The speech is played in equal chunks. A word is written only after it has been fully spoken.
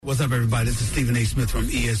What's up, everybody? This is Stephen A. Smith from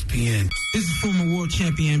ESPN. This is former world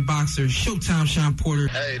champion boxer Showtime Sean Porter.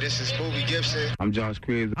 Hey, this is Bobby Gibson. I'm Josh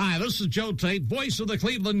Cruz. Hi, this is Joe Tate, voice of the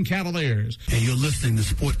Cleveland Cavaliers. And you're listening to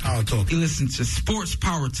Sports Power Talk. You listen to Sports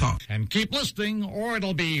Power Talk. And keep listening, or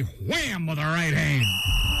it'll be wham with the right hand.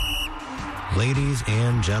 Ladies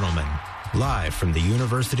and gentlemen, live from the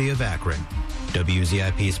University of Akron,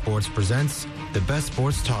 WZIP Sports presents the best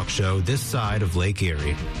sports talk show this side of Lake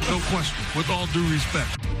Erie. No question, with all due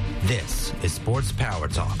respect. This is Sports Power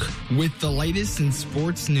Talk. With the latest in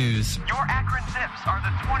sports news. Your Akron Zips are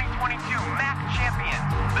the 2022 MAC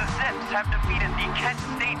champions. The Zips have defeated the Kent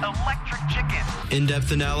State Electric Chicken.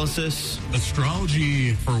 In-depth analysis.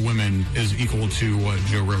 Astrology for women is equal to what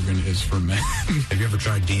Joe Rogan is for men. Have you ever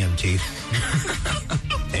tried DMT?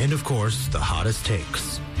 And, of course, the hottest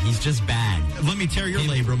takes. He's just bad. Let me tear your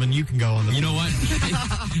labrum and you can go on the... You know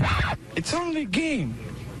what? It's only a game.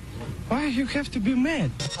 Why you have to be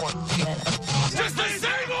mad? Just the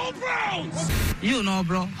same old Browns! You know,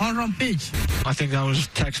 bro. Home run pitch. I think that was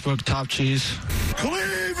textbook top cheese.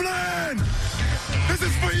 Cleveland! This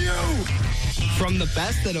is for you! From the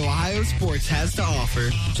best that Ohio sports has to offer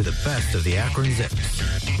to the best of the Akron Zips.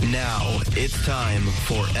 Now it's time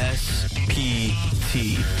for SPT.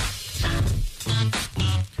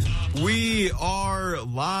 We are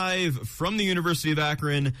live from the University of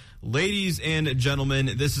Akron. Ladies and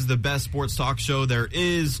gentlemen, this is the best sports talk show there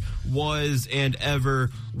is, was, and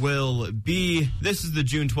ever will be. This is the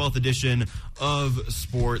June 12th edition of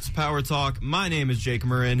Sports Power Talk. My name is Jake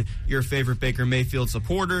Murrin, your favorite Baker Mayfield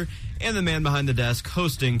supporter, and the man behind the desk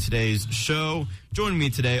hosting today's show. Joining me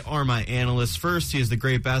today are my analysts. First, he is the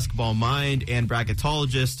great basketball mind and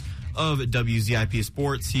bracketologist of WZIP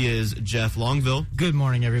Sports. He is Jeff Longville. Good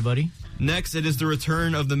morning, everybody. Next, it is the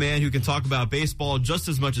return of the man who can talk about baseball just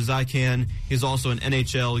as much as I can. He's also an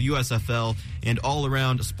NHL, USFL, and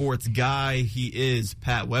all-around sports guy. He is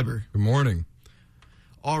Pat Weber. Good morning.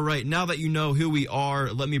 All right, now that you know who we are,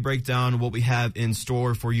 let me break down what we have in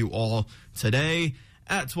store for you all today.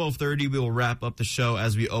 At 12:30, we will wrap up the show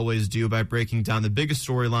as we always do by breaking down the biggest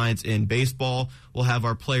storylines in baseball. We'll have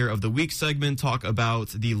our Player of the Week segment, talk about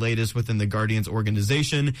the latest within the Guardians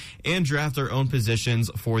organization, and draft our own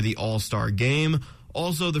positions for the All-Star Game.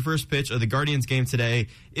 Also, the first pitch of the Guardians game today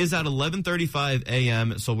is at 11:35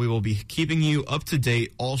 a.m., so we will be keeping you up to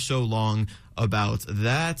date all show long about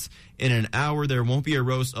that. In an hour, there won't be a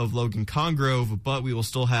roast of Logan Congrove, but we will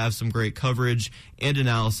still have some great coverage and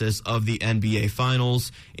analysis of the NBA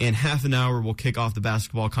Finals. In half an hour, we'll kick off the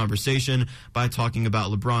basketball conversation by talking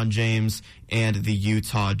about LeBron James and the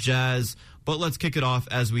Utah Jazz. But let's kick it off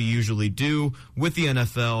as we usually do with the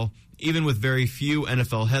NFL. Even with very few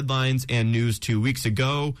NFL headlines and news 2 weeks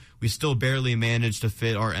ago, we still barely managed to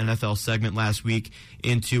fit our NFL segment last week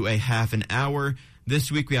into a half an hour.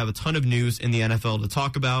 This week, we have a ton of news in the NFL to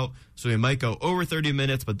talk about, so we might go over 30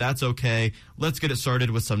 minutes, but that's okay. Let's get it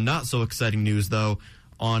started with some not-so-exciting news, though,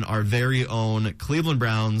 on our very own Cleveland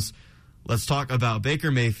Browns. Let's talk about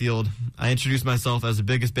Baker Mayfield. I introduced myself as the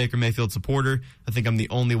biggest Baker Mayfield supporter. I think I'm the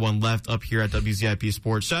only one left up here at WZIP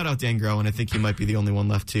Sports. Shout out Dan Groh, and I think he might be the only one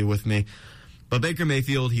left, too, with me. But Baker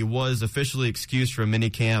Mayfield, he was officially excused from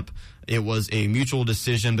minicamp. It was a mutual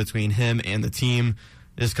decision between him and the team.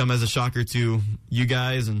 This come as a shocker to you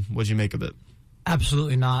guys, and what'd you make of it?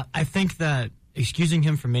 Absolutely not. I think that excusing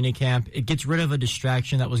him from minicamp, it gets rid of a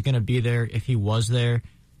distraction that was going to be there if he was there,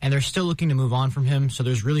 and they're still looking to move on from him, so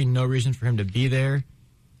there's really no reason for him to be there,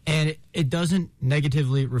 and it doesn't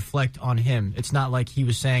negatively reflect on him. It's not like he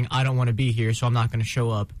was saying, I don't want to be here, so I'm not going to show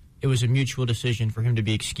up. It was a mutual decision for him to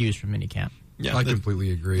be excused from minicamp. Yeah, I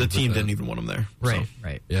completely agree. The team didn't even want him there. Right, so.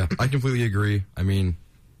 right. Yeah, I completely agree. I mean,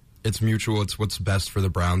 it's mutual. It's what's best for the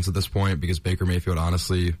Browns at this point because Baker Mayfield,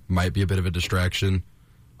 honestly, might be a bit of a distraction.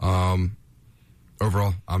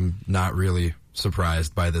 Overall, I'm not really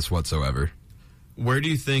surprised by this whatsoever. Where do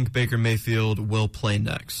you think Baker Mayfield will play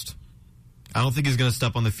next? I don't think he's going to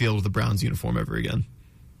step on the field with the Browns uniform ever again.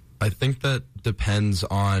 I think that depends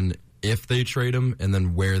on if they trade him and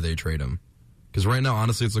then where they trade him. Because right now,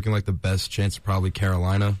 honestly, it's looking like the best chance is probably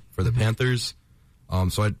Carolina for the Panthers.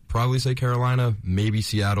 So I'd probably say Carolina, maybe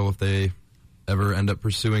Seattle if they ever end up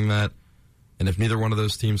pursuing that. And if neither one of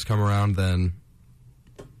those teams come around, then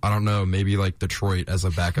I don't know, maybe like Detroit as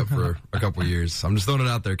a backup for a couple years. I'm just throwing it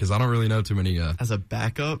out there because I don't really know too many. As a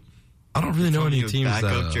backup? I don't really know any teams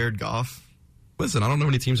backup that... Jared Goff? Listen, I don't know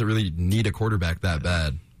any teams that really need a quarterback that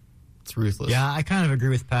bad. It's ruthless. Yeah, I kind of agree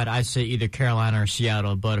with Pat. I'd say either Carolina or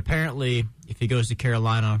Seattle, but apparently if he goes to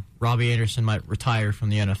Carolina, Robbie Anderson might retire from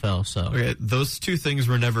the NFL. So okay, those two things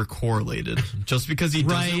were never correlated. Just because he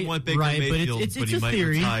doesn't want Baker Mayfield, but he might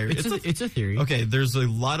retire. It's a theory. Okay, there's a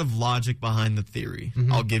lot of logic behind the theory.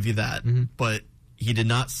 I'll give you that. But he did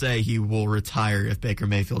not say he will retire if Baker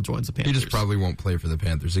Mayfield joins the Panthers. He just probably won't play for the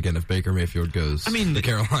Panthers again if Baker Mayfield goes to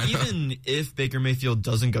Carolina. Even if Baker Mayfield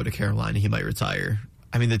doesn't go to Carolina, he might retire.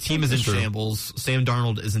 I mean, the team is in shambles. Sam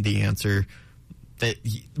Darnold isn't the answer.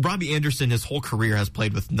 Robbie Anderson, his whole career, has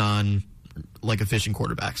played with efficient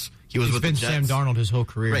quarterbacks. He's been Sam Darnold his whole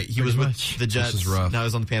career. Right, he was with the Jets. This is rough. Now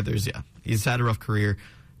he's on the Panthers. Yeah, he's had a rough career.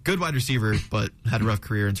 Good wide receiver, but had a rough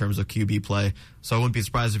career in terms of QB play. So I wouldn't be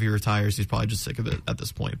surprised if he retires. He's probably just sick of it at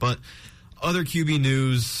this point. But other QB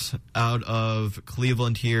news out of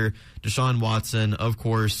Cleveland here, Deshaun Watson, of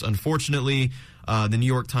course, unfortunately, the New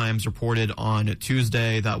York Times reported on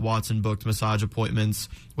Tuesday that Watson booked massage appointments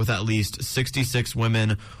with at least 66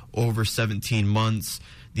 women over 17 months.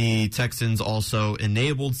 The Texans also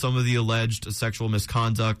enabled some of the alleged sexual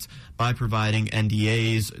misconduct by providing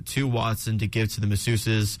NDAs to Watson to give to the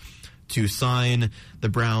masseuses to sign. The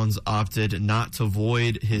Browns opted not to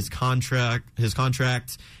void his contract.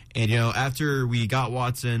 And, after we got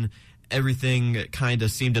Watson, everything kind of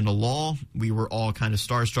seemed into law. We were all kind of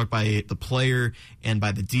starstruck by the player and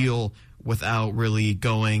by the deal without really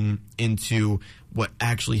going into what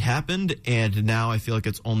actually happened. And now I feel like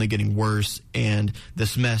it's only getting worse. And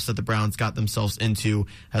this mess that the Browns got themselves into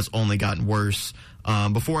has only gotten worse.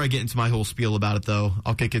 Before I get into my whole spiel about it, though,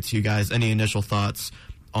 I'll kick it to you guys. Any initial thoughts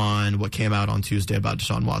on what came out on Tuesday about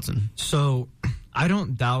Deshaun Watson? So I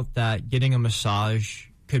don't doubt that getting a massage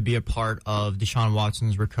could be a part of Deshaun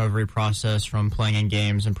Watson's recovery process from playing in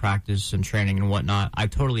games and practice and training and whatnot. I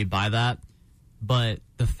totally buy that. But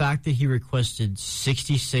the fact that he requested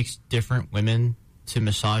 66 different women to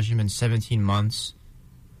massage him in 17 months,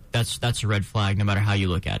 that's a red flag no matter how you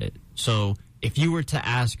look at it. So if you were to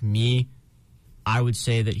ask me, I would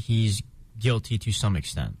say that he's guilty to some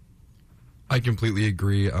extent. I completely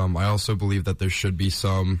agree. I also believe that there should be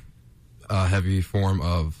some heavy form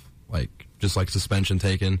of just suspension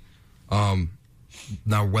taken.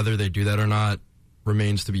 Now, whether they do that or not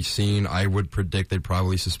remains to be seen. I would predict they'd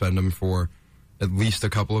probably suspend him for at least a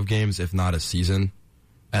couple of games, if not a season,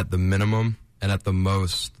 at the minimum. And at the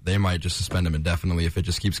most, they might just suspend him indefinitely if it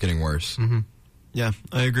just keeps getting worse. Yeah,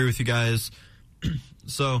 I agree with you guys.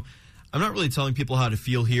 So I'm not really telling people how to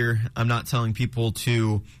feel here. I'm not telling people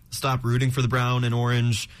to stop rooting for the brown and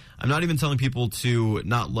orange. I'm not even telling people to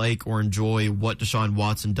not like or enjoy what Deshaun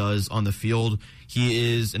Watson does on the field.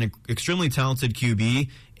 He is an extremely talented QB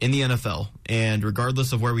in the NFL. And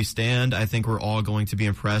regardless of where we stand, I think we're all going to be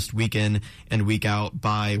impressed week in and week out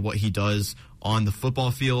by what he does on the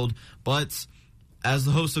football field. But as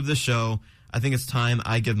the host of this show, I think it's time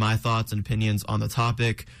I give my thoughts and opinions on the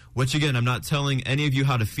topic, which, again, I'm not telling any of you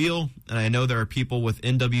how to feel. And I know there are people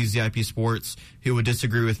within WZIP Sports who would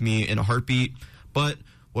disagree with me in a heartbeat. But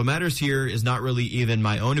what matters here is not really even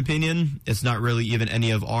my own opinion. It's not really even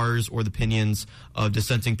any of ours or the opinions of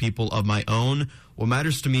dissenting people of my own. What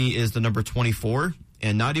matters to me is the number 24,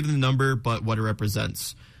 and not even the number, but what it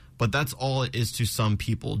represents. But that's all it is to some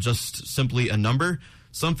people, just simply a number.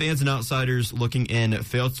 Some fans and outsiders looking in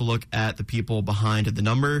fail to look at the people behind the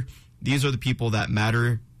number. These are the people that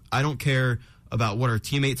matter. I don't care about what our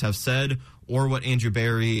teammates have said or what Andrew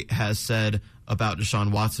Berry has said about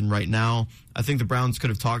Deshaun Watson right now. I think the Browns could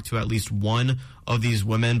have talked to at least one of these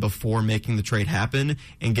women before making the trade happen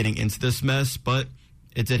and getting into this mess, but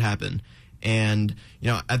it did happen. And,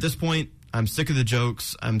 at this point, I'm sick of the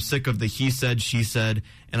jokes. I'm sick of the he said, she said,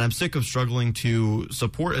 and I'm sick of struggling to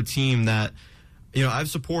support a team that, I've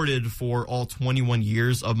supported for all 21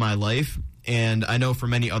 years of my life. And I know for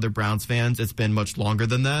many other Browns fans, it's been much longer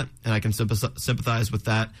than that. And I can sympathize with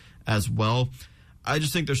that as well. I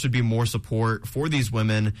just think there should be more support for these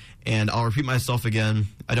women. And I'll repeat myself again.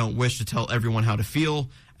 I don't wish to tell everyone how to feel,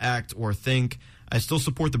 act, or think. I still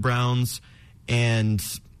support the Browns. And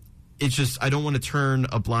it's just, I don't want to turn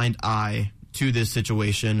a blind eye to this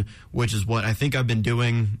situation, which is what I think I've been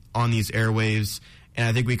doing on these airwaves. And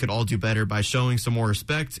I think we could all do better by showing some more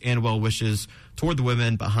respect and well wishes toward the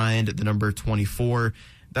women behind the number 24.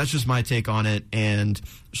 That's just my take on it. And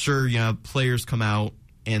sure, players come out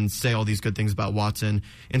and say all these good things about Watson.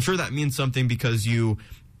 And sure, that means something because you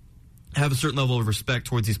have a certain level of respect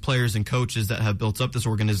towards these players and coaches that have built up this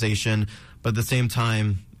organization. But at the same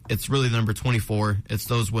time, it's really the number 24. It's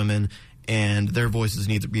those women, and their voices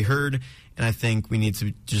need to be heard. And I think we need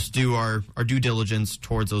to just do our due diligence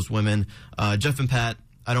towards those women. Jeff and Pat,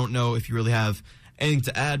 I don't know if you really have anything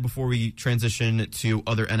to add before we transition to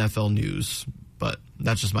other NFL news? But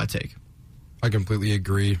that's just my take. I completely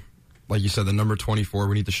agree. Like you said, the number 24,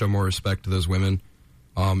 we need to show more respect to those women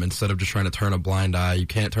instead of just trying to turn a blind eye. You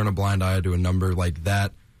can't turn a blind eye to a number like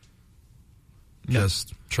that.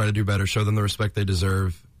 Just try to do better. Show them the respect they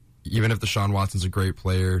deserve. Even if Deshaun Watson's a great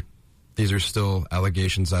player, these are still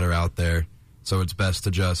allegations that are out there. So it's best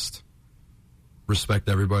to just respect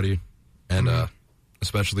everybody and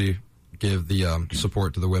especially give the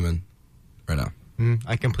support to the women right now.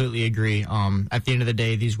 I completely agree. At the end of the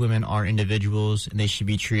day, these women are individuals, and they should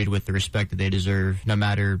be treated with the respect that they deserve, no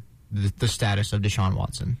matter the status of Deshaun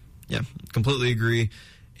Watson. Yeah, completely agree.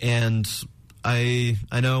 And I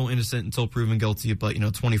know innocent until proven guilty, but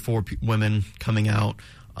 24 women coming out.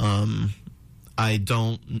 I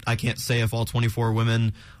can't say if all 24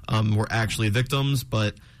 women were actually victims,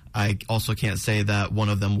 but I also can't say that one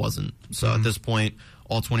of them wasn't. So at this point,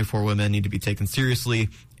 all 24 women need to be taken seriously,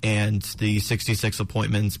 and the 66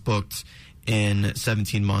 appointments booked in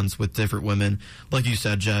 17 months with different women, like you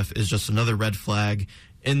said, Jeff, is just another red flag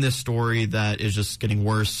in this story that is just getting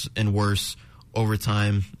worse and worse over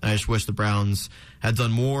time. I just wish the Browns had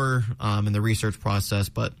done more in the research process,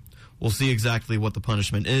 but we'll see exactly what the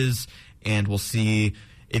punishment is, and we'll see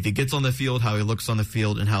if he gets on the field, how he looks on the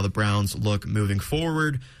field, and how the Browns look moving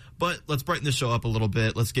forward. But let's brighten the show up a little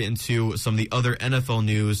bit. Let's get into some of the other NFL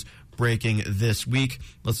news breaking this week.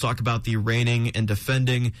 Let's talk about the reigning and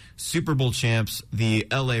defending Super Bowl champs, the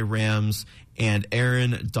LA Rams, and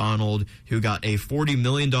Aaron Donald, who got a $40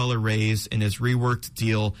 million raise in his reworked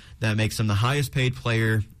deal that makes him the highest paid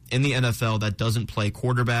player in the NFL that doesn't play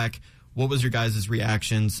quarterback. What was your guys'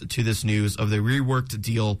 reactions to this news of the reworked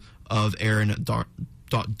deal of Aaron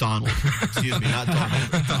Donald? Excuse me, not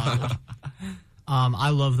Donald. Donald. I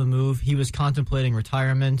love the move. He was contemplating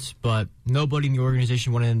retirement, but nobody in the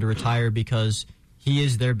organization wanted him to retire because he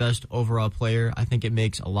is their best overall player. I think it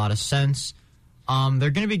makes a lot of sense. They're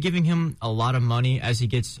going to be giving him a lot of money as he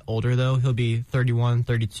gets older, though. He'll be 31,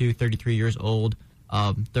 32, 33 years old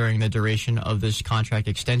during the duration of this contract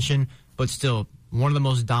extension, but still one of the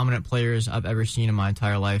most dominant players I've ever seen in my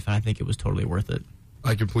entire life, and I think it was totally worth it.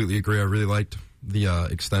 I completely agree. I really liked the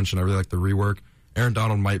extension. I really liked the rework. Aaron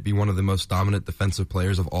Donald might be one of the most dominant defensive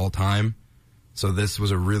players of all time. So this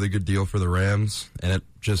was a really good deal for the Rams, and it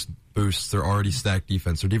just boosts their already stacked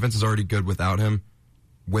defense. Their defense is already good without him.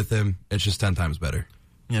 With him, it's just 10 times better.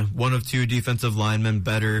 Yeah, one of two defensive linemen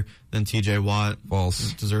better than T.J. Watt.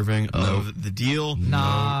 False. Deserving of the deal.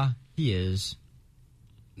 Nah, he is.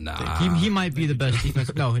 Nah. He might be the best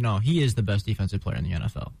defensive. No, he is the best defensive player in the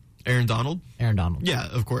NFL. Aaron Donald? Aaron Donald. Yeah,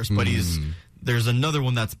 of course, but there's another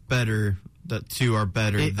one that's better. That two are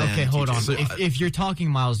better than okay, hold on. So, if you're talking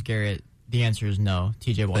Myles Garrett, the answer is no.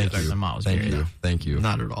 T.J. Watt is better than Myles Garrett. Thank you.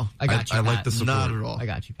 Not at all. I got you, Pat. like the support. Not at all. I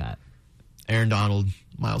got you, Pat. Aaron Donald,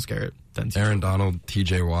 Myles Garrett, then Aaron Donald,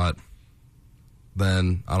 T.J. Watt,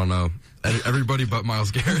 then, I don't know, everybody but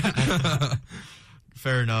Myles Garrett.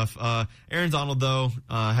 Fair enough. Aaron Donald, though,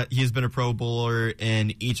 he's been a Pro Bowler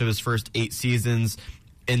in each of his first 8 seasons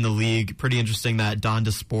in the league. Pretty interesting that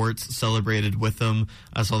Donda Sports celebrated with him.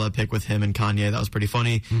 I saw that pic with him and Kanye. That was pretty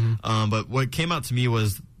funny. But what came out to me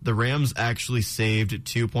was the Rams actually saved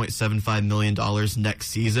 $2.75 million next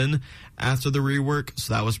season after the rework.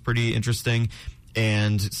 So that was pretty interesting.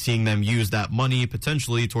 And seeing them use that money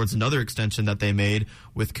potentially towards another extension that they made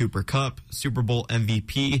with Cooper Kupp, Super Bowl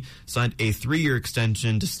MVP, signed a 3-year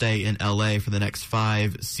extension to stay in LA for the next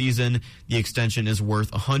 5 seasons. The extension is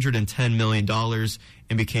worth $110 million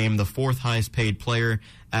and became the 4th highest paid player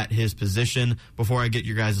at his position. Before I get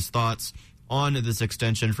your guys' thoughts on this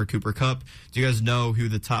extension for Cooper Kupp, do you guys know who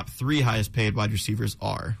the top 3 highest paid wide receivers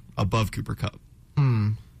are above Cooper Kupp?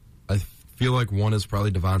 I feel like one is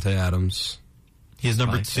probably Devontae Adams. He's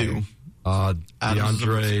number 2.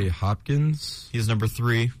 DeAndre Hopkins. He's number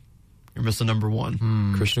 3. You're missing number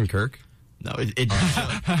 1. Christian Kirk. No, I'm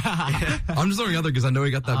just throwing out there because I know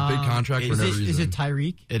he got that big contract for no reason. Is it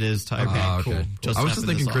Tyreek? It is Tyreek. Okay, cool. I was just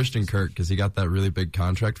thinking Christian Kirk because he got that really big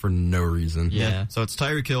contract for no reason. Yeah. So it's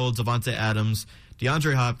Tyreek Hill, Devontae Adams,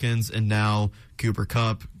 DeAndre Hopkins, and now Cooper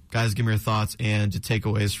Kupp. Guys, give me your thoughts and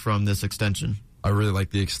takeaways from this extension. I really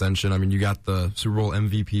like the extension. I mean, you got the Super Bowl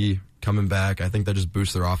MVP coming back. I think that just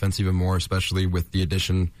boosts their offense even more, especially with the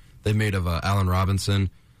addition they made of Allen Robinson.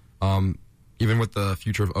 Even with the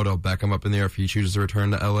future of Odell Beckham up in the air, if he chooses to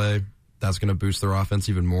return to LA, that's going to boost their offense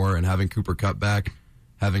even more. And having Cooper Kupp back,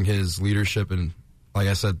 having his leadership, and like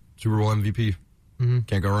I said, Super Bowl MVP,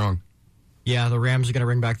 can't go wrong. Yeah, the Rams are going to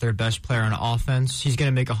bring back their best player on offense. He's going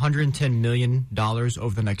to make $110 million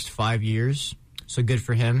over the next 5 years, so good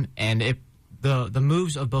for him. And it the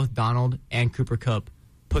moves of both Donald and Cooper Kupp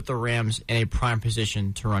put the Rams in a prime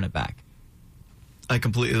position to run it back. I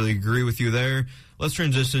completely agree with you there. Let's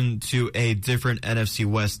transition to a different NFC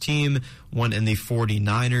West team, one in the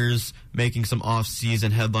 49ers, making some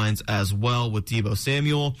off-season headlines as well with Deebo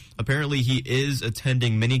Samuel. Apparently he is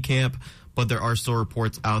attending minicamp, but there are still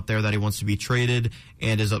reports out there that he wants to be traded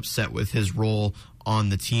and is upset with his role on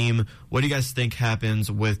the team. What do you guys think happens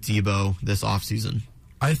with Deebo this offseason?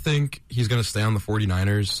 I think he's going to stay on the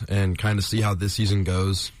 49ers and kind of see how this season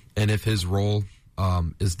goes. And if his role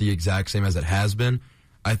is the exact same as it has been,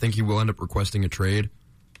 I think he will end up requesting a trade.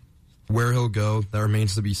 Where he'll go, that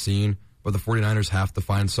remains to be seen. But the 49ers have to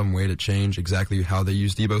find some way to change exactly how they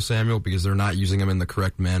use Deebo Samuel because they're not using him in the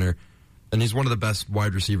correct manner. And he's one of the best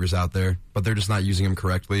wide receivers out there, but they're just not using him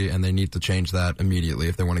correctly, and they need to change that immediately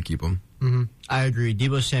if they want to keep him. Mm-hmm. I agree.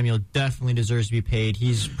 Deebo Samuel definitely deserves to be paid.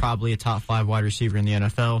 He's probably a top 5 wide receiver in the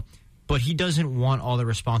NFL, but he doesn't want all the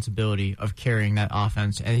responsibility of carrying that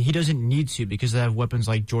offense, and he doesn't need to because they have weapons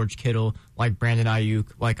like George Kittle, like Brandon Ayuk,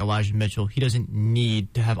 like Elijah Mitchell. He doesn't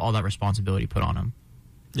need to have all that responsibility put on him.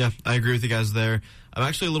 Yeah, I agree with you guys there. I'm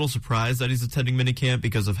actually a little surprised that he's attending minicamp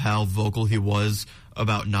because of how vocal he was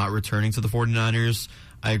about not returning to the 49ers.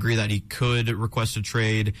 I agree that he could request a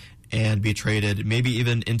trade and be traded maybe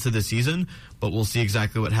even into the season, but we'll see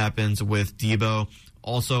exactly what happens with Deebo.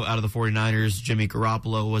 Also, out of the 49ers, Jimmy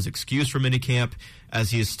Garoppolo was excused from minicamp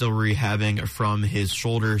as he is still rehabbing from his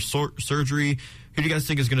shoulder surgery. Who do you guys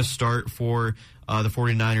think is going to start for the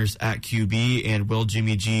 49ers at QB, and will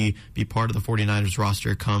Jimmy G be part of the 49ers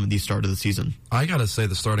roster come the start of the season? I got to say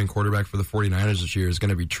the starting quarterback for the 49ers this year is going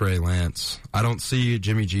to be Trey Lance. I don't see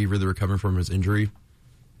Jimmy G really recovering from his injury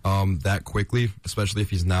that quickly, especially if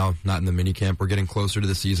he's now not in the minicamp. We're getting closer to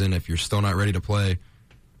the season. If you're still not ready to play,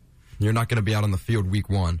 you're not going to be out on the field week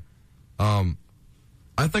 1.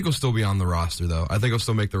 I think he'll still be on the roster, though. I think he'll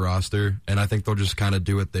still make the roster, and I think they'll just kind of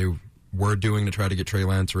do what they were doing to try to get Trey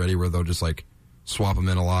Lance ready, where they'll just like swap him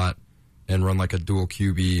in a lot and run like a dual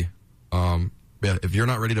QB. Yeah, if you're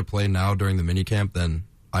not ready to play now during the minicamp, then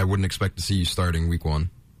I wouldn't expect to see you starting week 1.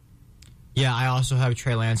 Yeah, I also have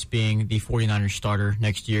Trey Lance being the 49ers starter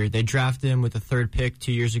next year. They drafted him with the 3rd pick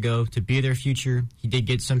 2 years ago to be their future. He did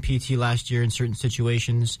get some PT last year in certain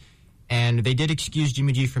situations, and they did excuse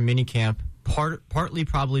Jimmy G from minicamp, partly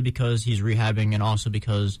probably because he's rehabbing and also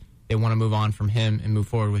because they want to move on from him and move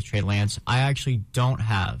forward with Trey Lance. I actually don't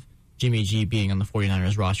have Jimmy G being on the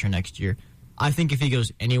 49ers roster next year. I think if he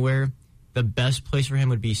goes anywhere, the best place for him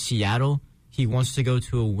would be Seattle. He wants to go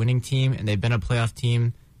to a winning team, and they've been a playoff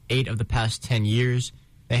team 8 of the past 10 years.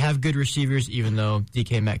 They have good receivers, even though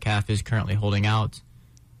DK Metcalf is currently holding out.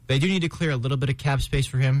 They do need to clear a little bit of cap space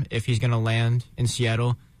for him if he's going to land in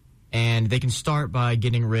Seattle, and they can start by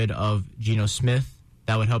getting rid of Geno Smith.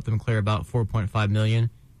 That would help them clear about $4.5 million.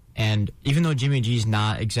 And even though Jimmy G's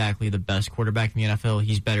not exactly the best quarterback in the NFL,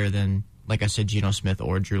 he's better than, like I said, Geno Smith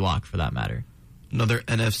or Drew Lock for that matter. Another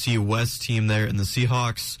NFC West team there in the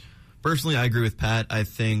Seahawks. Personally, I agree with Pat. I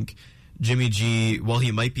think Jimmy G, while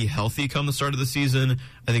he might be healthy come the start of the season,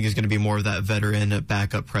 I think he's going to be more of that veteran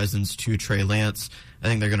backup presence to Trey Lance. I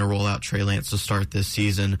think they're going to roll out Trey Lance to start this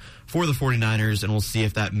season for the 49ers, and we'll see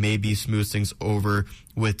if that maybe smooths things over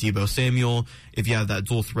with Deebo Samuel. If you have that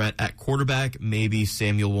dual threat at quarterback, maybe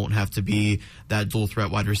Samuel won't have to be that dual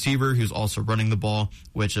threat wide receiver who's also running the ball,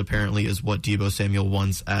 which apparently is what Deebo Samuel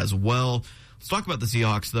wants as well. Let's talk about the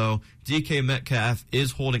Seahawks, though. DK Metcalf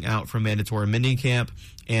is holding out from mandatory minicamp,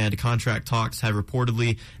 and contract talks have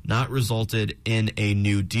reportedly not resulted in a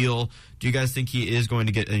new deal. Do you guys think he is going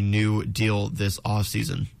to get a new deal this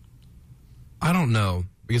offseason? I don't know,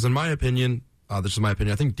 because in my opinion, this is my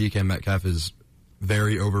opinion, I think DK Metcalf is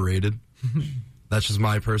very overrated. That's just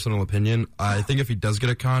my personal opinion. I think if he does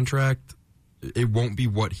get a contract, it won't be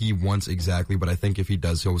what he wants exactly, but I think if he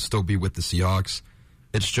does, he'll still be with the Seahawks.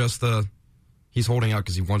 It's just he's holding out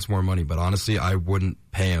because he wants more money, but honestly, I wouldn't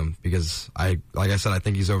pay him because, like I said, I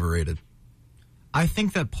think he's overrated. I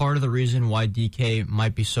think that part of the reason why DK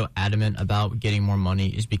might be so adamant about getting more money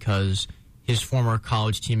is because his former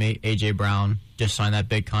college teammate, A.J. Brown, just signed that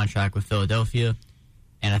big contract with Philadelphia,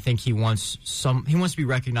 and I think he wants to be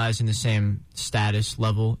recognized in the same status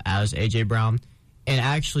level as A.J. Brown. And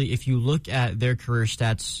actually, if you look at their career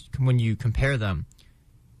stats, when you compare them,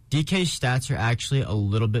 DK's stats are actually a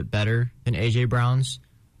little bit better than A.J. Brown's,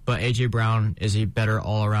 but A.J. Brown is a better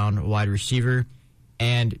all-around wide receiver,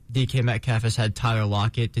 and DK Metcalf has had Tyler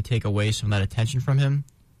Lockett to take away some of that attention from him,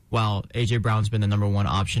 while A.J. Brown's been the number one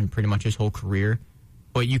option pretty much his whole career.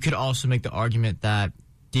 But you could also make the argument that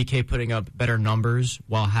DK putting up better numbers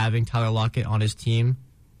while having Tyler Lockett on his team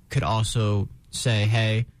could also say,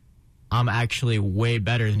 hey, I'm actually way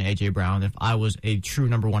better than A.J. Brown. If I was a true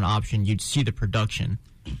number one option, you'd see the production.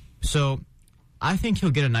 So I think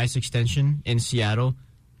he'll get a nice extension in Seattle,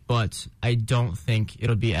 but I don't think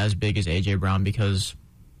it'll be as big as A.J. Brown because,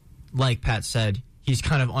 like Pat said, he's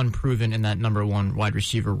kind of unproven in that number one wide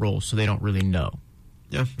receiver role, so they don't really know.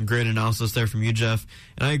 Yeah, great analysis there from you, Jeff.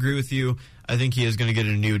 And I agree with you. I think he is going to get a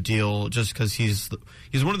new deal just because he's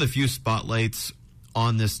one of the few spotlights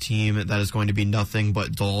on this team that is going to be nothing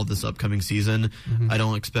but dull this upcoming season. I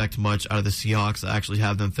don't expect much out of the Seahawks. I actually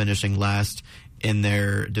have them finishing last in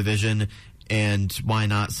their division. And why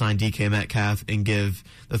not sign DK Metcalf and give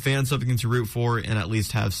the fans something to root for and at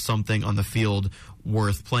least have something on the field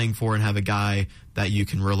worth playing for and have a guy that you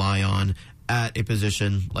can rely on at a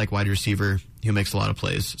position like wide receiver who makes a lot of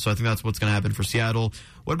plays. So I think that's what's going to happen for Seattle.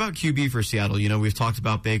 What about QB for Seattle? You know, we've talked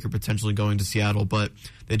about Baker potentially going to Seattle, but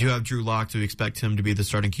they do have Drew Lock. Do we expect him to be the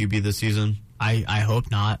starting QB this season? I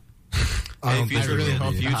hope not. Future of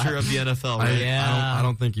the NFL, right? I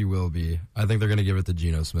don't think he will be. I think they're going to give it to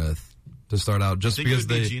Geno Smith to start out just because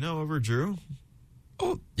they Geno over Drew?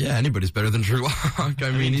 Oh, yeah, anybody's better than Drew Lock.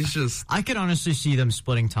 I mean, he's just... I could honestly see them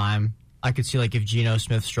splitting time. I could see, like, if Geno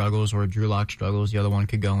Smith struggles or Drew Lock struggles, the other one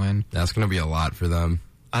could go in. That's going to be a lot for them.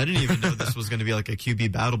 I didn't even know this was going to be like a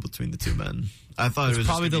QB battle between the two men. I thought it was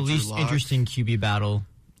probably the least interesting QB battle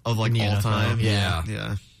of like all NFL. time.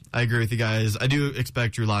 Yeah. I agree with you guys. I do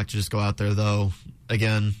expect Drew Lock to just go out there, though.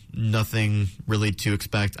 Again, nothing really to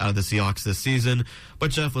expect out of the Seahawks this season.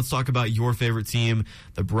 But, Jeff, let's talk about your favorite team,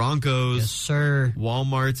 the Broncos. Yes, sir.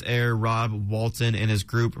 Walmart's heir, Rob Walton, and his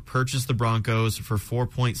group purchased the Broncos for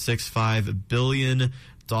 $4.65 billion.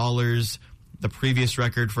 The previous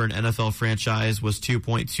record for an NFL franchise was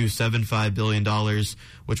 $2.275 billion,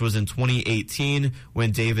 which was in 2018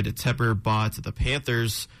 when David Tepper bought the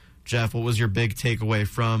Panthers. Jeff, what was your big takeaway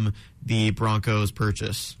from the Broncos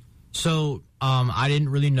purchase? So I didn't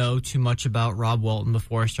really know too much about Rob Walton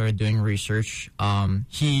before I started doing research.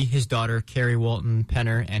 His daughter, Carrie Walton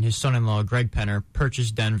Penner, and his son-in-law, Greg Penner,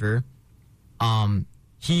 purchased Denver.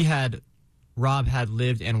 Rob had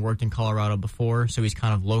lived and worked in Colorado before, so he's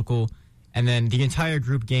kind of local. And then the entire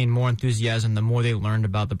group gained more enthusiasm the more they learned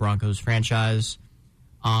about the Broncos franchise.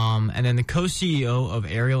 And then the co-CEO of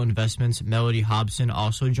Ariel Investments, Melody Hobson,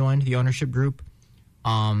 also joined the ownership group.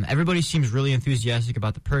 Everybody seems really enthusiastic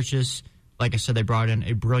about the purchase. Like I said, they brought in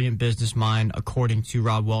a brilliant business mind, according to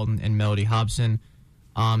Rob Walton and Melody Hobson.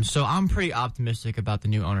 So I'm pretty optimistic about the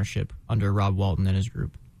new ownership under Rob Walton and his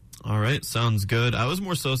group. All right, sounds good. I was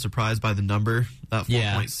more so surprised by the number. That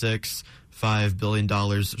 $4.65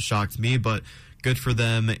 billion shocked me, but good for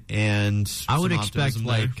them. And I would expect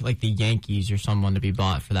like the Yankees or someone to be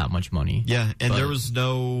bought for that much money. Yeah, and there was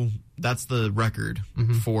that's the record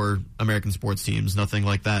for American sports teams. Nothing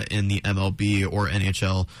like that in the MLB or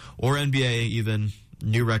NHL or NBA even.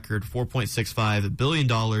 New record, $4.65 billion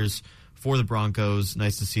for the Broncos.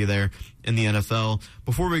 Nice to see there in the NFL.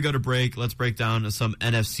 Before we go to break, let's break down some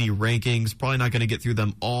NFC rankings. Probably not going to get through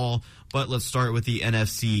them all, but let's start with the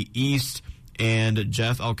NFC East. And,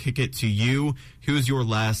 Jeff, I'll kick it to you. Who's your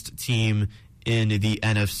last team in the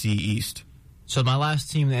NFC East? So my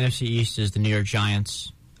last team in the NFC East is the New York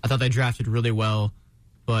Giants. I thought they drafted really well,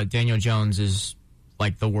 but Daniel Jones is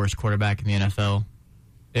like the worst quarterback in the NFL.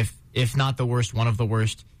 If not the worst, one of the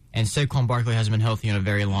worst. And Saquon Barkley hasn't been healthy in a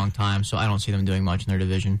very long time, so I don't see them doing much in their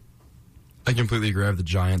division. I completely agree with the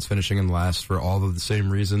Giants finishing in last for all of the same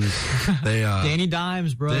reasons. Danny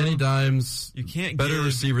Dimes, bro. Danny Dimes, you can't better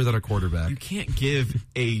receiver than a quarterback. You can't give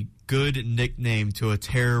a good nickname to a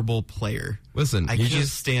terrible player. Listen, I can't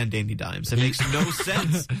stand Danny Dimes. It makes no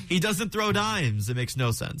sense. He doesn't throw dimes. It makes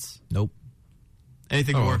no sense. Nope.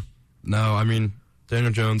 Anything more? No, I mean,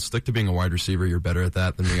 Daniel Jones, stick to being a wide receiver. You're better at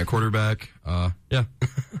that than being a quarterback. Yeah.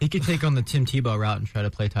 He could take on the Tim Tebow route and try to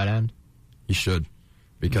play tight end. He should.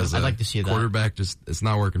 Because I'd like to see that. Quarterback it's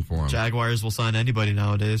not working for him. Jaguars will sign anybody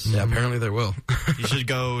nowadays. Yeah, apparently they will. You should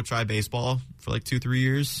go try baseball for like 2-3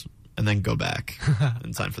 years and then go back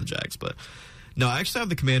and sign for the Jags. But no, I actually have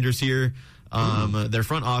the Commanders here. Their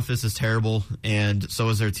front office is terrible, and so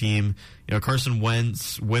is their team. You know, Carson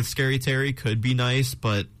Wentz with Scary Terry could be nice,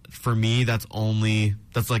 but for me, that's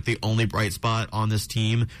like the only bright spot on this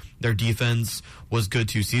team. Their defense was good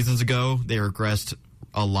 2 seasons ago. They regressed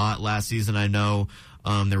a lot last season. I know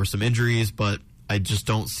there were some injuries, but I just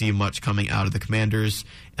don't see much coming out of the Commanders.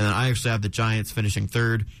 And then I actually have the Giants finishing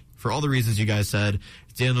third. For all the reasons you guys said,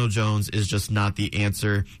 Daniel Jones is just not the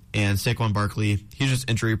answer. And Saquon Barkley, he's just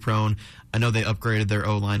injury prone. I know they upgraded their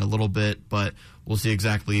O-line a little bit, but we'll see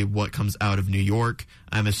exactly what comes out of New York.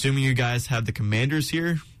 I'm assuming you guys have the Commanders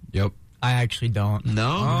here. Yep. I actually don't.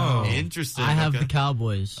 No? Interesting. I have the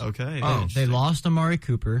Cowboys. Okay. They lost Amari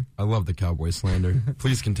Cooper. I love the Cowboy slander.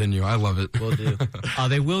 Please continue. I love it. Will do.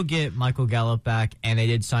 They will get Michael Gallup back, and they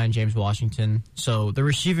did sign James Washington. So the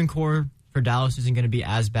receiving core for Dallas isn't going to be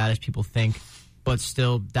as bad as people think, but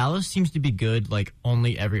still, Dallas seems to be good like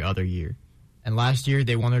only every other year. And last year,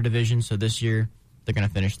 they won their division, so this year, they're going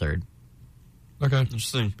to finish third. Okay.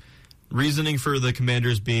 Interesting. Reasoning for the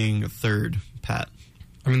Commanders being third, Pat?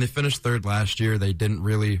 I mean, they finished third last year. They didn't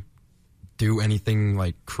really do anything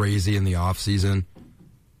like crazy in the offseason.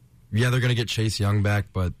 Yeah, they're going to get Chase Young back,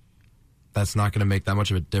 but that's not going to make that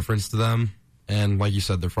much of a difference to them. And like you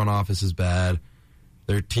said, their front office is bad.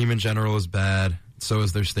 Their team in general is bad. So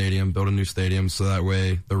is their stadium. Build a new stadium so that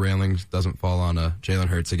way the railing doesn't fall on Jalen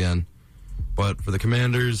Hurts again. But for the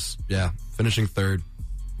Commanders, yeah, finishing third.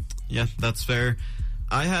 Yeah, that's fair.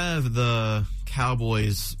 I have the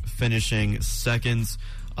Cowboys finishing second.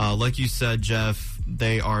 Like you said, Jeff,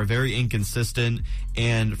 they are very inconsistent.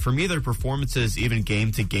 And for me, their performances, even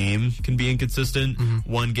game to game, can be inconsistent.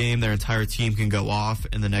 Mm-hmm. One game, their entire team can go off.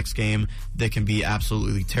 And the next game, they can be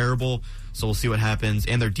absolutely terrible. So we'll see what happens.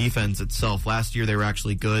 And their defense itself. Last year, they were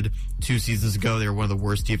actually good. 2 seasons ago, they were one of the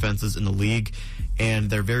worst defenses in the league. And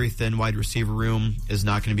their very thin wide receiver room is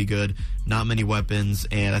not going to be good. Not many weapons.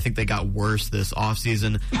 And I think they got worse this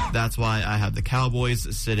offseason. That's why I have the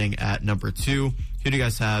Cowboys sitting at number 2. Who do you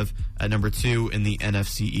guys have at number 2 in the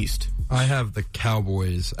NFC East? I have the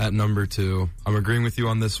Cowboys at number 2. I'm agreeing with you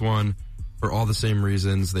on this one for all the same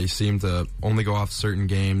reasons. They seem to only go off certain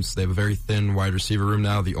games. They have a very thin wide receiver room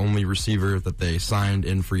now. The only receiver that they signed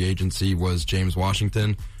in free agency was James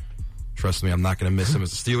Washington. Trust me, I'm not going to miss him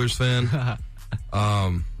as a Steelers fan.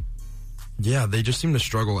 Yeah, they just seem to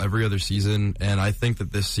struggle every other season, and I think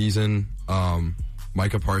that this season,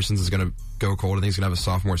 Micah Parsons is going to go cold. I think he's going to have a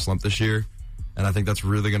sophomore slump this year, and I think that's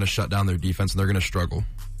really going to shut down their defense, and they're going to struggle.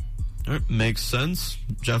 All right, makes sense.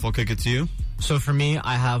 Jeff, I'll kick it to you. So for me,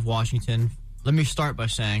 I have Washington. Let me start by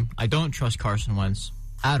saying I don't trust Carson Wentz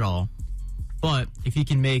at all, but if he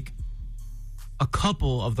can make a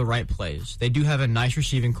couple of the right plays. They do have a nice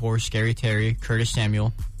receiving core, Scary Terry, Curtis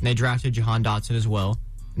Samuel, and they drafted Jahan Dotson as well.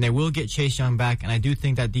 And they will get Chase Young back, and I do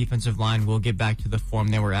think that defensive line will get back to the form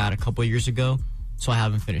they were at a couple of years ago, so I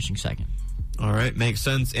have them finishing second. All right, makes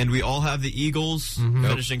sense. And we all have the Eagles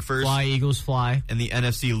finishing first. Fly, Eagles, fly. And the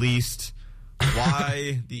NFC least.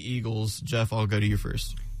 Why the Eagles? Jeff, I'll go to you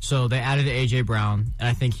first. So they added A.J. Brown, and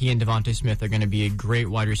I think he and Devontae Smith are going to be a great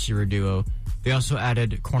wide receiver duo. They also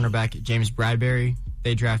added cornerback James Bradbury.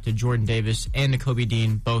 They drafted Jordan Davis and Nakobe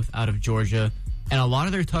Dean, both out of Georgia. And a lot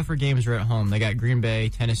of their tougher games are at home. They got Green Bay,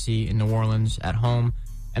 Tennessee, and New Orleans at home.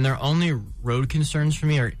 And their only road concerns for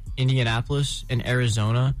me are Indianapolis and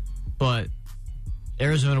Arizona. But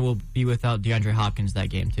Arizona will be without DeAndre Hopkins that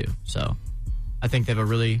game too. So I think they have a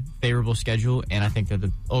really favorable schedule, and I think they're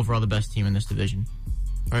overall the best team in this division.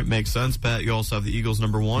 All right, makes sense. Pat, you also have the Eagles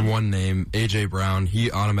number 1. One name, A.J. Brown.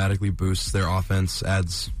 He automatically boosts their offense,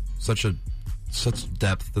 adds such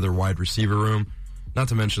depth to their wide receiver room. Not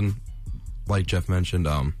to mention, like Jeff mentioned,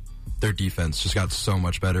 their defense just got so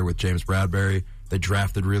much better with James Bradbury. They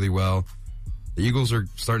drafted really well. The Eagles are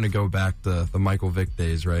starting to go back to the Michael Vick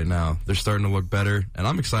days right now. They're starting to look better, and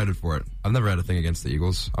I'm excited for it. I've never had a thing against the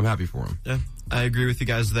Eagles. I'm happy for them. Yeah, I agree with you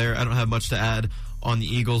guys there. I don't have much to add on the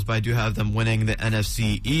Eagles, but I do have them winning the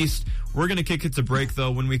NFC East. We're going to kick it to break,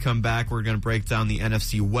 though. When we come back, we're going to break down the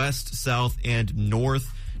NFC West, South, and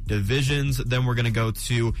North divisions. Then we're going to go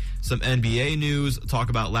to some NBA news,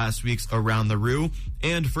 talk about last week's Around the Roo,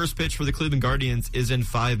 and first pitch for the Cleveland Guardians is in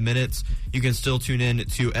 5 minutes. You can still tune in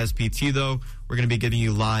to SPT, though. We're going to be giving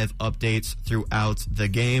you live updates throughout the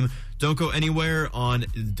game. Don't go anywhere on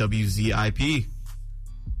WZIP.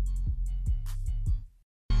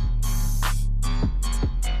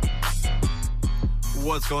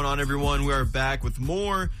 What's going on, everyone? We are back with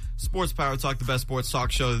more Sports Power Talk, the best sports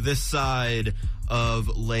talk show this side of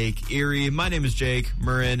Lake Erie. My name is Jake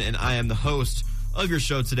Murrin, and I am the host of your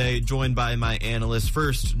show today, joined by my analysts.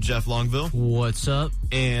 First, Jeff Longville. What's up?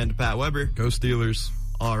 And Pat Weber. Go Steelers.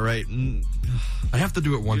 All right. I have to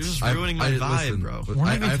do it once. You're just ruining my vibe, bro.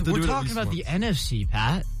 We're talking about the NFC,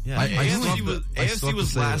 Pat. Yeah, AFC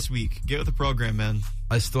was last week. Get with the program, man.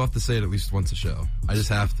 I still have to say it at least once a show. I just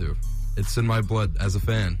have to. It's in my blood as a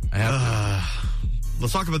fan. I have to.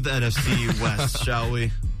 Let's talk about the NFC West, shall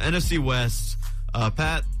we? NFC West.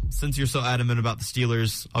 Pat, since you're so adamant about the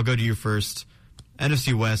Steelers, I'll go to you first.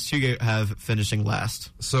 NFC West, who you have finishing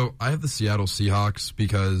last? So I have the Seattle Seahawks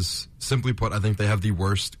because, simply put, I think they have the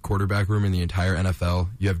worst quarterback room in the entire NFL.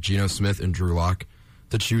 You have Geno Smith and Drew Lock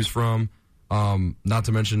to choose from. Not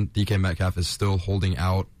to mention, DK Metcalf is still holding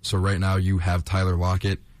out. So right now you have Tyler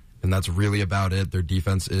Lockett, and that's really about it. Their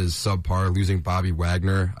defense is subpar, losing Bobby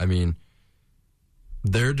Wagner. I mean,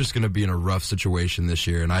 they're just going to be in a rough situation this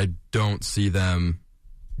year, and I don't see them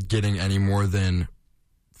getting any more than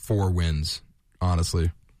 4 wins,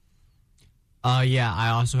 honestly. Yeah, I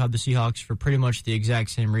also have the Seahawks for pretty much the exact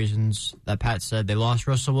same reasons that Pat said. They lost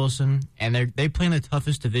Russell Wilson, and they play in the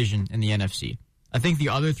toughest division in the NFC. I think the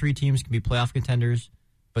other 3 teams can be playoff contenders,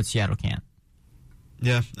 but Seattle can't.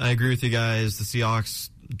 Yeah, I agree with you guys. The Seahawks,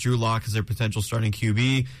 Drew Lock is their potential starting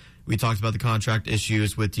QB. We talked about the contract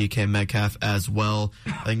issues with DK Metcalf as well.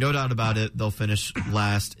 I think no doubt about it, they'll finish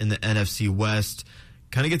last in the NFC West.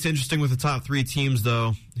 Kind of gets interesting with the top 3 teams,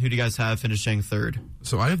 though. Who do you guys have finishing third?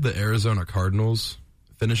 So I have the Arizona Cardinals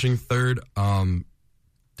finishing third.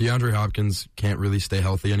 DeAndre Hopkins can't really stay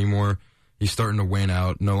healthy anymore. He's starting to wane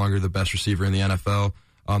out, no longer the best receiver in the NFL.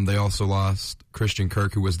 They also lost Christian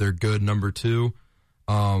Kirk, who was their good number 2.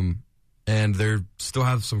 And they still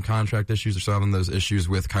have some contract issues. They're still having those issues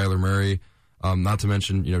with Kyler Murray. Not to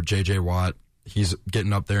mention, J.J. Watt. He's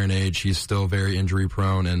getting up there in age. He's still very injury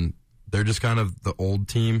prone, and they're just kind of the old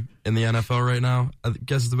team in the NFL right now, I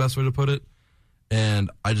guess is the best way to put it.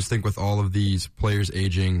 And I just think with all of these players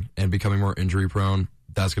aging and becoming more injury prone,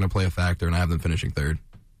 that's going to play a factor, and I have them finishing third.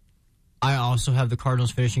 I also have the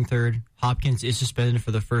Cardinals finishing third. Hopkins is suspended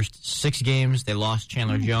for the first 6 games. They lost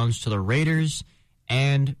Chandler Jones to the Raiders,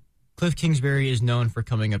 and Cliff Kingsbury is known for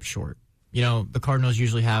coming up short. The Cardinals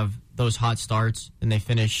usually have those hot starts, and they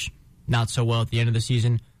finish not so well at the end of the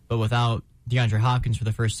season, but without DeAndre Hopkins for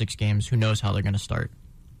the first 6 games, who knows how they're going to start.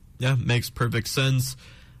 Yeah, makes perfect sense.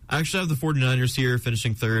 I actually have the 49ers here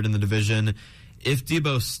finishing third in the division. If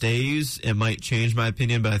Debo stays, it might change my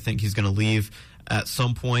opinion, but I think he's going to leave at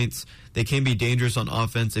some point. They can be dangerous on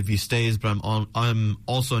offense if he stays, but I'm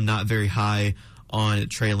also not very high on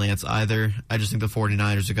Trey Lance either. I just think the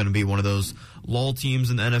 49ers are going to be one of those lull teams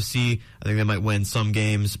in the NFC. I think they might win some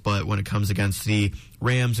games, but when it comes against the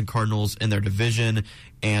Rams and Cardinals in their division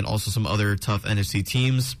and also some other tough NFC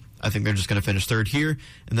teams, I think they're just going to finish third here.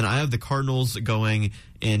 And then I have the Cardinals going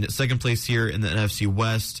in second place here in the NFC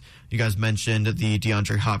West. You guys mentioned the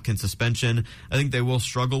DeAndre Hopkins suspension. I think they will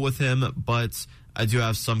struggle with him, but I do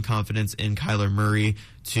have some confidence in Kyler Murray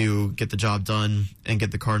to get the job done and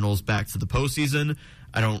get the Cardinals back to the postseason.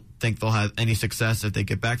 I don't think they'll have any success if they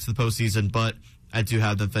get back to the postseason, but I do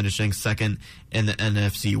have them finishing second in the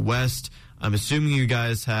NFC West. I'm assuming you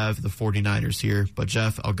guys have the 49ers here, but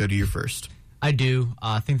Jeff, I'll go to you first. I do.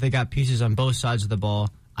 I think they got pieces on both sides of the ball.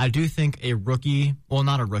 I do think a rookie, well,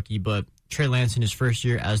 not a rookie, but Trey Lance in his first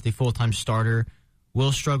year as the full-time starter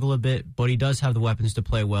will struggle a bit, but he does have the weapons to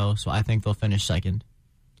play well, so I think they'll finish second.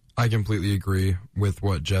 I completely agree with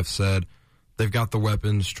what Jeff said. They've got the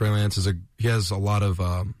weapons. Trey Lance he has a lot of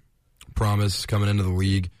promise coming into the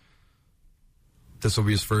league. This will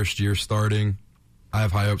be his first year starting. I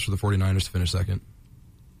have high hopes for the 49ers to finish second.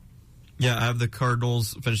 Yeah, I have the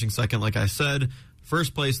Cardinals finishing second, like I said.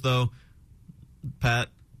 First place, though, Pat,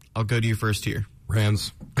 I'll go to you first here.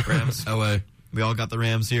 Rams. L.A. We all got the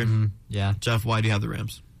Rams here. Mm-hmm. Yeah. Jeff, why do you have the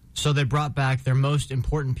Rams? So they brought back their most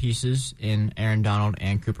important pieces in Aaron Donald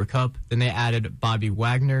and Cooper Kupp. Then they added Bobby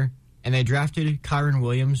Wagner, and they drafted Kyron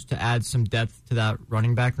Williams to add some depth to that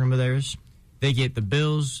running back room of theirs. They get the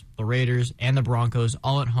Bills, the Raiders, and the Broncos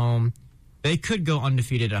all at home. They could go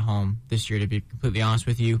undefeated at home this year, to be completely honest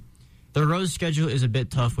with you. The road schedule is a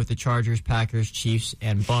bit tough with the Chargers, Packers, Chiefs,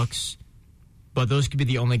 and Bucks, but those could be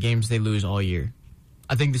the only games they lose all year.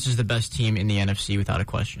 I think this is the best team in the NFC without a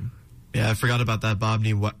question. Yeah, I forgot about that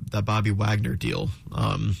Bobby Wagner deal.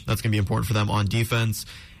 That's going to be important for them on defense.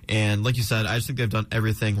 And like you said, I just think they've done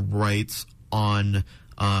everything right on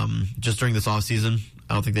just during this offseason.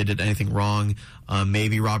 I don't think they did anything wrong.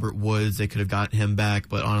 Maybe Robert Woods, they could have got him back,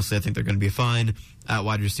 but honestly, I think they're going to be fine at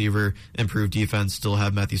wide receiver. Improved defense, still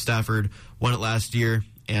have Matthew Stafford. Won it last year,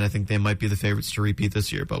 and I think they might be the favorites to repeat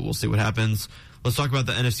this year, but we'll see what happens. Let's talk about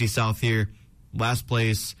the NFC South here. Last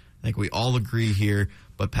place, I think we all agree here,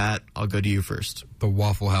 but Pat, I'll go to you first. The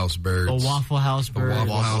Waffle House Birds. The Waffle House Birds. The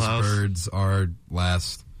Waffle House Birds are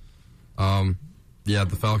last. Yeah,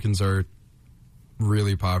 the Falcons are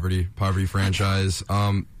really poverty franchise.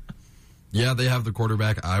 Yeah, they have the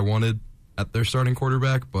quarterback I wanted at their starting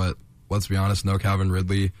quarterback, but let's be honest, no Calvin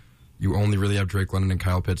Ridley. You only really have Drake London and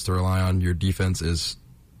Kyle Pitts to rely on. Your defense is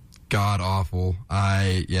god-awful.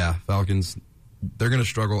 Falcons, they're going to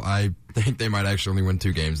struggle. I think they might actually only win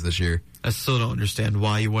 2 games this year. I still don't understand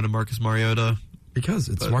why you wanted Marcus Mariota. Because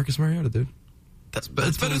it's Marcus Mariota, dude. It's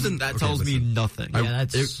better than that. Tells me nothing. Yeah,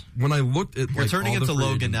 when I looked at we're turning it to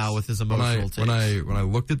Logan now with his emotional takes. When I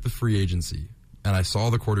looked at the free agency and I saw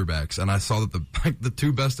the quarterbacks and I saw that the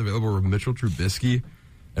two best available were Mitchell Trubisky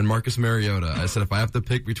and Marcus Mariota. I said if I have to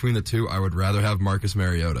pick between the two, I would rather have Marcus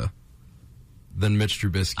Mariota than Mitch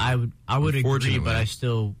Trubisky. I would agree, but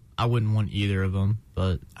I wouldn't want either of them.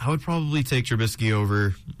 But I would probably take Trubisky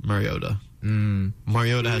over Mariota.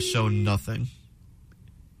 Mariota has shown nothing.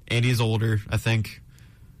 And he's older, I think.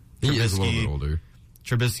 He is a little bit older.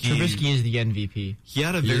 Trubisky is the MVP. He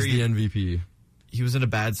is the MVP. He was in a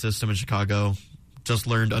bad system in Chicago. Just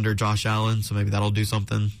learned under Josh Allen, so maybe that'll do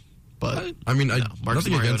something. But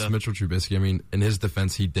nothing against Mitchell Trubisky. I mean, in his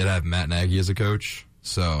defense, he did have Matt Nagy as a coach.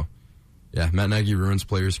 So, yeah, Matt Nagy ruins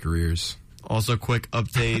players' careers. Also, quick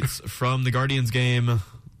updates from the Guardians game.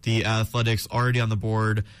 The Athletics already on the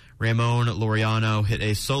board. Ramon Laureano hit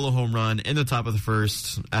a solo home run in the top of the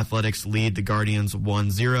first. Athletics lead the Guardians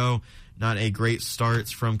 1-0. Not a great start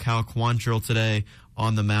from Cal Quantrill today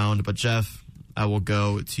on the mound. But, Jeff, I will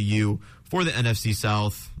go to you for the NFC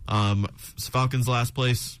South. Falcons last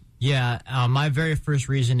place. Yeah, my very first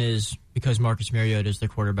reason is because Marcus Mariota is the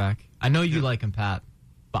quarterback. I know you like him, Pat,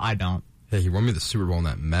 but I don't. Hey, he won me the Super Bowl in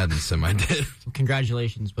that Madden sim I did.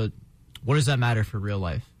 Congratulations, but what does that matter for real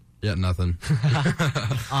life? Yeah, nothing.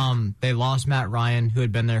 They lost Matt Ryan, who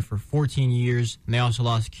had been there for 14 years, and they also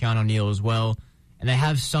lost Keanu Neal as well. And they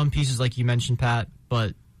have some pieces, like you mentioned, Pat,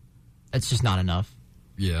 but it's just not enough.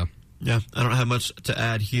 Yeah. Yeah, I don't have much to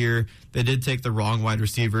add here. They did take the wrong wide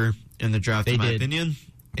receiver in the draft, in my opinion.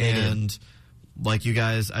 And like you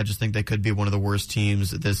guys, I just think they could be one of the worst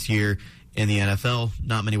teams this year in the NFL.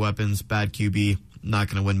 Not many weapons, bad QB, not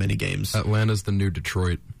going to win many games. Atlanta's the new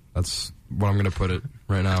Detroit. That's what I'm going to put it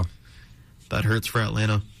right now. That hurts for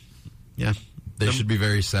Atlanta. Yeah. They should be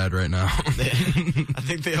very sad right now. I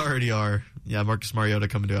think they already are. Yeah, Marcus Mariota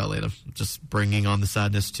coming to Atlanta. Just bringing on the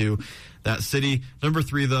sadness to that city. Number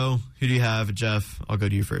 3, though, who do you have? Jeff, I'll go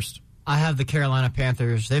to you first. I have the Carolina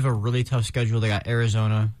Panthers. They have a really tough schedule. They got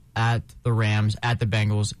Arizona, at the Rams, at the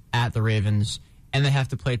Bengals, at the Ravens, and they have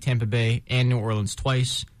to play Tampa Bay and New Orleans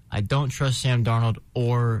twice. I don't trust Sam Darnold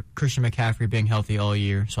or Christian McCaffrey being healthy all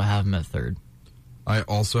year, so I have them at 3rd. I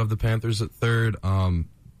also have the Panthers at 3rd.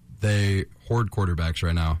 They hoard quarterbacks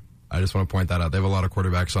right now. I just want to point that out. They have a lot of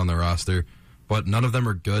quarterbacks on their roster, but none of them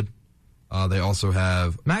are good. They also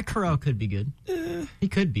have... Matt Corral could be good. He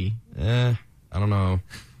could be. I don't know.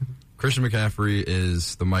 Christian McCaffrey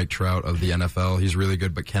is the Mike Trout of the NFL. He's really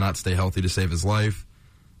good, but cannot stay healthy to save his life.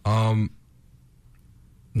 Nothing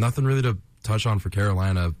really to touch on for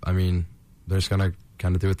Carolina. I mean, they're just going to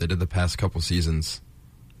kind of do what they did the past couple seasons.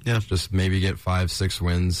 Yeah. Just maybe get 5-6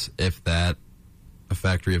 wins, if that. A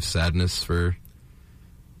factory of sadness for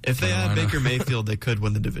If Carolina. they had Baker Mayfield, they could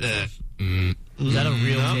win the division. Is that a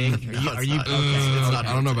real take?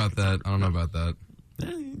 I don't know about that.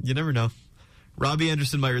 You never know. Robbie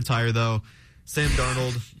Anderson might retire, though. Sam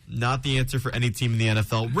Darnold, not the answer for any team in the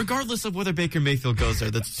NFL, regardless of whether Baker Mayfield goes there.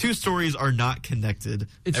 The two stories are not connected.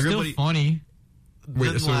 It's still funny.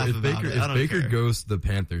 Wait, so if Baker goes to the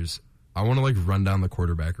Panthers, I want to run down the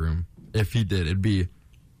quarterback room. If he did, it'd be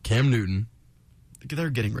Cam Newton.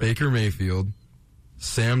 They're getting rid Baker Mayfield,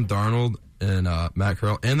 Sam Darnold, and Matt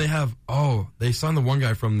Corral. And they signed the one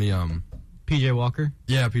guy from the... P.J. Walker?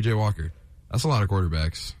 Yeah, P.J. Walker. That's a lot of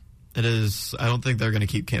quarterbacks. It is. I don't think they're going to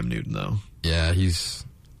keep Cam Newton, though. Yeah,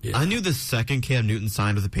 I knew the second Cam Newton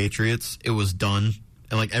signed with the Patriots, it was done.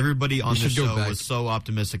 And everybody on the show was so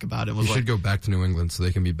optimistic about it. He should go back to New England so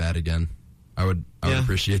they can be bad again. I would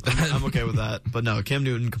appreciate that. I'm okay with that. But no, Cam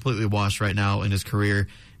Newton completely washed right now in his career.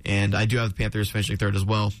 And I do have the Panthers finishing 3rd as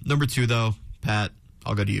well. Number 2, though, Pat,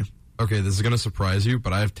 I'll go to you. Okay, this is going to surprise you,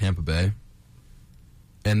 but I have Tampa Bay.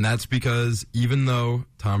 And that's because even though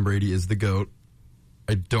Tom Brady is the GOAT,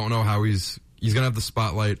 I don't know how he's going to have the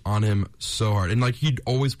spotlight on him so hard. And he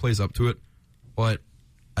always plays up to it, but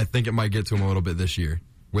I think it might get to him a little bit this year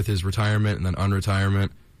with his retirement and then unretirement.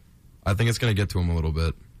 I think it's going to get to him a little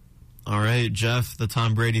bit. All right, Jeff, the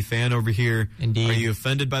Tom Brady fan over here. Indeed. Are you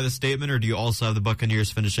offended by the statement, or do you also have the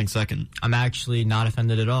Buccaneers finishing 2nd? I'm actually not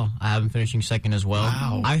offended at all. I have them finishing 2nd as well.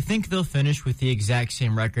 Wow. I think they'll finish with the exact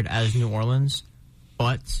same record as New Orleans,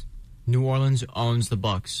 but New Orleans owns the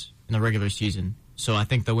Bucs in the regular season. So I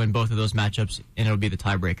think they'll win both of those matchups, and it'll be the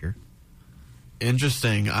tiebreaker.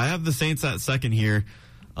 Interesting. I have the Saints at 2nd here.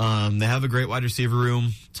 They have a great wide receiver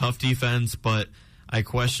room, tough defense, but I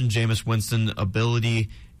question Jameis Winston's ability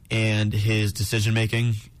and his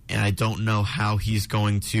decision-making, and I don't know how he's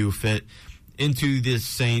going to fit into this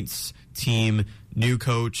Saints team, new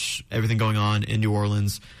coach, everything going on in New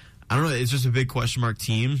Orleans. I don't know. It's just a big question mark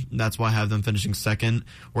team. That's why I have them finishing second,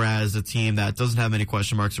 whereas a team that doesn't have any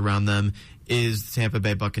question marks around them is the Tampa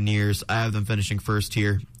Bay Buccaneers. I have them finishing first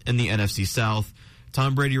here in the NFC South.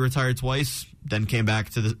 Tom Brady retired twice, then came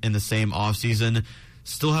back in the same offseason.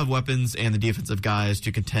 Still have weapons and the defensive guys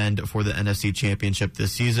to contend for the NFC Championship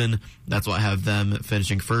this season. That's why I have them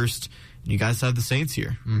finishing first. And you guys have the Saints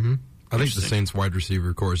here. Mm-hmm. I think the Saints wide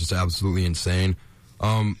receiver core is just absolutely insane.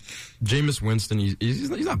 Jameis Winston, he's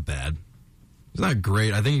not bad. He's not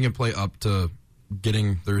great. I think he can play up to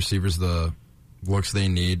getting the receivers the looks they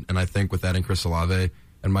need, and I think with adding Chris Olave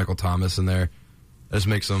and Michael Thomas in there, it just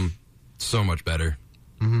makes them so much better.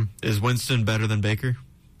 Mm-hmm. Is Winston better than Baker?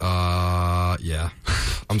 Yeah.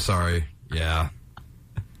 I'm sorry. Yeah.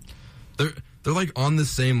 They're like on the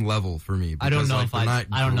same level for me. I don't know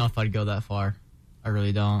if I'd go that far. I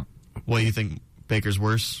really don't. What, you think Baker's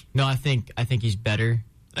worse? No, I think he's better.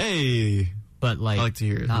 Hey, but I like to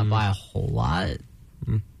hear it. Not by a whole lot.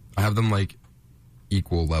 I have them like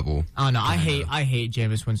equal level. Oh no, I hate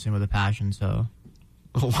Jameis Winston with a passion. So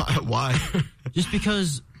why? Just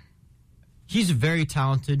because he's a very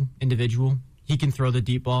talented individual. He can throw the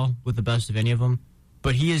deep ball with the best of any of them,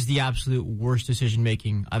 but he is the absolute worst decision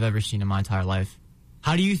making I've ever seen in my entire life.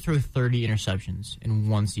 How do you throw 30 interceptions in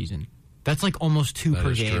one season? That's like almost 2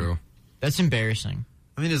 per game. True. That's embarrassing.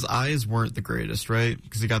 I mean, his eyes weren't the greatest, right?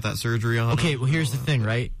 Because he got that surgery on. Okay, well, here's the thing,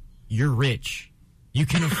 right? You're rich. You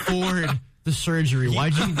can afford the surgery.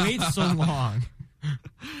 Why'd you wait so long?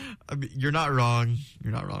 I mean, you're not wrong.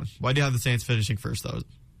 You're not wrong. Why do you have the Saints finishing first, though?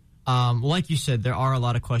 Well, like you said, there are a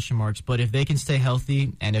lot of question marks, but if they can stay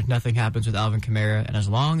healthy and if nothing happens with Alvin Kamara, and as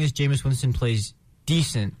long as Jameis Winston plays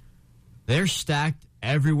decent, they're stacked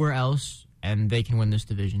everywhere else, and they can win this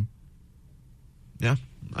division. Yeah,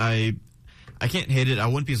 I can't hate it. I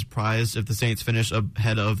wouldn't be surprised if the Saints finish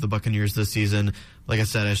ahead of the Buccaneers this season. Like I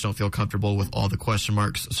said, I just don't feel comfortable with all the question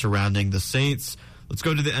marks surrounding the Saints. Let's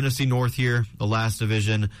go to the NFC North here, the last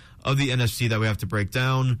division of the NFC that we have to break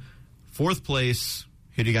down. Fourth place,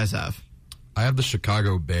 who do you guys have? I have the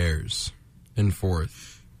Chicago Bears in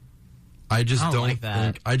fourth. I just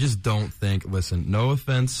don't think, listen, no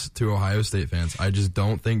offense to Ohio State fans, I just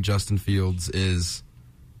don't think Justin Fields is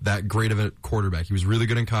that great of a quarterback. He was really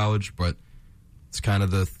good in college, but it's kind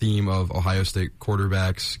of the theme of Ohio State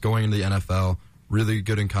quarterbacks going into the NFL. Really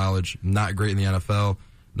good in college, not great in the NFL.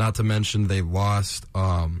 Not to mention they lost.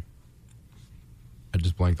 I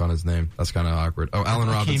just blanked on his name. That's kind of awkward. Oh, Allen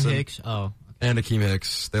Robinson. Akeem Hicks. Oh, and Akeem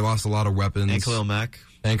Hicks. They lost a lot of weapons. And Khalil Mack.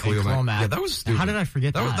 Yeah, that was stupid. How did I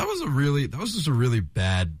forget that? That was just a really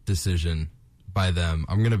bad decision by them.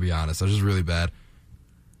 I'm gonna be honest. That was just really bad.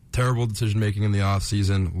 Terrible decision making in the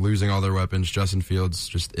offseason, losing all their weapons. Justin Fields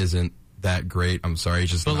just isn't that great. I'm sorry,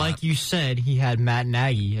 he's just not. Like you said, he had Matt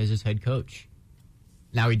Nagy as his head coach.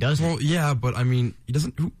 Now he doesn't. Well, yeah, but I mean, he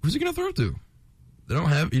doesn't. Who's he going to throw to? He doesn't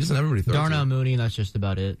have anybody to throw to. Darnell Mooney, and that's just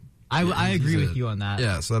about it. I agree with you on that.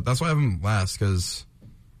 Yeah, so that's why I have him last, because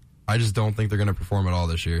I just don't think they're going to perform at all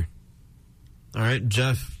this year. All right,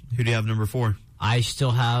 Jeff, who do you have number 4? I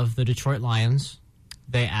still have the Detroit Lions.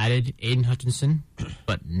 They added Aiden Hutchinson,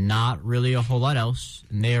 but not really a whole lot else,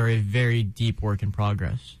 and they are a very deep work in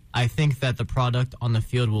progress. I think that the product on the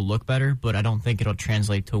field will look better, but I don't think it'll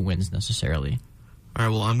translate to wins necessarily. All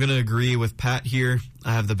right, well, I'm going to agree with Pat here.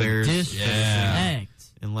 I have the Bears. Disrespect.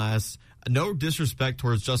 And last, no disrespect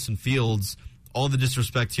towards Justin Fields. All the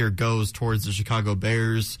disrespect here goes towards the Chicago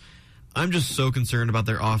Bears. I'm just so concerned about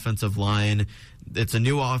their offensive line. It's a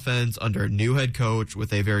new offense under a new head coach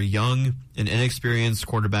with a very young and inexperienced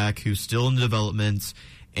quarterback who's still in development.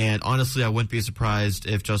 And honestly, I wouldn't be surprised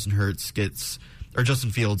if Justin Fields gets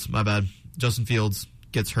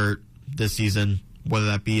hurt this season, whether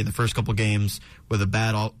that be in the first couple games with a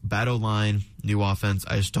bad O-line, new offense.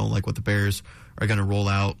 I just don't like what the Bears are going to roll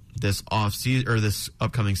out this this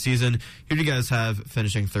upcoming season. Who do you guys have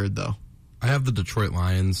finishing third, though? I have the Detroit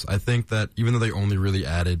Lions. I think that even though they only really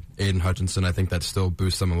added Aiden Hutchinson, I think that still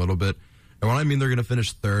boosts them a little bit. And when I mean they're going to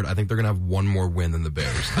finish third, I think they're going to have one more win than the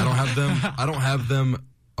Bears. I don't have them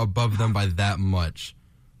above them by that much.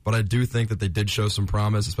 But I do think that they did show some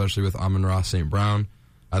promise, especially with Amon-Ra St. Brown.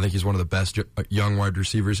 I think he's one of the best young wide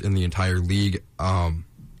receivers in the entire league. I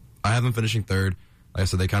have them finishing third. Like I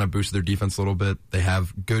said, they kind of boosted their defense a little bit. They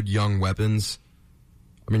have good young weapons.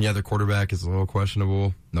 I mean, yeah, their quarterback is a little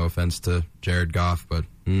questionable. No offense to Jared Goff, but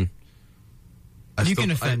you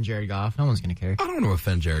can offend Jared Goff. No one's going to care. I don't want to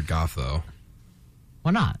offend Jared Goff, though.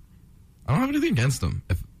 Why not? I don't have anything against him.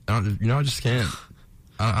 I just can't.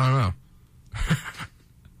 I don't know.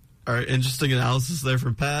 All right, interesting analysis there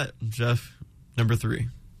from Pat. Jeff, number 3.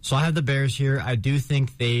 So I have the Bears here. I do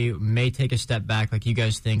think they may take a step back like you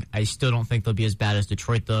guys think. I still don't think they'll be as bad as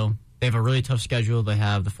Detroit, though. They have a really tough schedule. They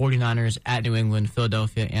have the 49ers at New England,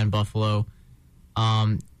 Philadelphia, and Buffalo.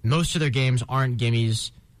 Most of their games aren't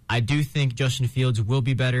gimmies. I do think Justin Fields will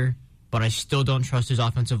be better, but I still don't trust his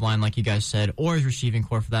offensive line like you guys said, or his receiving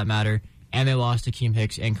core for that matter. And they lost Akeem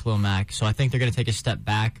Hicks and Khalil Mack. So I think they're going to take a step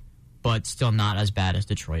back, but still not as bad as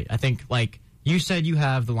Detroit. I think, like you said, you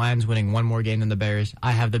have the Lions winning one more game than the Bears.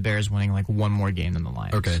 I have the Bears winning like one more game than the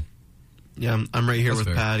Lions. Okay. Yeah, I'm right here That's with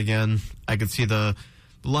fair. Pat again. I could see the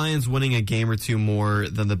Lions winning a game or two more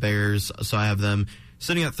than the Bears, so I have them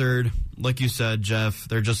sitting at third. Like you said, Jeff,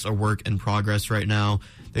 they're just a work in progress right now.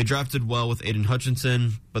 They drafted well with Aiden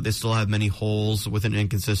Hutchinson, but they still have many holes with an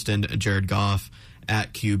inconsistent Jared Goff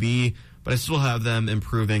at QB. But I still have them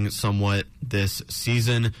improving somewhat this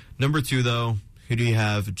season. Number 2, though, who do you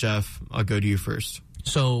have? Jeff, I'll go to you first.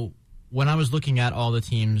 So when I was looking at all the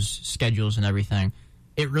teams' schedules and everything,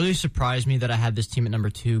 it really surprised me that I had this team at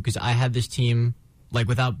number 2 because I had this team, like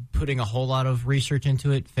without putting a whole lot of research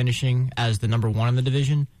into it, finishing as the number 1 in the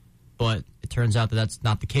division. But it turns out that that's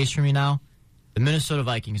not the case for me now. The Minnesota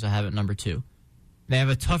Vikings I have at number 2. They have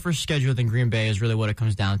a tougher schedule than Green Bay is really what it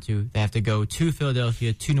comes down to. They have to go to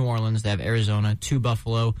Philadelphia, to New Orleans. They have Arizona, to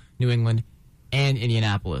Buffalo, New England, and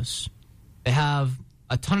Indianapolis. They have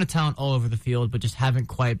a ton of talent all over the field, but just haven't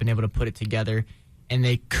quite been able to put it together. And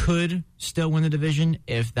they could still win the division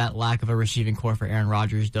if that lack of a receiving core for Aaron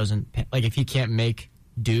Rodgers doesn't, like if he can't make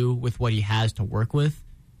do with what he has to work with.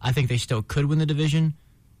 I think they still could win the division,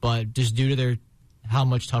 but just due to how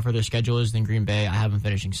much tougher their schedule is than Green Bay, I have them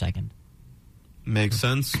finishing second. Makes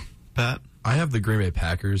sense. Pat? I have the Green Bay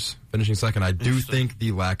Packers finishing second. I do think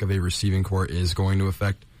the lack of a receiving core is going to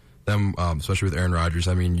affect them, especially with Aaron Rodgers.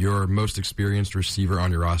 I mean, your most experienced receiver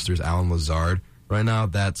on your roster is Alan Lazard. Right now,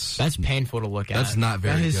 that's painful to look at. That's not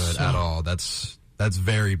very good at all. That's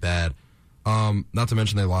very bad. Not to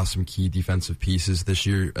mention they lost some key defensive pieces this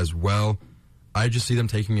year as well. I just see them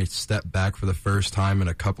taking a step back for the first time in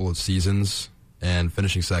a couple of seasons and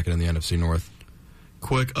finishing second in the NFC North.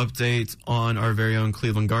 Quick update on our very own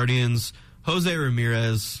Cleveland Guardians. Jose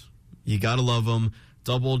Ramirez, you gotta love him,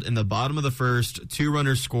 doubled in the bottom of the first.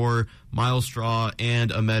 2-runner score, Miles Straw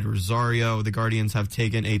and Ahmed Rosario. The Guardians have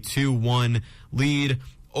taken a 2-1 lead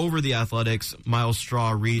over the Athletics. Miles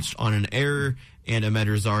Straw reached on an error, and Ahmed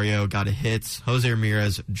Rosario got a hit. Jose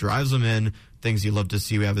Ramirez drives them in. Things you love to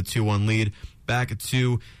see. We have a 2-1 lead. Back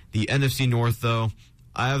to the NFC North, though.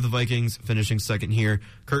 I have the Vikings finishing second here.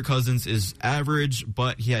 Kirk Cousins is average,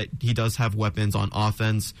 but he does have weapons on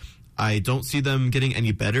offense. I don't see them getting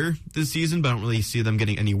any better this season, but I don't really see them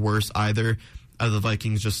getting any worse either. Out of the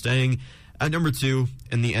Vikings just staying at number 2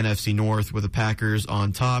 in the NFC North with the Packers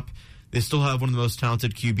on top. They still have one of the most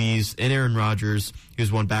talented QBs in Aaron Rodgers,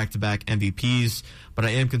 who's won back-to-back MVPs, but I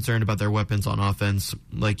am concerned about their weapons on offense,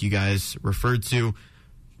 like you guys referred to.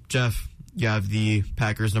 Jeff, you have the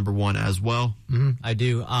Packers number 1 as well. I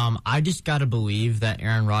do. I just got to believe that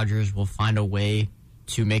Aaron Rodgers will find a way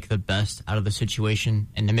to make the best out of the situation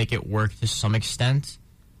and to make it work to some extent.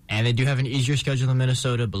 And they do have an easier schedule than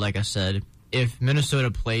Minnesota, but like I said, if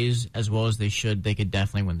Minnesota plays as well as they should, they could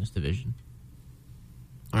definitely win this division.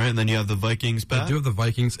 All right, and then you have the Vikings, Pat? I do have the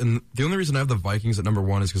Vikings, and the only reason I have the Vikings at number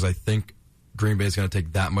 1 is because I think Green Bay is going to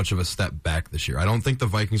take that much of a step back this year. I don't think the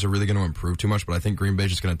Vikings are really going to improve too much, but I think Green Bay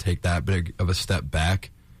is just going to take that big of a step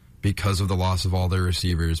back because of the loss of all their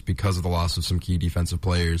receivers, because of the loss of some key defensive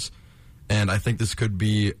players. And I think this could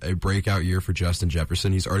be a breakout year for Justin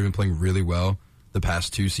Jefferson. He's already been playing really well the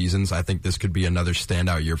past 2 seasons. I think this could be another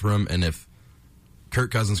standout year for him. And if Kirk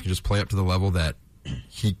Cousins can just play up to the level that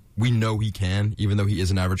we know he can, even though he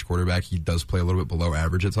is an average quarterback, he does play a little bit below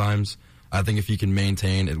average at times. I think if he can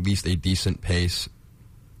maintain at least a decent pace,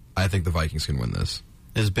 I think the Vikings can win this.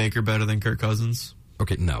 Is Baker better than Kirk Cousins?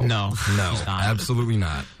 Okay, no, absolutely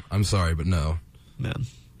not. I'm sorry, but no. Man,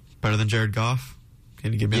 better than Jared Goff?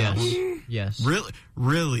 Can you give me that one? Yes.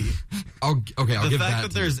 Really? I'll give that. The fact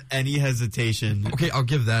that there's any hesitation. Okay, I'll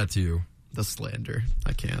give that to you. The slander.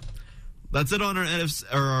 I can't. That's it on our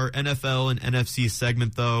NFL and NFC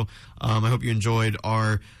segment, though. I hope you enjoyed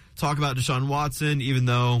our talk about Deshaun Watson, even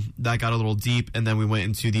though that got a little deep. And then we went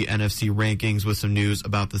into the NFC rankings with some news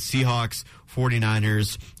about the Seahawks,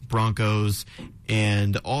 49ers, Broncos,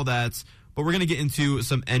 and all that. But we're going to get into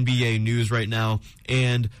some NBA news right now.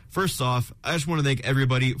 And first off, I just want to thank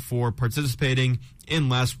everybody for participating in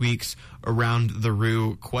last week's Around the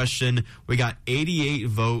Roo question. We got 88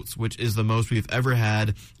 votes, which is the most we've ever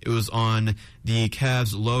had. It was on the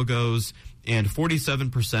Cavs logos, and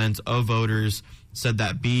 47% of voters said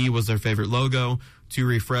that B was their favorite logo. To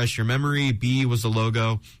refresh your memory, B was the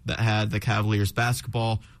logo that had the Cavaliers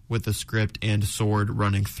basketball with the script and sword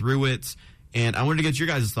running through it. And I wanted to get your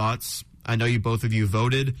guys' thoughts. I know both of you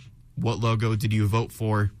voted. What logo did you vote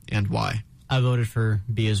for and why? I voted for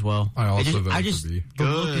B as well. I also voted for B. The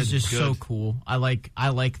look is just so cool. I like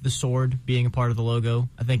the sword being a part of the logo.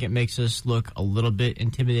 I think it makes us look a little bit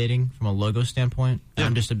intimidating from a logo standpoint. Yeah.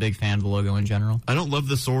 I'm just a big fan of the logo in general. I don't love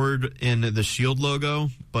the sword in the Shield logo,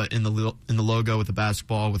 but in the logo with the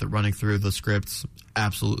basketball, with it running through the scripts,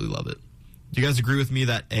 absolutely love it. Do you guys agree with me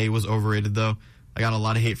that A was overrated, though? I got a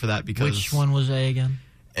lot of hate for that because... Which one was A again?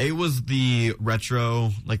 A was the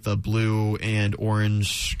retro, like the blue and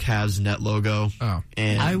orange Cavs net logo. Oh.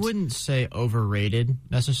 And I wouldn't say overrated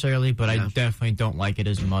necessarily, but I definitely don't like it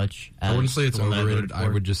as much. I wouldn't say it's overrated. I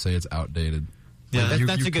would just say it's outdated. Yeah,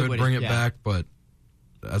 that's a good way to bring it back, but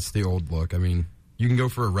that's the old look. I mean, you can go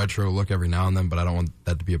for a retro look every now and then, but I don't want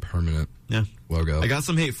that to be a permanent logo. I got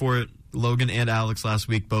some hate for it. Logan and Alex last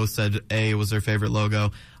week both said A was their favorite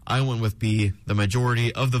logo. I went with B. The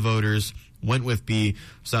majority of the voters went with B,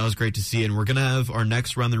 so that was great to see. And we're going to have our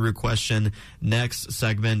next Run the Root question next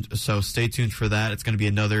segment, so stay tuned for that. It's going to be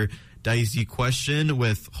another dicey question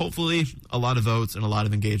with hopefully a lot of votes and a lot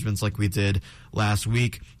of engagements like we did last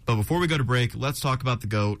week. But before we go to break, let's talk about the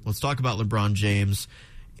GOAT. Let's talk about LeBron James.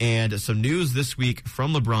 And some news this week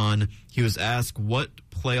from LeBron. He was asked what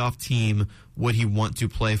playoff team would he want to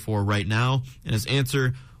play for right now, and his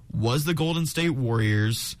answer was the Golden State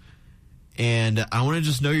Warriors. And I want to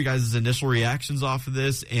just know your guys' initial reactions off of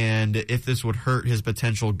this and if this would hurt his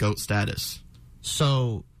potential GOAT status.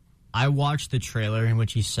 So I watched the trailer in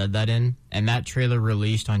which he said that in, and that trailer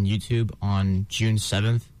released on YouTube on June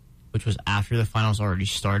 7th, which was after the finals already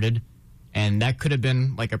started. And that could have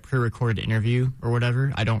been like a pre-recorded interview or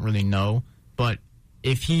whatever. I don't really know. But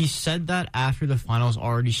if he said that after the finals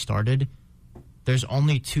already started, there's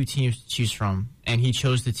only two teams to choose from, and he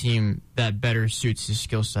chose the team that better suits his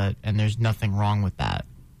skill set, and there's nothing wrong with that.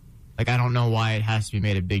 Like, I don't know why it has to be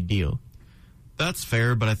made a big deal. That's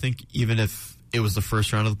fair, but I think even if it was the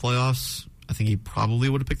first round of the playoffs, I think he probably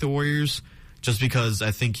would have picked the Warriors, just because I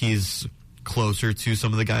think he's closer to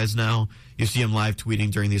some of the guys now. You see him live tweeting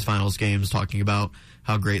during these finals games talking about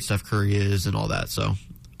how great Steph Curry is and all that, so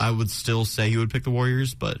I would still say he would pick the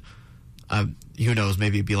Warriors, but... who knows?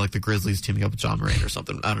 Maybe it'd be like the Grizzlies teaming up with John Moran or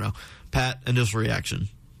something. I don't know. Pat, initial reaction.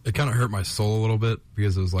 It kind of hurt my soul a little bit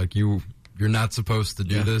because it was like you're not supposed to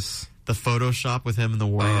do this. The Photoshop with him in the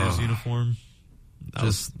Warriors uniform.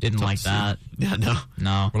 Just didn't like that. Yeah,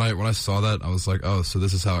 no. When I saw that, I was like, oh, so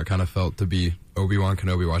this is how it kind of felt to be Obi-Wan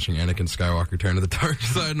Kenobi watching Anakin Skywalker turn to the dark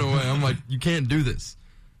side in a way. I'm like, you can't do this.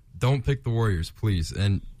 Don't pick the Warriors, please.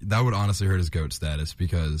 And that would honestly hurt his GOAT status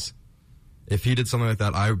because if he did something like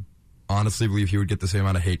that, I honestly believe he would get the same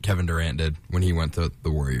amount of hate Kevin Durant did when he went to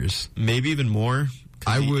the Warriors. Maybe even more.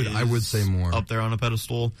 I would say more. Up there on a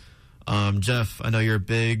pedestal. Jeff, I know you're a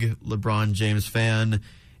big LeBron James fan.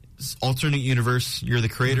 Alternate universe. You're the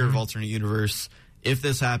creator of Alternate Universe. If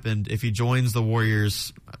this happened, if he joins the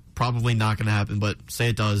Warriors, probably not going to happen, but say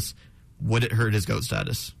it does, would it hurt his GOAT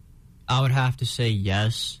status? I would have to say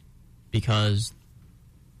yes, because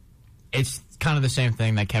it's kind of the same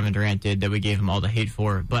thing that Kevin Durant did that we gave him all the hate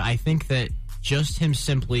for. But I think that just him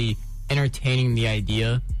simply entertaining the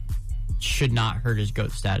idea should not hurt his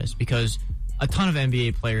GOAT status, because a ton of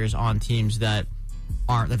NBA players on teams that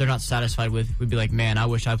they're not satisfied with would be like, man, I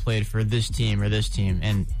wish I played for this team or this team.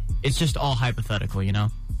 And it's just all hypothetical, you know?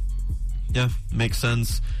 Yeah, makes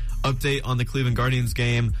sense. Update on the Cleveland Guardians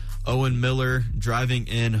game. Owen Miller driving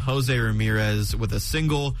in Jose Ramirez with a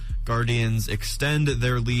single. Guardians extend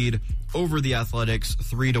their lead over the Athletics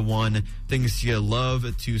 3-1. Things you love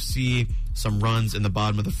to see. Some runs in the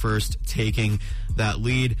bottom of the first taking that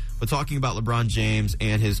lead. But talking about LeBron James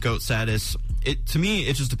and his GOAT status, to me,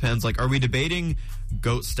 it just depends. Like, are we debating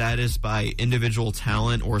GOAT status by individual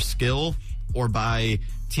talent or skill, or by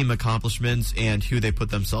team accomplishments and who they put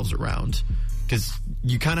themselves around? Because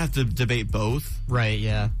you kind of have to debate both. Right,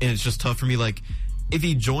 yeah. And it's just tough for me. Like, if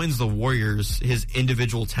he joins the Warriors, his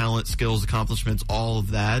individual talent, skills, accomplishments, all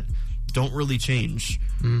of that don't really change.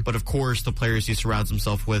 But, of course, the players he surrounds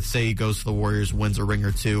himself with, say he goes to the Warriors, wins a ring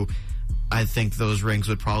or two, I think those rings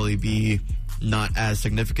would probably be not as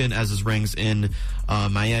significant as his rings in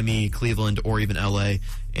Miami, Cleveland, or even L.A.,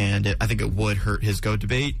 and I think it would hurt his GOAT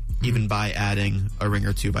debate, even by adding a ring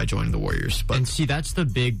or two by joining the Warriors. But and see, that's the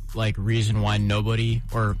big reason why nobody,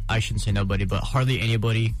 or I shouldn't say nobody, but hardly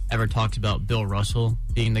anybody ever talks about Bill Russell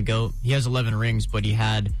being the GOAT. He has 11 rings, but he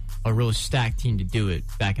had a real stacked team to do it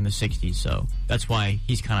back in the 60s. So that's why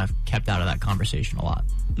he's kind of kept out of that conversation a lot.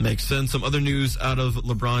 Makes sense. Some other news out of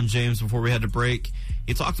LeBron James before we had to break.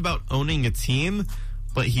 He talked about owning a team,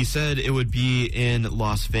 but he said it would be in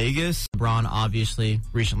Las Vegas. LeBron obviously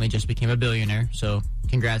recently just became a billionaire, so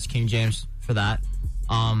congrats, King James, for that.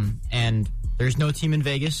 And there's no team in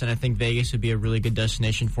Vegas, and I think Vegas would be a really good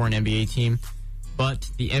destination for an NBA team. But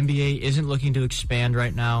the NBA isn't looking to expand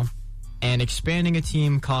right now, and expanding a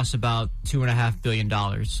team costs about $2.5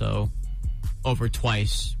 billion, so over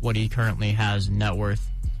twice what he currently has in net worth.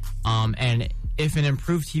 And if an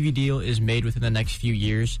improved TV deal is made within the next few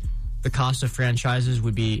years, the cost of franchises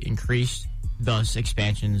would be increased, thus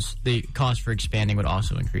the cost for expanding would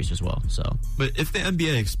also increase as well. So, but if the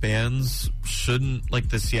NBA expands, shouldn't like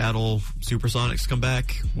the Seattle Supersonics come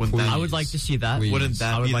back? I would like to see that. Wouldn't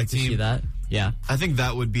that I would be like the team? To see that. Yeah, I think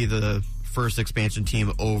that would be the first expansion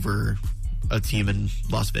team over a team in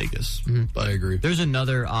Las Vegas. Mm-hmm. But I agree. There's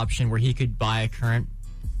another option where he could buy a current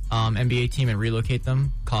NBA team and relocate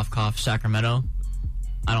them. Cough, cough, Sacramento.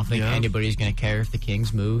 I don't think anybody's going to care if the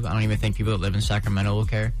Kings move. I don't even think people that live in Sacramento will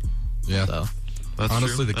care. Yeah. So,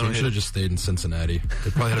 honestly, the Kings should have just stayed in Cincinnati.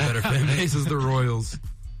 They probably had a better fan base as the Royals.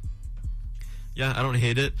 Yeah, I don't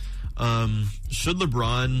hate it. Should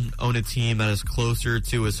LeBron own a team that is closer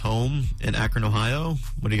to his home in Akron, Ohio?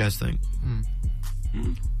 What do you guys think?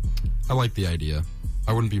 I like the idea.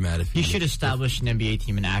 I wouldn't be mad if he should establish an NBA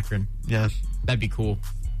team in Akron. Yeah. That'd be cool.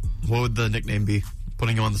 What would the nickname be?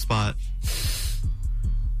 Putting you on the spot.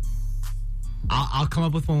 I'll come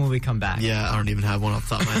up with one when we come back. Yeah, I don't even have one off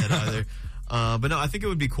the top of my head either. But no, I think it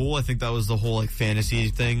would be cool. I think that was the whole fantasy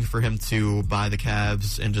thing for him to buy the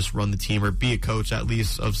Cavs and just run the team or be a coach at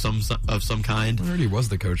least of some kind. I already was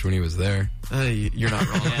the coach when he was there. You're not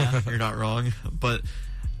wrong. You're not wrong. But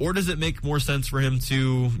or does it make more sense for him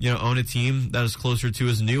to own a team that is closer to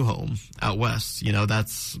his new home out west?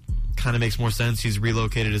 That's kind of makes more sense. He's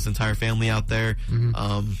relocated his entire family out there.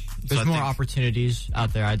 Mm-hmm. There's more opportunities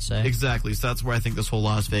out there, I'd say. Exactly. So that's where I think this whole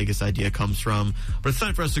Las Vegas idea comes from. But it's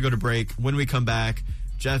time for us to go to break. When we come back,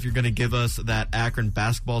 Jeff, you're going to give us that Akron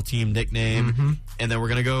basketball team nickname. And then we're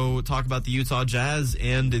going to go talk about the Utah Jazz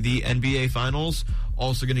and the NBA Finals.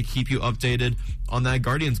 Also going to keep you updated on that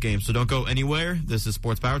Guardians game. So don't go anywhere. This is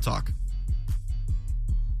Sports Power Talk.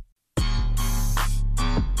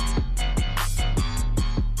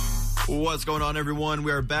 What's going on, everyone?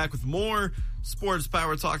 We are back with more Sports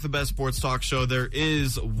Power Talk, the best sports talk show there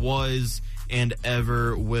is, was, and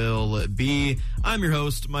ever will be. I'm your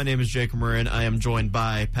host. My name is Jake Marin. I am joined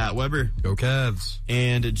by Pat Weber. Go Cavs.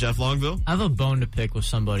 And Jeff Longville. I have a bone to pick with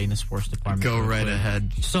somebody in the sports department. Go right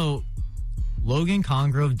ahead. So, Logan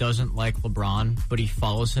Congrove doesn't like LeBron, but he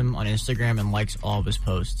follows him on Instagram and likes all of his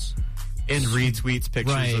posts. And retweets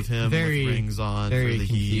pictures of him with rings on. Very for the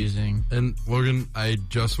confusing. Heat. And Logan, I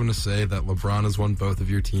just want to say that LeBron has won both of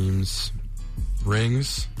your teams'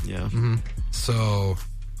 rings. Yeah. So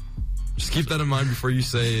just keep that in mind before you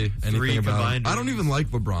say anything about it. I don't even like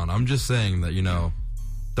LeBron. I'm just saying that,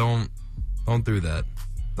 don't do that.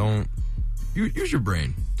 Don't use your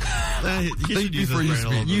brain. Think before you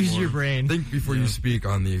speak. Use your brain. Think before you speak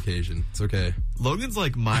on the occasion. It's okay. Logan's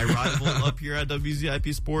like my rival up here at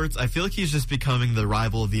WZIP Sports. I feel like he's just becoming the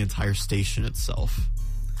rival of the entire station itself.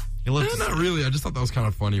 Not really. I just thought that was kind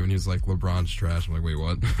of funny when he was like, LeBron's trash. I'm like, wait,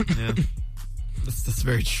 what? Yeah. That's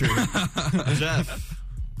very true. Jeff,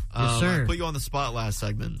 yes, sir. I put you on the spot last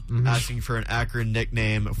segment, asking for an Akron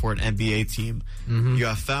nickname for an NBA team. You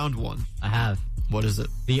have found one. I have. What is it?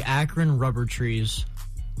 The Akron Rubber Trees.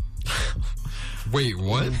 Wait,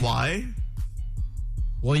 what? Why?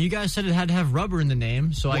 Well, you guys said it had to have rubber in the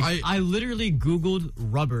name, so I literally Googled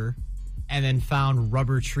rubber and then found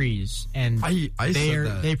rubber trees. And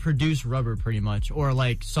they produce rubber pretty much, or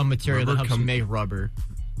like some material that helps you make rubber.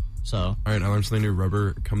 So, all right, I learned something new.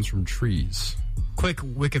 Rubber comes from trees. Quick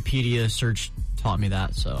Wikipedia search taught me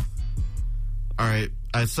that, so. All right.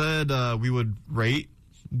 I said we would rate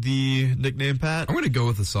the nickname, Pat. I'm going to go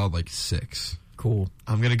with a solid 6. Cool.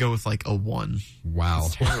 I'm going to go with a 1. Wow.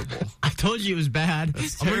 That's terrible. I told you it was bad.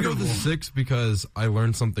 I'm going to go with a 6 because I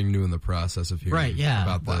learned something new in the process of hearing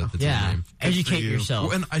about the team name. Educate yourself.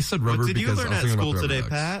 Well, and I said rubber because I was thinking about the What did you learn at school today,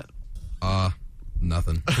 Pat?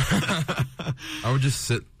 Nothing. I would just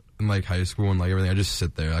sit in high school and everything. I just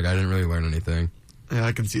sit there. I didn't really learn anything. Yeah,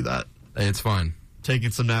 I can see that. Hey, it's fine.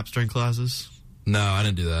 Taking some naps during classes? No, I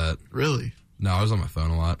didn't do that. Really? No, I was on my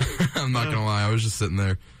phone a lot. I'm not gonna lie. I was just sitting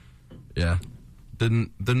there. Yeah,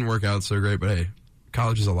 didn't work out so great, but hey,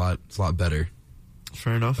 college is a lot better.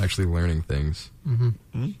 Fair enough. Actually learning things.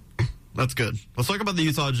 That's good. Let's talk about the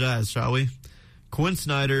Utah Jazz, shall we? Quin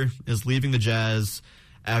Snyder is leaving the Jazz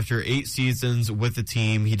after 8 seasons with the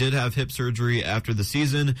team. He did have hip surgery after the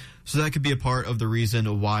season, so that could be a part of the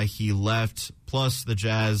reason why he left. Plus, the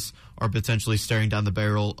Jazz are potentially staring down the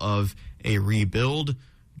barrel of a rebuild.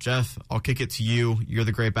 Jeff, I'll kick it to you. You're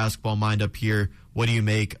the great basketball mind up here. What do you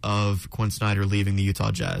make of Quin Snyder leaving the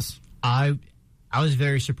Utah Jazz? I was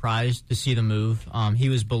very surprised to see the move. He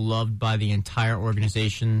was beloved by the entire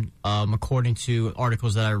organization. According to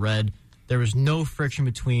articles that I read, there was no friction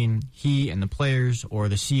between he and the players or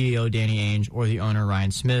the CEO, Danny Ainge, or the owner,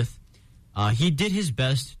 Ryan Smith. He did his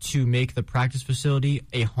best to make the practice facility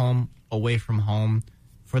a home away from home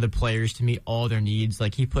for the players to meet all their needs.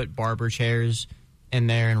 Like, he put barber chairs in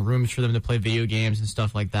there and rooms for them to play video games and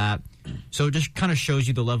stuff like that. So it just kind of shows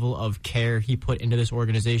you the level of care he put into this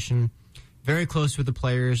organization. Very close with the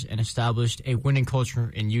players and established a winning culture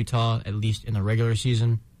in Utah, at least in the regular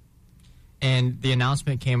season. And the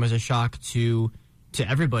announcement came as a shock to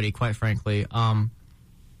everybody, quite frankly.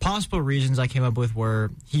 Possible reasons I came up with were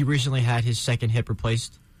he recently had his second hip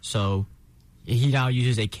replaced, so he now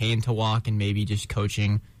uses a cane to walk, and maybe just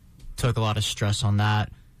coaching took a lot of stress on that.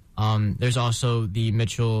 There's also the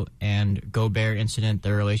Mitchell and Gobert incident.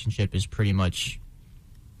 Their relationship is pretty much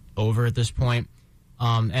over at this point.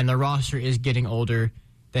 And the roster is getting older.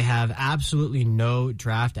 They have absolutely no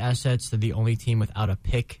draft assets. They're the only team without a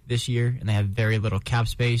pick this year, and they have very little cap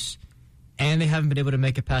space. And they haven't been able to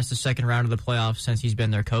make it past the second round of the playoffs since he's been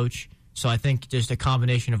their coach. So I think just a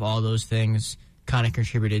combination of all those things kind of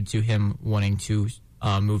contributed to him wanting to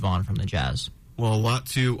move on from the Jazz. Well, a lot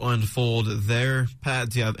to unfold there. Pat,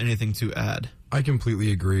 do you have anything to add? I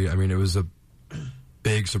completely agree. I mean, it was a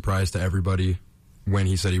big surprise to everybody when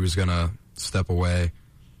he said he was going to step away.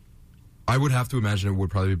 I would have to imagine it would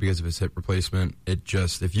probably be because of his hip replacement. It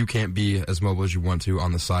just, if you can't be as mobile as you want to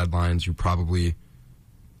on the sidelines, you probably,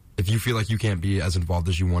 if you feel like you can't be as involved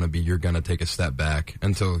as you want to be, you're going to take a step back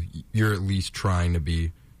until you're at least trying to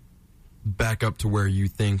be back up to where you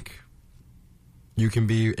think you can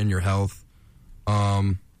be in your health.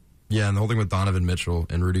 Yeah, and the whole thing with Donovan Mitchell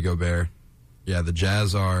and Rudy Gobert, yeah, the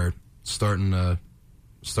Jazz are starting to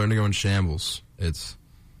go in shambles.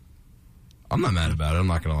 I'm not mad about it. I'm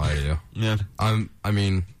not going to lie to you. Yeah. I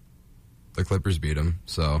mean, the Clippers beat him,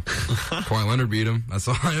 so Kawhi Leonard beat him. That's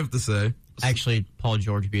all I have to say. Actually, Paul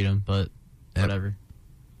George beat him, but whatever.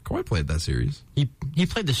 Kawhi played that series. He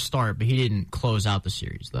played the start, but he didn't close out the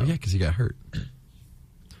series, though. Oh, yeah, because he got hurt.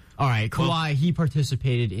 All right, Kawhi, he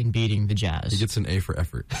participated in beating the Jazz. He gets an A for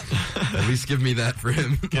effort. At least give me that for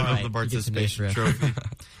him. Give him the participation trophy.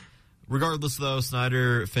 Regardless, though,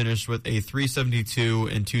 Snyder finished with a 372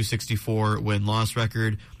 and 264 win-loss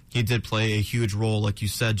record. He did play a huge role, like you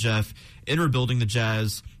said, Jeff, in rebuilding the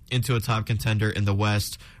Jazz into a top contender in the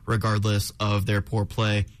West, regardless of their poor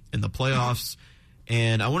play in the playoffs.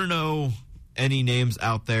 And I want to know any names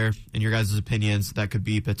out there, in your guys' opinions, that could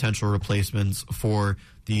be potential replacements for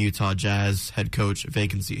the Utah Jazz head coach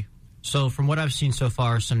vacancy. So from what I've seen so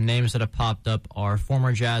far, some names that have popped up are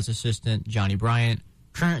former Jazz assistant Johnny Bryant,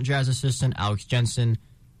 current Jazz assistant Alex Jensen,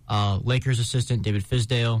 Lakers assistant David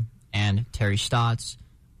Fizdale, and Terry Stotts.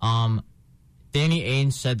 Danny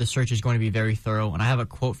Ainge said the search is going to be very thorough, and I have a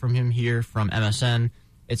quote from him here from MSN.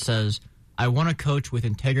 It says, "I want a coach with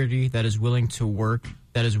integrity that is willing to work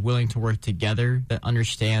together, that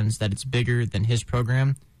understands that it's bigger than his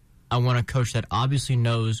program. I want a coach that obviously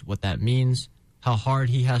knows what that means, how hard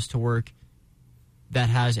he has to work, that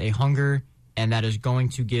has a hunger, and that is going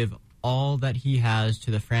to give all that he has to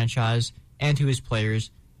the franchise and to his players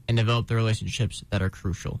and develop the relationships that are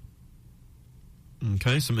crucial."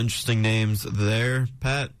 Okay, some interesting names there.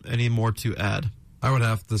 Pat, any more to add? I would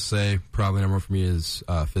have to say probably number one for me is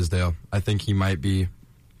Fizdale. I think he might be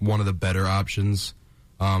one of the better options.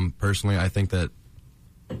 Personally, I think that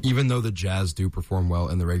even though the Jazz do perform well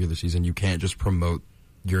in the regular season, you can't just promote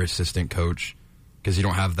your assistant coach because you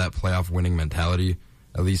don't have that playoff winning mentality.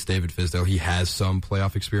 At least David Fizdale, he has some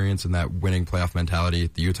playoff experience and that winning playoff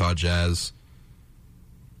mentality. The Utah Jazz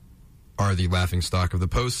are the laughingstock of the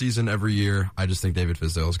postseason every year. I just think David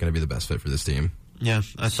Fizdale is going to be the best fit for this team. Yeah,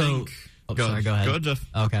 I think. Go ahead. Go ahead, Jeff.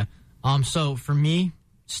 Okay. So for me,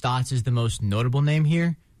 Stotts is the most notable name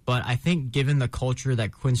here, but I think given the culture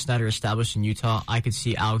that Quin Snyder established in Utah, I could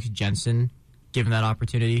see Alex Jensen given that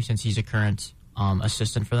opportunity since he's a current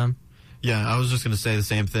assistant for them. Yeah, I was just going to say the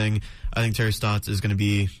same thing. I think Terry Stotts is going to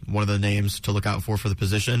be one of the names to look out for the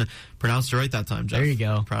position. Pronounced it right that time, Jeff. There you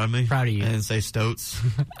go. Proud of me? Proud of you. I didn't say Stotts.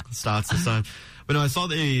 Stotts this time. But no, I saw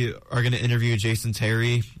they are going to interview Jason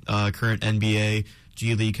Terry, current NBA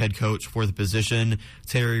G League head coach for the position.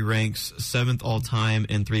 Terry ranks 7th all-time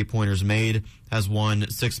in three-pointers made, has won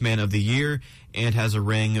Sixth Man of the Year, and has a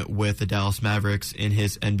ring with the Dallas Mavericks in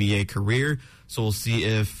his NBA career. So we'll see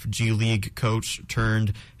if G League coach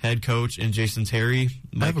turned head coach and Jason Terry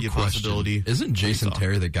might be a possibility. Isn't Jason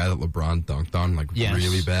Terry the guy that LeBron dunked on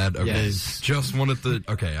really bad? Okay. Yes. Just wanted to...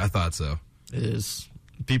 Okay, I thought so. It is.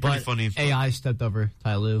 Be pretty funny. AI stepped over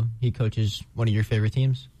Ty Lue. He coaches one of your favorite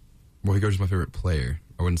teams. Well, he coaches my favorite player.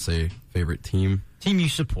 I wouldn't say favorite team. Team you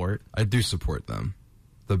support. I do support them.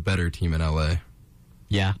 The better team in LA.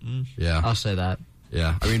 Yeah. Yeah. I'll say that.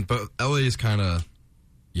 Yeah. I mean, but LA is kind of...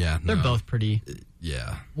 Yeah, they're both pretty.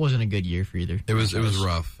 Yeah, wasn't a good year for either. It was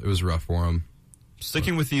rough. It was rough for them.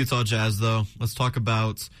 Sticking with the Utah Jazz, though, let's talk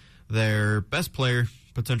about their best player,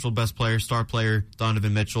 potential best player, star player,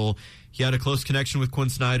 Donovan Mitchell. He had a close connection with Quin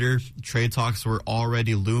Snyder. Trade talks were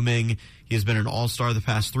already looming. He has been an all-star the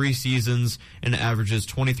past 3 seasons and averages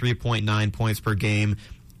 23.9 points per game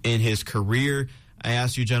in his career. I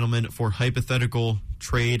asked you, gentlemen, for hypothetical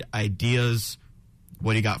trade ideas.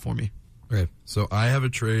 What do you got for me? Okay, so I have a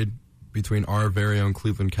trade between our very own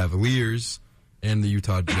Cleveland Cavaliers and the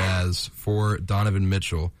Utah Jazz for Donovan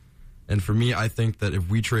Mitchell. And for me, I think that if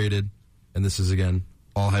we traded, and this is, again,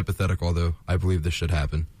 all hypothetical, although I believe this should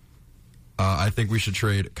happen, I think we should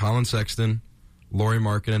trade Colin Sexton, Lauri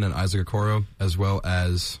Markkanen, and Isaac Okoro, as well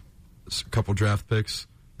as a couple draft picks,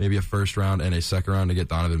 maybe a first round and a second round to get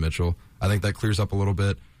Donovan Mitchell. I think that clears up a little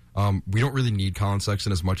bit. We don't really need Colin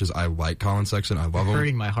Sexton as much as I like Colin Sexton. I love him.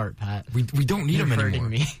 Hurting my heart, Pat. We don't need him anymore.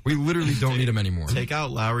 Me. We literally don't need him anymore. Take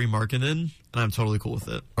out Lauri Markkanen, and I'm totally cool with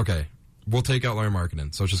it. Okay. We'll take out Lauri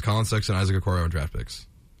Markkanen. So it's just Colin Sexton, Isaac Okoro, and draft picks.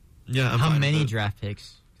 Yeah, How many draft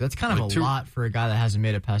picks? That's kind of a lot for a guy that hasn't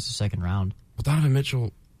made it past the second round. Well, Donovan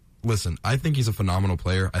Mitchell, listen, I think he's a phenomenal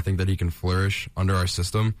player. I think that he can flourish under our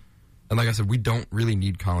system. And like I said, we don't really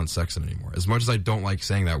need Colin Sexton anymore. As much as I don't like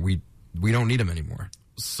saying that, we don't need him anymore.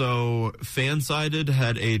 So, Fansided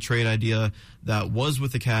had a trade idea that was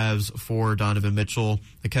with the Cavs for Donovan Mitchell.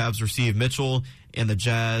 The Cavs receive Mitchell, and the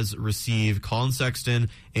Jazz receive Colin Sexton,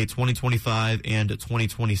 a 2025 and a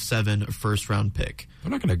 2027 first-round pick.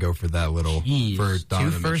 They're not going to go for that little for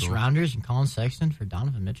Donovan 2 first-rounders and Colin Sexton for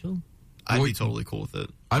Donovan Mitchell? I'd be totally cool with it.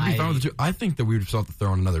 I'd be fine with it, too. I think that we would still have to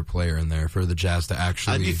throw in another player in there for the Jazz to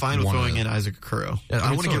actually... I'd be fine with throwing in Isaac Okoro. Yeah,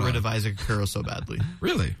 I want to get rid of Isaac Okoro so badly.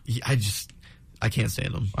 Really? I can't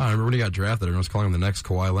stand him. I remember when he got drafted, everyone was calling him the next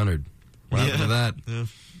Kawhi Leonard. What happened to that? Yeah.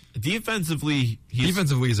 Defensively, he's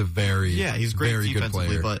a he's great very good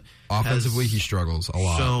player. But offensively, he struggles a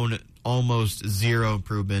lot. Shown almost zero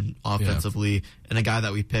improvement offensively, and a guy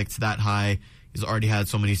that we picked that high, he's already had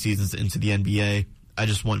so many seasons into the NBA. I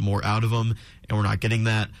just want more out of him, and we're not getting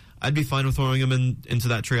that. I'd be fine with throwing him into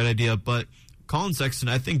that trade idea, but Colin Sexton,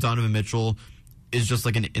 I think Donovan Mitchell is just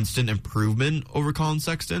like an instant improvement over Colin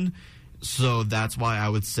Sexton. So that's why I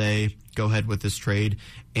would say go ahead with this trade.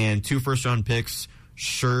 And 2 first-round picks,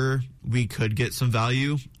 sure, we could get some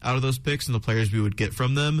value out of those picks and the players we would get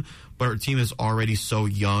from them, but our team is already so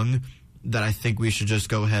young that I think we should just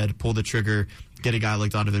go ahead, pull the trigger, get a guy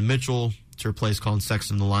like Donovan Mitchell to replace Colin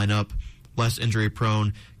Sexton in the lineup, less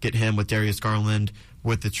injury-prone, get him with Darius Garland,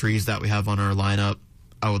 with the trees that we have on our lineup.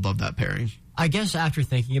 I would love that pairing. I guess after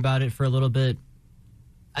thinking about it for a little bit,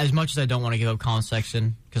 as much as I don't want to give up Colin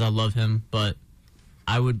Sexton because I love him, but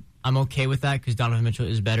I'm okay with that because Donovan Mitchell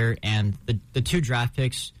is better, and the 2 draft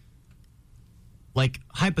picks, like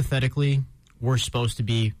hypothetically, we're supposed to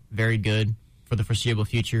be very good for the foreseeable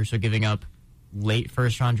future. So giving up late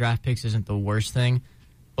first-round draft picks isn't the worst thing,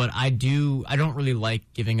 but I don't really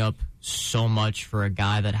like giving up so much for a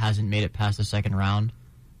guy that hasn't made it past the second round.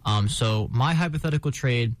 So my hypothetical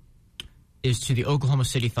trade is to the Oklahoma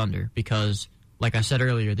City Thunder because, like I said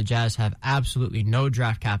earlier, the Jazz have absolutely no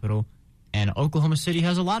draft capital, and Oklahoma City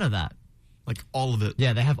has a lot of that. Like all of it.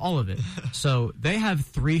 Yeah, they have all of it. So they have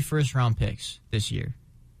 3 first-round picks this year.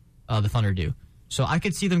 The Thunder do. So I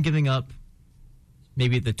could see them giving up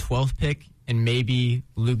maybe the 12th pick and maybe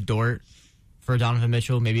Luke Dort for Donovan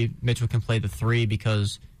Mitchell. Maybe Mitchell can play the 3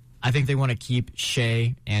 because I think they want to keep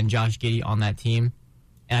Shea and Josh Giddey on that team.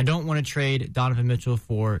 And I don't want to trade Donovan Mitchell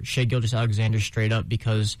for Shea Gilgeous-Alexander straight up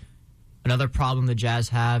because another problem the Jazz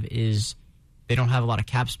have is they don't have a lot of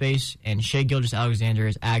cap space, and Shea Gilgeous-Alexander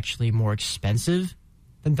is actually more expensive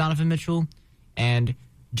than Donovan Mitchell. And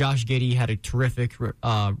Josh Giddey had a terrific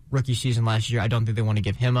rookie season last year. I don't think they want to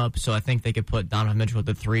give him up, so I think they could put Donovan Mitchell at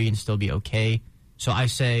the 3 and still be okay. So I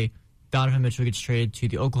say Donovan Mitchell gets traded to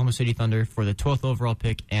the Oklahoma City Thunder for the 12th overall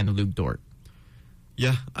pick and Luke Dort.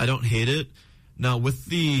 Yeah, I don't hate it. Now, with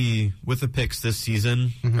the picks this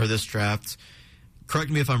season, or this draft, correct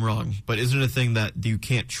me if I'm wrong, but isn't it a thing that you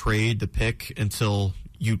can't trade the pick until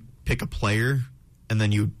you pick a player and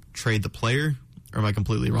then you trade the player? Or am I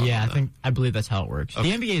completely wrong? Yeah, I believe that's how it works.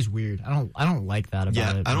 Okay. The NBA is weird. I don't like that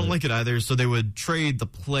about it. I don't like it either. So they would trade the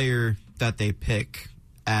player that they pick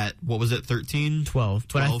at, what was it, 13? 12.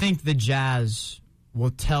 But I think the Jazz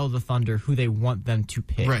will tell the Thunder who they want them to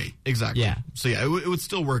pick. Right, exactly. Yeah. So it would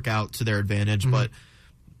still work out to their advantage, but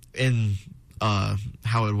in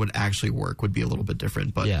how it would actually work would be a little bit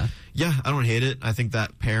different. But yeah, I don't hate it. I think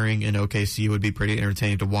that pairing in OKC would be pretty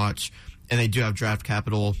entertaining to watch. And they do have draft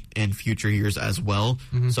capital in future years as well.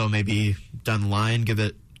 So maybe down the line, give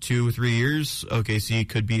it 2-3 years, OKC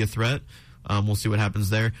could be a threat. We'll see what happens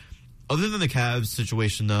there. Other than the Cavs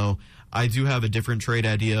situation, though, I do have a different trade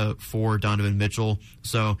idea for Donovan Mitchell.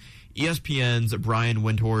 So ESPN's Brian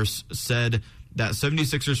Windhorst said that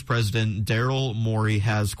 76ers president Daryl Morey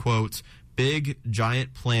has, quote, big,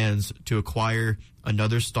 giant plans to acquire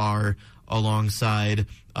another star alongside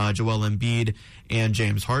Joel Embiid and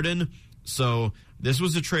James Harden. So this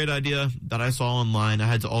was a trade idea that I saw online. I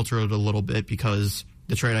had to alter it a little bit because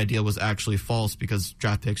the trade idea was actually false because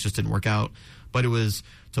draft picks just didn't work out. But it was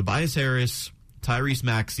Tobias Harris, Tyrese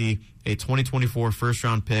Maxey, a 2024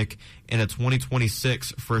 first-round pick, and a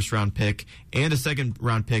 2026 first-round pick, and a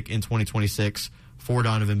second-round pick in 2026 for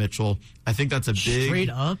Donovan Mitchell. I think that's a big... Straight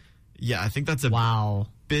up? Yeah, I think that's a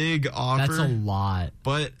big offer. That's a lot.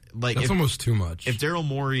 But that's almost too much. If Daryl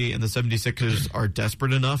Morey and the 76ers are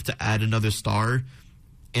desperate enough to add another star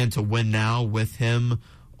and to win now with him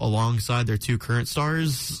alongside their two current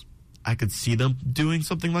stars, I could see them doing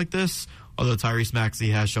something like this. Although Tyrese Maxey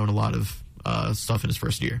has shown a lot of stuff in his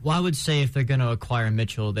first year. Well, I would say if they're going to acquire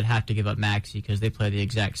Mitchell, they'd have to give up Maxey because they play the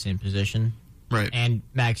exact same position. Right. And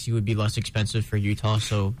Maxey would be less expensive for Utah,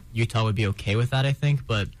 so Utah would be okay with that, I think.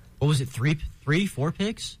 But what was it, 4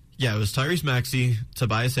 picks? Yeah, it was Tyrese Maxey,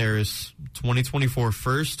 Tobias Harris, 2024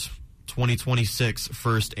 first, 2026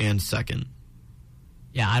 first and second.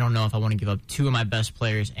 Yeah, I don't know if I want to give up 2 of my best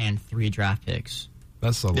players and 3 draft picks.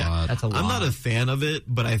 That's a lot. That's a lot. I'm not a fan of it,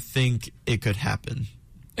 but I think it could happen.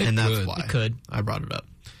 That's why it could. I brought it up.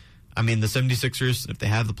 I mean, the 76ers, if they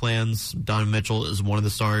have the plans, Donovan Mitchell is one of the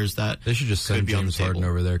stars that they should just send James Harden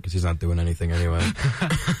over there because he's not doing anything anyway.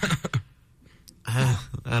 I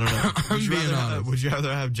don't know. Would you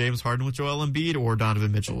rather have James Harden with Joel Embiid or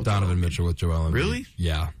Donovan Mitchell with Donovan Mitchell with Joel Embiid? Really?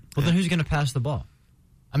 Yeah. Well, then who's going to pass the ball?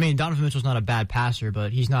 I mean, Donovan Mitchell's not a bad passer,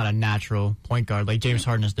 but he's not a natural point guard like James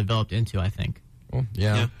Harden has developed into, I think. Well,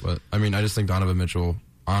 yeah. But, I mean, I just think Donovan Mitchell,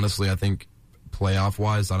 honestly, I think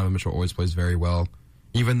playoff-wise, Donovan Mitchell always plays very well.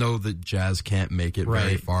 Even though the Jazz can't make it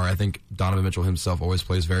very far, I think Donovan Mitchell himself always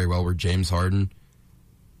plays very well, where James Harden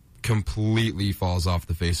completely falls off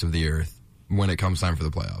the face of the earth when it comes time for the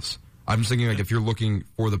playoffs. I'm just thinking, like, if you're looking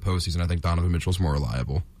for the postseason, I think Donovan Mitchell's more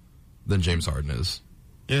reliable than James Harden is.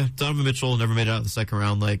 Yeah, Donovan Mitchell never made it out of the second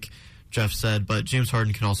round, like Jeff said, but James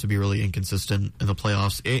Harden can also be really inconsistent in the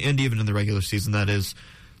playoffs and even in the regular season, that is.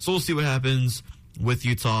 So we'll see what happens with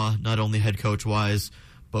Utah, not only head coach-wise,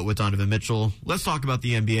 but with Donovan Mitchell. Let's talk about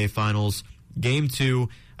the NBA Finals. Game 2,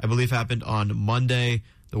 I believe, happened on Monday.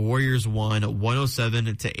 The Warriors won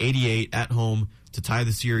 107-88 at home to tie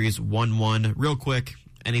the series 1-1. Real quick,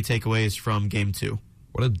 any takeaways from Game 2?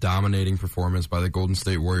 What a dominating performance by the Golden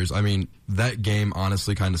State Warriors. I mean, that game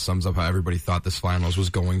honestly kind of sums up how everybody thought this finals was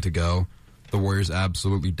going to go. The Warriors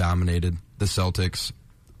absolutely dominated the Celtics.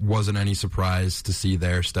 Wasn't any surprise to see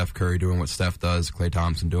there Steph Curry doing what Steph does, Klay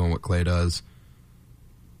Thompson doing what Klay does.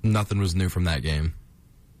 Nothing was new from that game.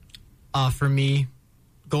 For me,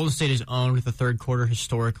 Golden State has owned the third quarter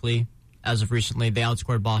historically. As of recently, they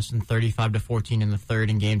outscored Boston 35-14 in the third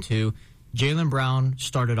in Game 2. Jaylen Brown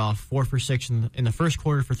started off 4 for 6 in the first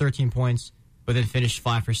quarter for 13 points, but then finished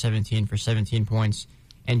 5 for 17 for 17 points.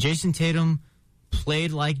 And Jason Tatum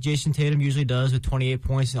played like Jason Tatum usually does with 28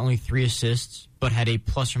 points and only 3 assists, but had a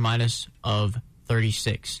plus or minus of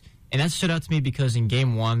 36. And that stood out to me because in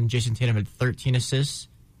Game 1, Jason Tatum had 13 assists,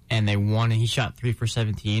 and they won, and he shot 3 for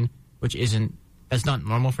 17, which that's not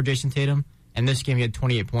normal for Jason Tatum. And this game, he had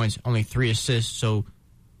 28 points, only 3 assists, so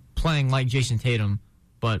playing like Jason Tatum,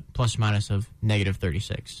 but plus or minus of negative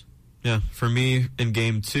 36. Yeah, for me, in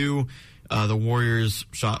Game 2, the Warriors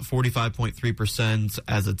shot 45.3%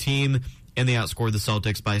 as a team, and they outscored the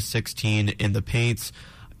Celtics by 16 in the paint.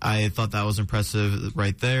 I thought that was impressive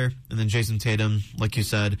right there. And then Jason Tatum, like you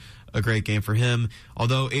said, a great game for him.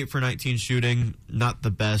 Although 8 for 19 shooting, not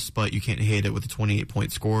the best, but you can't hate it with a 28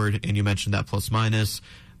 point scored. And you mentioned that plus minus.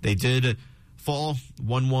 They did fall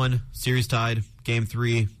 1-1, series tied. Game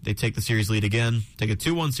 3, they take the series lead again. Take a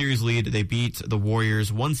 2-1 series lead. They beat the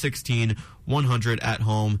Warriors 116-100 at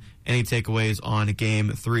home. Any takeaways on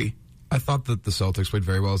Game 3? I thought that the Celtics played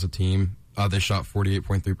very well as a team. They shot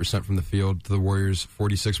 48.3% from the field to the Warriors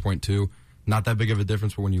 46.2%. Not that big of a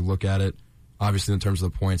difference, but when you look at it, obviously in terms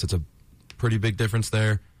of the points, it's a pretty big difference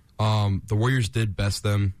there. The Warriors did best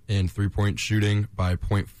them in three-point shooting by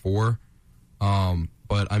 0.4.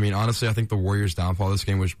 But, I mean, honestly, I think the Warriors' downfall this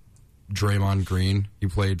game was Draymond Green. He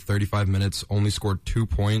played 35 minutes, only scored 2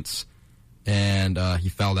 points, and he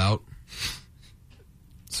fouled out.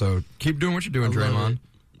 So keep doing what you're doing, Draymond.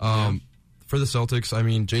 For the Celtics, I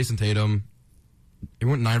mean, Jason Tatum, he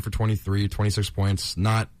went 9 for 23, 26 points.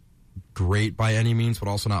 Not great by any means, but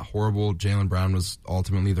also not horrible. Jaylen Brown was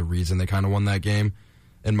ultimately the reason they kind of won that game,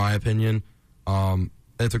 in my opinion.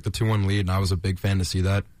 They took the 2-1 lead, and I was a big fan to see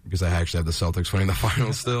that because I actually have the Celtics winning the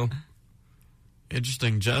finals still.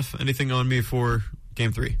 Interesting. Jeff, anything on me for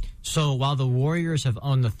Game 3? So while the Warriors have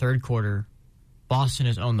owned the third quarter, Boston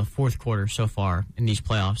has owned the fourth quarter so far in these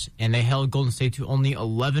playoffs, and they held Golden State to only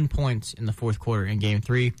 11 points in the fourth quarter in Game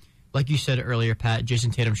 3. Like you said earlier, Pat,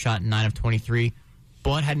 Jason Tatum shot 9 of 23,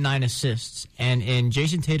 but had 9 assists. And in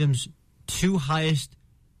Jason Tatum's 2 highest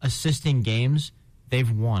assisting games,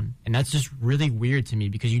 they've won. And that's just really weird to me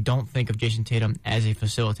because you don't think of Jason Tatum as a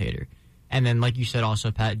facilitator. And then, like you said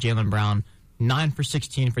also, Pat, Jaylen Brown, 9 for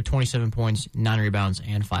 16 for 27 points, 9 rebounds,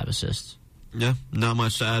 and 5 assists. Yeah, not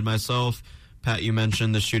much to add myself. Pat, you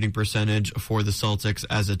mentioned the shooting percentage for the Celtics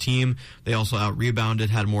as a team. They also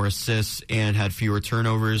out-rebounded, had more assists, and had fewer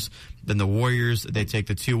turnovers than the Warriors. They take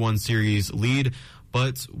the 2-1 series lead.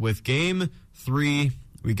 But with Game 3,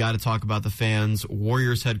 we got to talk about the fans.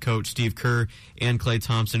 Warriors head coach Steve Kerr and Klay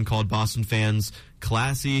Thompson called Boston fans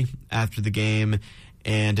classy after the game.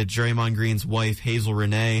 And Draymond Green's wife, Hazel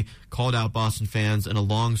Renee, called out Boston fans in a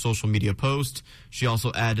long social media post. She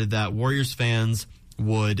also added that Warriors fans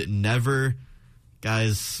would never...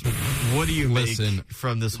 Guys, what do you make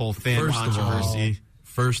from this whole fan controversy?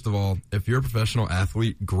 First of all, if you're a professional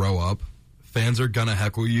athlete, grow up. Fans are going to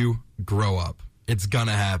heckle you. Grow up. It's going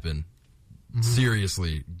to happen. Mm-hmm.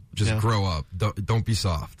 Seriously, just grow up. Don't be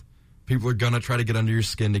soft. People are going to try to get under your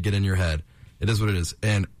skin to get in your head. It is what it is.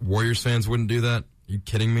 And Warriors fans wouldn't do that? Are you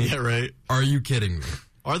kidding me? Yeah, right. Are you kidding me?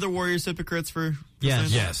 Are the Warriors hypocrites for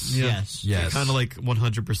Yes. Yes. Kind of like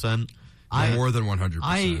 100%. More than 100%.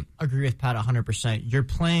 I agree with Pat 100%. You're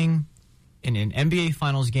playing in an NBA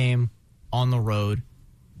Finals game on the road.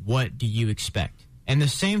 What do you expect? And the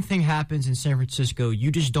same thing happens in San Francisco.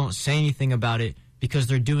 You just don't say anything about it because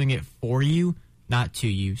they're doing it for you, not to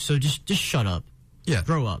you. So just shut up. Yeah.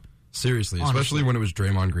 Grow up. Seriously, honestly. Especially when it was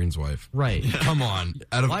Draymond Green's wife. Right. Yeah. Come on.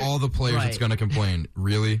 Out of all the players that's going to complain,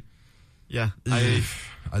 really? Yeah.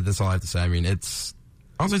 That's all I have to say. I mean, it's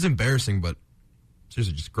embarrassing, but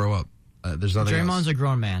seriously, just grow up. There's nothing Draymond's else. a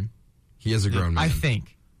grown man. He is a grown man. I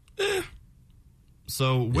think.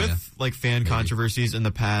 So with fan controversies in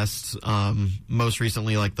the past, most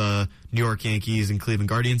recently like the New York Yankees and Cleveland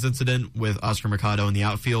Guardians incident with Oscar Mercado in the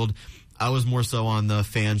outfield, I was more so on the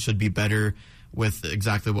fans should be better with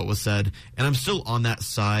exactly what was said. And I'm still on that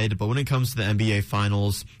side, but when it comes to the NBA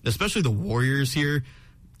Finals, especially the Warriors here,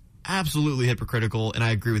 absolutely hypocritical, and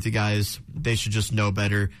I agree with you guys. They should just know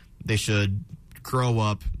better. They should grow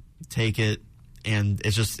up, take it, and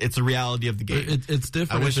it's a reality of the game. It's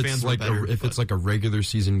different if it's like it's like a regular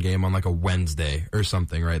season game on like a Wednesday or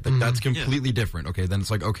something, right? Like that's completely different. Okay, then it's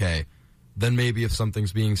like, okay, then maybe if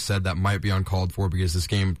something's being said that might be uncalled for because this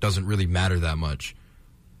game doesn't really matter that much.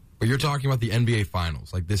 But you're talking about the NBA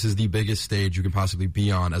Finals. Like, this is the biggest stage you can possibly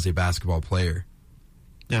be on as a basketball player.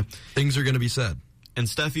 Yeah. Things are going to be said. And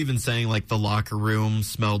Steph even saying, like, the locker room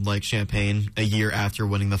smelled like champagne a year after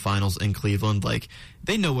winning the finals in Cleveland. Like,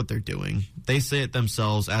 they know what they're doing. They say it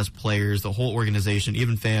themselves as players, the whole organization,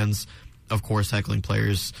 even fans, of course, heckling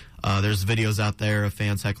players. There's videos out there of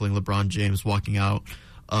fans heckling LeBron James walking out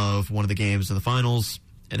of one of the games in the finals.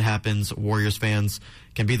 It happens. Warriors fans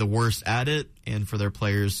can be the worst at it, and for their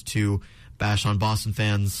players to bash on Boston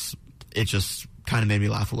fans, it just kind of made me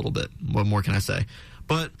laugh a little bit. What more can I say?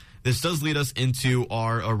 But this does lead us into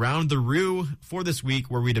our Around the Roo for this week,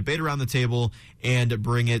 where we debate around the table and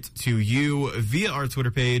bring it to you via our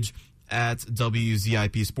Twitter page at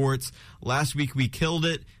WZIP Sports. Last week we killed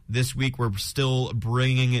it. This week we're still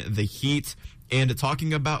bringing the heat. And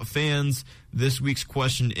talking about fans, this week's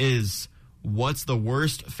question is, what's the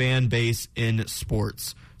worst fan base in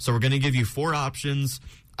sports? So we're going to give you 4 options.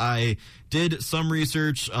 I did some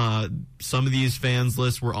research. Some of these fans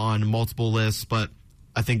lists were on multiple lists, but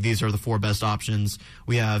I think these are the 4 best options.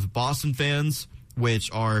 We have Boston fans,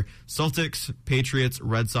 which are Celtics, Patriots,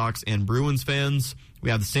 Red Sox, and Bruins fans. We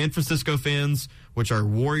have the San Francisco fans, which are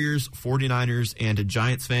Warriors, 49ers, and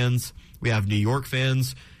Giants fans. We have New York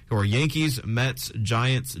fans, who are Yankees, Mets,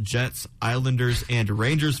 Giants, Jets, Islanders, and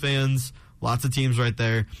Rangers fans. Lots of teams right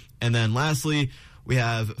there. And then lastly, we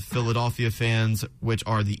have Philadelphia fans, which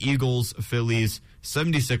are the Eagles, Phillies,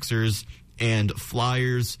 76ers, and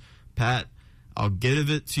Flyers. Pat, I'll give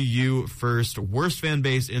it to you first. Worst fan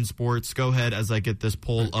base in sports. Go ahead as I get this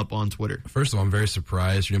poll up on Twitter. First of all, I'm very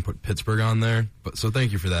surprised you didn't put Pittsburgh on there. So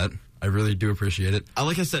thank you for that. I really do appreciate it.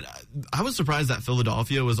 Like I said, I was surprised that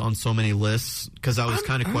Philadelphia was on so many lists because I was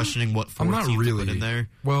kind of questioning what four teams to put in there.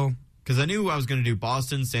 Well, because I knew I was going to do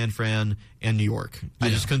Boston, San Fran, and New York. Yeah. I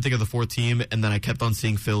just couldn't think of the fourth team, and then I kept on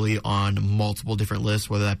seeing Philly on multiple different lists,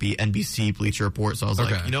 whether that be NBC, Bleacher Report. So I was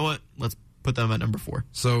like, you know what? Let's put them at number 4.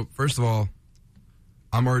 So, first of all,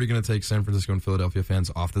 I'm already going to take San Francisco and Philadelphia fans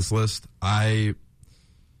off this list. I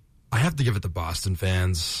have to give it to Boston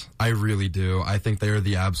fans. I really do. I think they are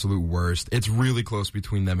the absolute worst. It's really close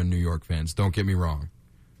between them and New York fans. Don't get me wrong.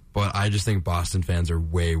 But I just think Boston fans are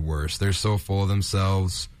way worse. They're so full of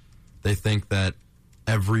themselves. They think that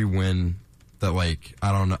every win that, like,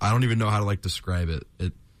 I don't know. I don't even know how to, like, describe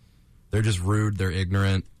it. They're just rude. They're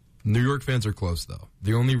ignorant. New York fans are close, though.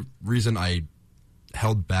 The only reason I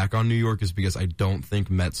held back on New York is because I don't think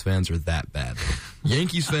Mets fans are that bad.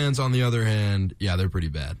 Yankees fans, on the other hand, yeah, they're pretty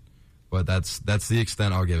bad. But that's the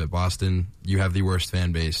extent I'll give it. Boston, you have the worst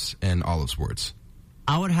fan base in all of sports.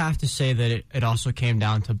 I would have to say that it also came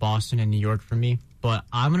down to Boston and New York for me. But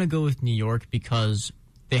I'm going to go with New York because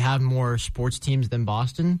they have more sports teams than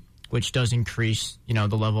Boston, which does increase, the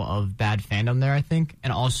level of bad fandom there, I think.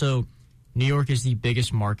 And also, New York is the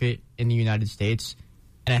biggest market in the United States.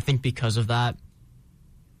 And I think because of that,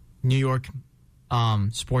 New York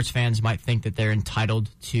sports fans might think that they're entitled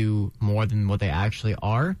to more than what they actually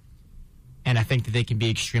are. And I think that they can be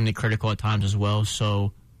extremely critical at times as well.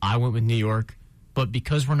 So I went with New York. But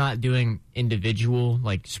because we're not doing individual,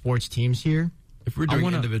 sports teams here. If we're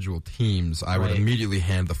doing individual teams, I would immediately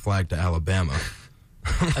hand the flag to Alabama.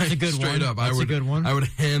 That's a good one. Straight up. That's a good one. I would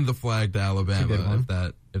hand the flag to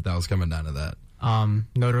Alabama if that was coming down to that.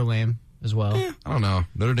 Notre Dame as well. I don't know.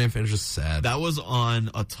 Notre Dame fans are just sad. That was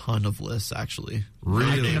on a ton of lists, actually.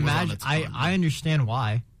 Really? I can imagine. I understand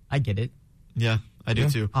why. I get it. Yeah, I do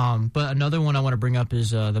too. But another one I want to bring up is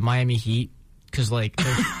the Miami Heat. Because,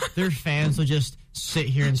 their fans will just sit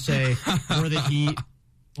here and say, we're the Heat.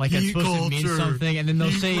 Like, that's supposed to mean something. And then they'll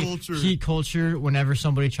say Heat culture whenever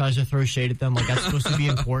somebody tries to throw shade at them. Like, that's supposed to be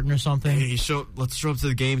important or something. Hey, let's show up to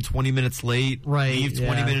the game 20 minutes late. Right. Leave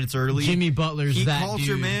 20 minutes early. Jimmy Butler's Heat that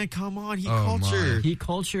culture, dude. man. Come on, Heat culture. Heat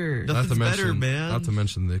culture. Nothing's better, man. Not to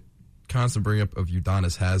mention the constant bring up of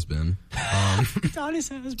Udonis has been. Udonis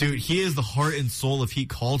has been. Dude, he is the heart and soul of Heat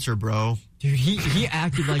culture, bro. Dude, he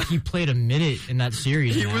acted like he played a minute in that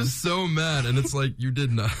series. He was so mad, and it's like, you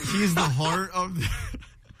did not. He's the heart of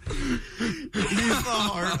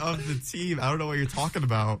the team. I don't know what you're talking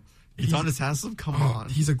about. Udonis Haslam, come on.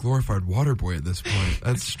 He's a glorified water boy at this point.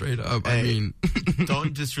 That's straight up. Hey, I mean,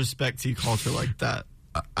 don't disrespect Heat culture like that.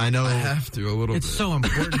 I know. I have to a little bit. It's so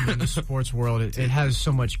important in the sports world. It has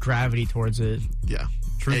so much gravity towards it. Yeah.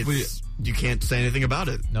 Truthfully, you can't say anything about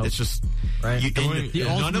it. Nope. It's just right.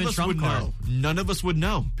 None of us would know. None of us would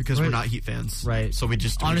know because we're not Heat fans. Right. So we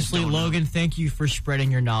just honestly, don't Logan, know. Thank you for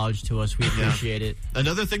spreading your knowledge to us. We appreciate it.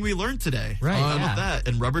 Another thing we learned today. Right. How about that?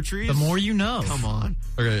 And rubber trees. The more you know. Come on.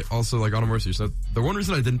 Okay. Also, on a more serious note, the one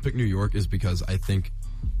reason I didn't pick New York is because I think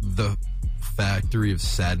the factory of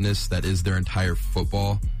sadness that is their entire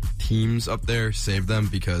football teams up there saved them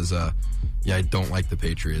because, I don't like the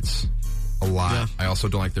Patriots a lot. Yeah. I also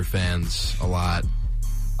don't like their fans a lot.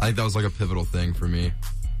 I think that was a pivotal thing for me.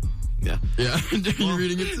 Yeah. Yeah. Are you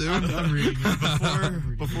reading it too? I'm reading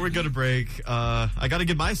it. Before we go to break, I got to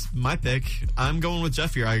give my pick. I'm going with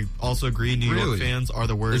Jeff here. I also agree New York fans are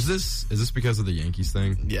the worst. Is this because of the Yankees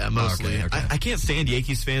thing? Yeah, mostly. Oh, okay. I can't stand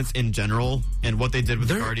Yankees fans in general, and what they did with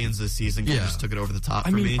the Guardians this season just took it over the top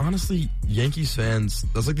for me. Honestly, Yankees fans,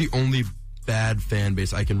 that's the only bad fan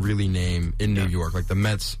base I can really name in New York. The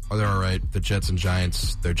Mets, they're all right. The Jets and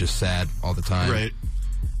Giants, they're just sad all the time. Right.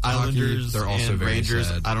 Islanders, they're also and very Rangers.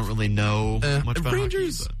 sad. I don't really know much about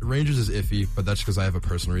Rangers. hockey, Rangers is iffy, but that's because I have a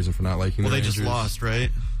personal reason for not liking the Rangers. They just lost, right?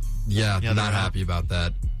 Yeah, not happy about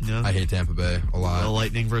that. Yeah. I hate Tampa Bay a lot. The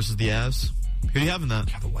Lightning versus the Avs. Who do you have in that?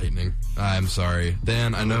 Yeah, the Lightning. I'm sorry.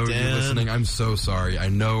 Dan, I know you're listening. I'm so sorry. I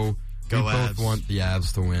know we both want the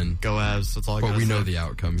Avs to win. Go Avs. That's all I got to say. But we know the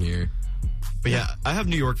outcome here. But yeah, I have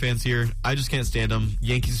New York fans here. I just can't stand them.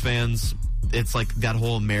 Yankees fans, it's like that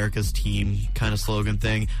whole America's team kind of slogan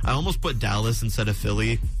thing. I almost put Dallas instead of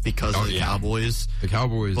Philly because of the Cowboys. The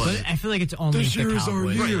Cowboys. But I feel like it's only the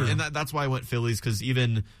Cowboys. Right, and that's why I went Phillies, because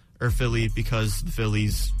Philly, because the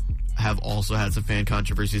Phillies have also had some fan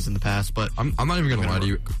controversies in the past. But I'm not even going to lie to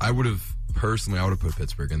you. I would have put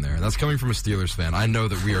Pittsburgh in there. And that's coming from a Steelers fan. I know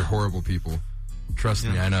that we are horrible people. Trust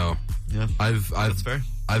me, I know. Yeah, that's fair.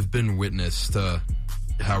 I've been witness to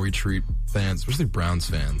how we treat fans, especially Browns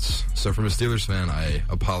fans. So from a Steelers fan, I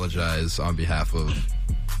apologize on behalf of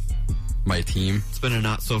my team. It's been a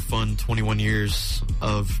not so fun 21 years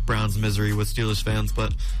of Browns misery with Steelers fans,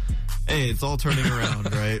 but hey, it's all turning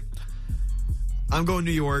around, right? I'm going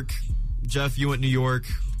New York. Jeff, you went New York.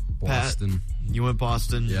 Boston. Pat, you went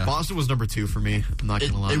Boston. Yeah. Boston was number 2 for me. I'm not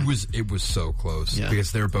going to lie. It was so close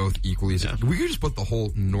because they're both equally. Yeah. We could just put the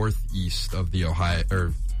whole northeast of the Ohio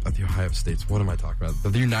States. What am I talking about?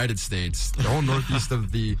 Of the United States. The whole northeast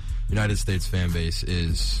of the United States fan base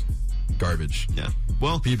is garbage. Yeah.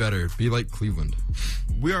 Well, be better. Be like Cleveland.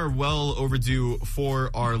 We are well overdue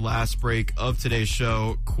for our last break of today's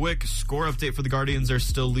show. Quick score update for the Guardians. They're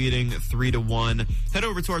still leading 3-1. Head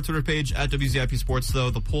over to our Twitter page at WZIP Sports,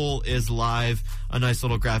 though. The poll is live. A nice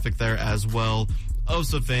little graphic there as well of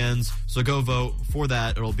some fans. So go vote for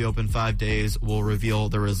that. It'll be open 5 days. We'll reveal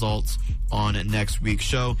the results on next week's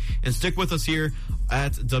show. And stick with us here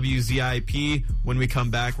at WZIP. When we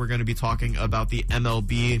come back, we're going to be talking about the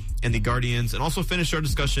MLB and the Guardians, and also finish our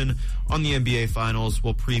discussion on the NBA Finals.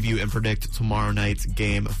 We'll preview and predict tomorrow night's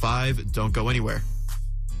Game 5. Don't go anywhere.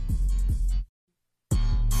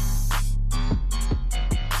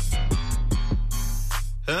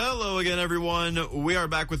 Hello again, everyone. We are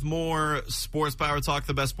back with more Sports Power Talk,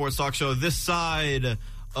 the best sports talk show this side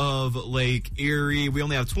of Lake Erie. We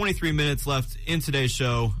only have 23 minutes left in today's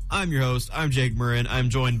show. I'm your host. I'm Jake Murrin. I'm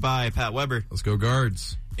joined by Pat Weber. Let's go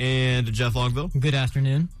Guards. And Jeff Longville. Good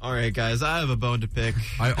afternoon. All right, guys. I have a bone to pick.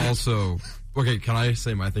 I also... Okay, can I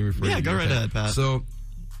say my thing before you? Yeah, go right ahead, Pat. So,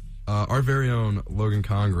 our very own Logan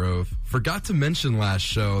Congrove forgot to mention last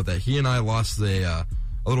show that he and I lost a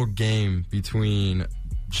little game between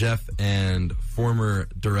Jeff and former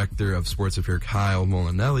director of sports up here, Kyle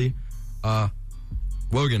Molinelli.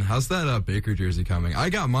 Logan, how's that Baker jersey coming? I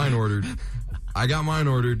got mine ordered.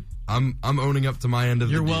 I'm owning up to my end of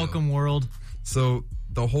the deal. You're welcome, world. So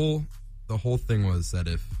the whole thing was that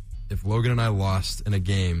if Logan and I lost in a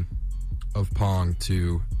game of Pong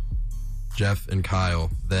to Jeff and Kyle,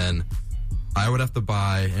 then I would have to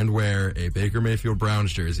buy and wear a Baker Mayfield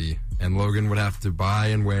Browns jersey, and Logan would have to buy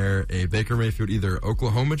and wear a Baker Mayfield either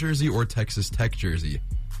Oklahoma jersey or Texas Tech jersey.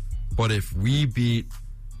 But if we beat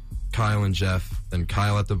Kyle and Jeff, then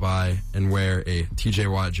Kyle had to buy and wear a TJ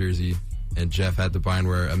Watt jersey, and Jeff had to buy and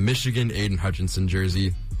wear a Michigan Aiden Hutchinson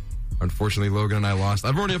jersey. Unfortunately, Logan and I lost.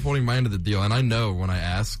 I've already upholding my end of the deal, and I know when I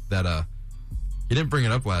asked that he didn't bring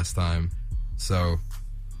it up last time, so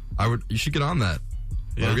you should get on that.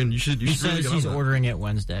 Yeah. Logan, you should. He says really he's ordering it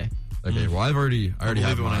Wednesday. Okay, well, I already have it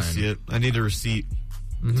when mine. I see it. I need a receipt.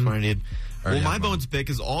 That's what I need. Well, my bones pick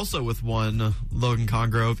is also with one Logan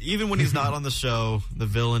Congrove. Even when he's not on the show, the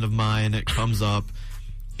villain of mine comes up.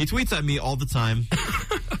 He tweets at me all the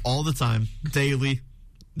time, daily.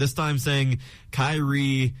 This time saying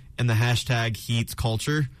Kyrie and the hashtag Heats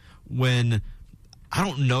culture, when I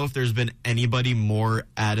don't know if there's been anybody more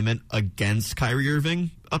adamant against Kyrie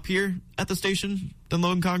Irving up here at the station than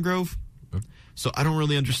Logan Congrove. Okay. So I don't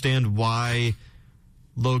really understand why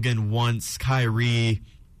Logan wants Kyrie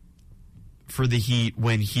for the Heat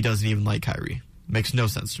when he doesn't even like Kyrie. Makes no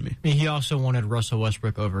sense to me. I mean, he also wanted Russell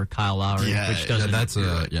Westbrook over Kyle Lowry, which doesn't.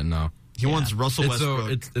 No. He wants Russell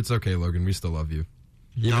Westbrook. It's okay, Logan. We still love you.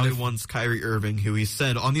 Now he wants Kyrie Irving, who he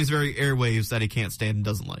said on these very airwaves that he can't stand and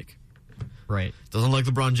doesn't like. Right. Doesn't like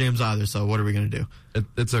LeBron James either. So what are we going to do?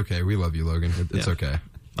 It's okay. We love you, Logan. It's okay.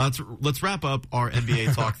 Let's wrap up our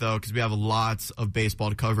NBA talk though, because we have lots of baseball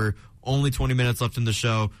to cover. Only 20 minutes left in the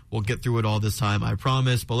show. We'll get through it all this time, I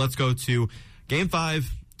promise. But let's go to Game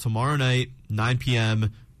 5 tomorrow night, 9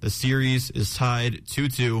 p.m. The series is tied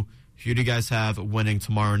 2-2. Who do you guys have winning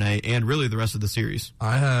tomorrow night and really the rest of the series?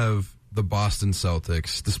 I have the Boston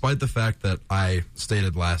Celtics. Despite the fact that I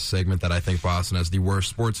stated last segment that I think Boston has the worst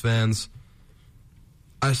sports fans,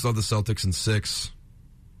 I still have the Celtics in 6.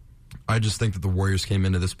 I just think that the Warriors came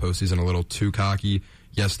into this postseason a little too cocky.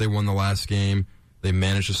 Yes, they won the last game. They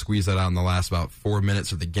managed to squeeze that out in the last about 4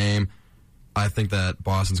 minutes of the game. I think that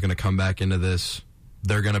Boston's going to come back into this.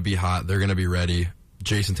 They're going to be hot. They're going to be ready.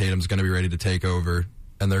 Jason Tatum's going to be ready to take over,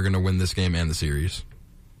 and they're going to win this game and the series.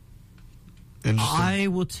 I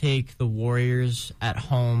will take the Warriors at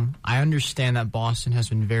home. I understand that Boston has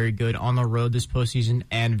been very good on the road this postseason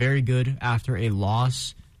and very good after a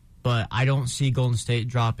loss, but I don't see Golden State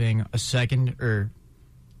dropping a second or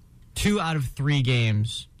 2 out of 3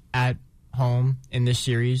 games at home in this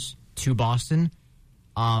series to Boston.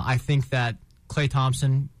 I think that Klay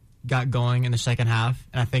Thompson got going in the second half,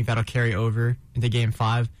 and I think that'll carry over into Game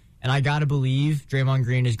 5. And I got to believe Draymond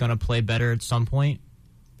Green is going to play better at some point.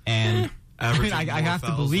 And I have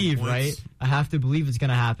to believe, right? I have to believe it's going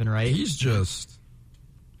to happen, right? He's just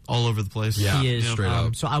all over the place. Yeah, he is. Straight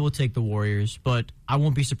up. So I will take the Warriors, but I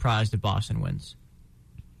won't be surprised if Boston wins.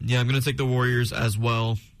 Yeah, I'm going to take the Warriors as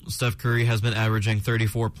well. Steph Curry has been averaging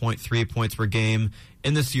 34.3 points per game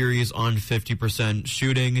in the series on 50%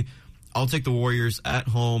 shooting. I'll take the Warriors at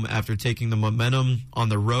home after taking the momentum on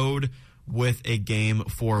the road with a Game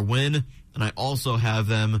 4 win. And I also have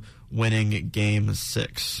them winning Game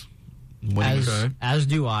 6. As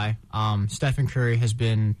do I. Stephen Curry he's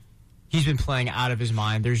been playing out of his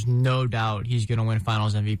mind. There's no doubt he's going to win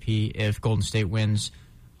Finals MVP if Golden State wins.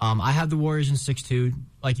 I have the Warriors in 6-2,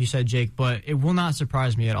 like you said, Jake, but it will not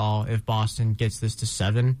surprise me at all if Boston gets this to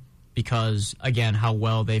 7 because, again, how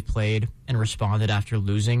well they've played and responded after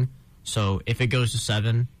losing. So if it goes to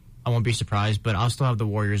 7, I won't be surprised, but I'll still have the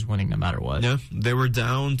Warriors winning no matter what. Yeah, they were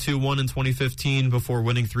down 2-1 in 2015 before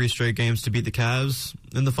winning 3 straight games to beat the Cavs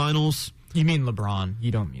in the finals. You mean LeBron.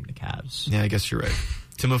 You don't mean the Cavs. Yeah, I guess you're right.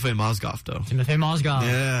 Timofey Mozgov, though. Timofey Mozgov.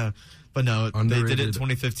 Yeah. But no, underrated. They did it in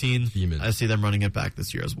 2015. Demon. I see them running it back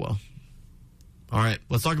this year as well. All right,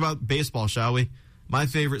 let's talk about baseball, shall we? My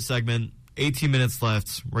favorite segment, 18 minutes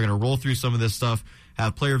left. We're going to roll through some of this stuff,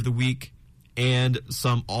 have Player of the Week, and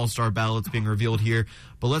some All-Star ballots being revealed here.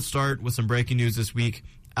 But let's start with some breaking news this week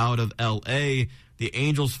out of L.A. The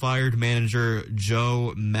Angels fired manager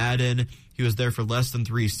Joe Maddon. He was there for less than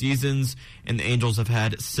 3 seasons, and the Angels have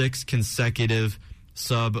had 6 consecutive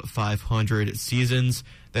sub-500 seasons.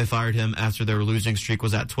 They fired him after their losing streak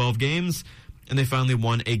was at 12 games, and they finally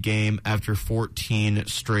won a game after 14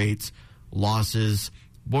 straight losses.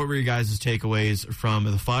 What were your guys' takeaways from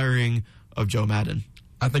the firing of Joe Maddon?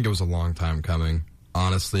 I think it was a long time coming,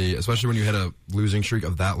 honestly, especially when you hit a losing streak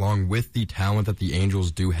of that long with the talent that the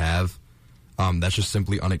Angels do have. That's just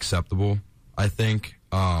simply unacceptable, I think.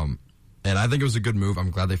 And I think it was a good move.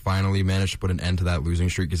 I'm glad they finally managed to put an end to that losing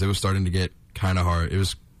streak because it was starting to get kind of hard. It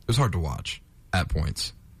was hard to watch at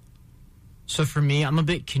points. So for me, I'm a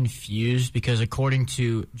bit confused because according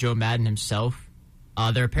to Joe Maddon himself,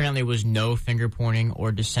 there apparently was no finger-pointing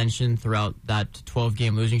or dissension throughout that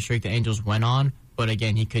 12-game losing streak the Angels went on. But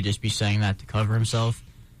again, he could just be saying that to cover himself.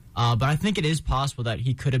 But I think it is possible that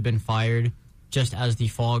he could have been fired just as the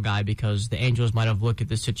fall guy because the Angels might have looked at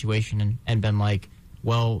this situation and been like,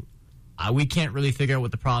 well, we can't really figure out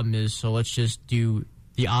what the problem is, so let's just do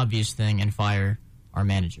the obvious thing and fire our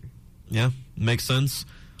manager. Yeah, makes sense.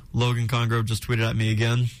 Logan Congrove just tweeted at me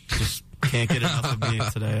again. Just can't get enough of me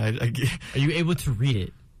today. Are you able to read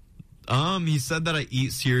it? He said that I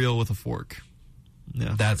eat cereal with a fork.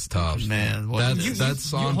 Yeah, that's tough, man.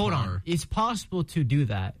 That's on hold par. on. It's possible to do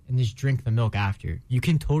that and just drink the milk after. You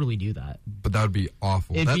can totally do that, but that would be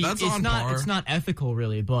awful. That's on par. It's not ethical,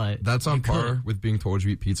 really, but that's on par with being told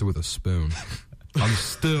you eat pizza with a spoon. I'm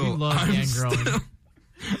still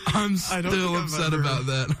I'm still upset about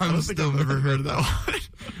that. I don't think I've ever heard that one.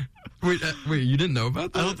 Wait, you didn't know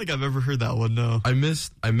about that? I don't think I've ever heard that one. No, I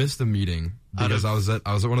missed a meeting because I was at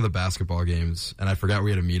one of the basketball games and I forgot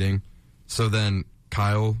we had a meeting. So then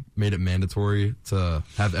Kyle made it mandatory to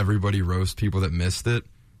have everybody roast people that missed it.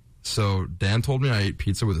 So Dan told me I ate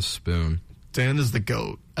pizza with a spoon. Dan is the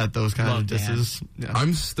GOAT at those kind of dishes. Yeah.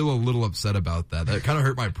 I'm still a little upset about that. That kind of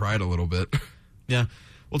hurt my pride a little bit. Yeah.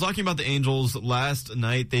 Well, talking about the Angels, last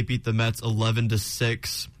night they beat the Mets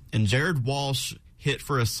 11-6, and Jared Walsh hit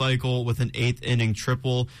for a cycle with an 8th inning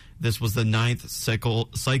triple. This was the 9th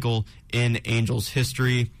cycle in Angels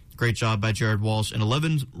history. Great job by Jared Walsh. And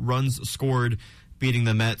 11 runs scored, beating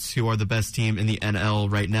the Mets, who are the best team in the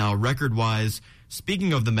NL right now. Record-wise,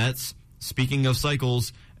 speaking of the Mets, speaking of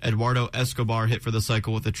cycles, Eduardo Escobar hit for the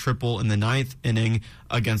cycle with a triple in the 9th inning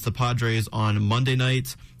against the Padres on Monday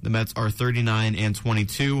night. The Mets are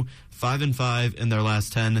 39-22, 5-5 in their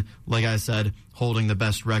last 10. Like I said, holding the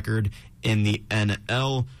best record in the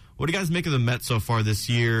NL. What do you guys make of the Mets so far this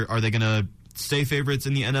year? Are they going to stay favorites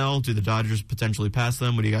in the NL? Do the Dodgers potentially pass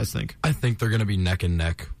them? What do you guys think? I think they're going to be neck and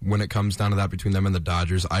neck when it comes down to that between them and the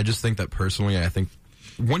Dodgers. I just think that personally, I think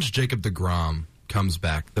once Jacob deGrom comes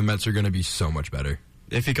back, the Mets are going to be so much better.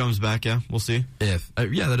 If he comes back, yeah, we'll see. Yeah,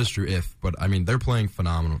 that is true. But I mean, they're playing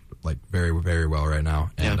phenomenal, like very, very well right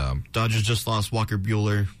now. And Dodgers just lost Walker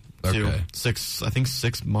Buehler Okay.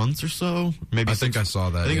 6 months or so. Maybe I think I saw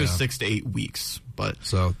that. I think it was 6 to 8 weeks. But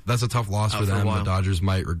so that's a tough loss for them. The Dodgers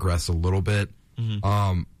might regress a little bit.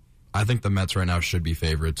 Mm-hmm. I think the Mets right now should be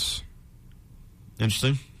favorites.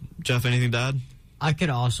 Interesting. Jeff, anything to add? I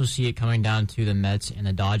could also see it coming down to the Mets and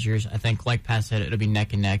the Dodgers. I think, like Pat said, it'll be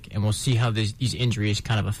neck and neck, and we'll see how these injuries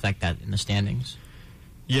kind of affect that in the standings.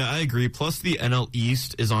 Yeah, I agree. Plus, the NL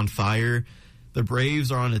East is on fire. The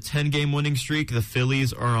Braves are on a 10-game winning streak. The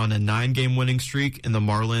Phillies are on a 9-game winning streak, and the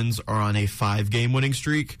Marlins are on a 5-game winning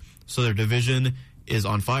streak. So their division is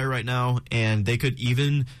on fire right now, and they could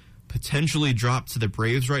even potentially drop to the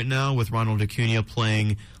Braves right now with Ronald Acuna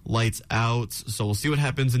playing lights out. So we'll see what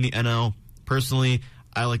happens in the NL. Personally,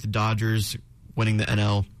 I like the Dodgers winning the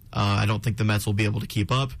NL. I don't think the Mets will be able to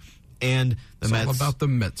keep up. And it's all about the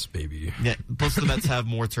Mets, baby. Yeah, plus the Mets have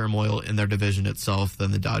more turmoil in their division itself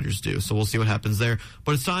than the Dodgers do. So we'll see what happens there.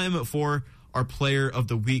 But it's time for our Player of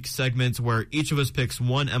the Week segment, where each of us picks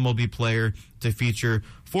one MLB player to feature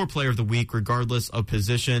for Player of the Week, regardless of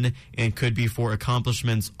position, and could be for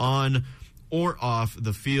accomplishments on or off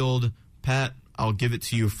the field. Pat, I'll give it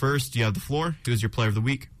to you first. You have the floor. Who's your Player of the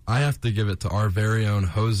Week? I have to give it to our very own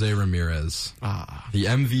Jose Ramirez, the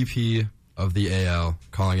MVP of the AL,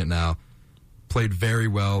 calling it now. Played very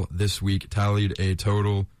well this week, tallied a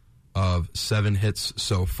total of 7 hits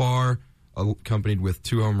so far, accompanied with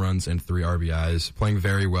 2 home runs and 3 RBIs. Playing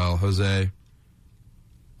very well. Jose,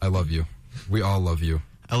 I love you. We all love you.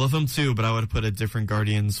 I love him too, but I would have put a different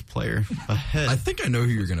Guardians player ahead. I think I know who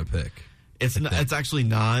you're going to pick. It's actually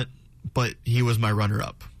not, but he was my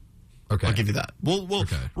runner-up. Okay. I'll give you that. We'll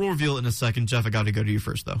reveal it in a second. Jeff, I got to go to you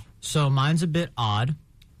first, though. So mine's a bit odd.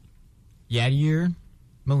 Yadier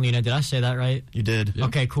Molina, did I say that right? You did. Yep.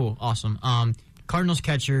 Okay, cool. Awesome. Cardinals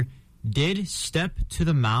catcher did step to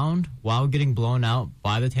the mound while getting blown out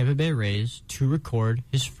by the Tampa Bay Rays to record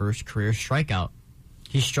his first career strikeout.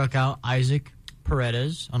 He struck out Isaac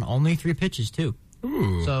Paredes on only 3 pitches, too.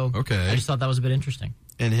 Ooh, so okay. I just thought that was a bit interesting.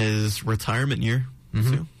 In his retirement year.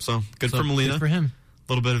 Mm-hmm. So good for Molina. Good for him.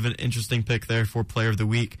 A little bit of an interesting pick there for Player of the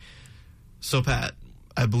Week. So, Pat,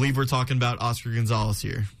 I believe we're talking about Oscar Gonzalez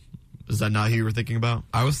here. Is that not who you were thinking about?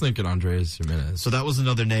 I was thinking Andres Jimenez. So that was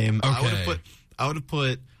another name. Okay. I would have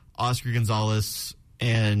put Oscar Gonzalez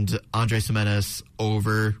and Andres Jimenez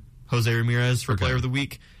over Jose Ramirez for Player of the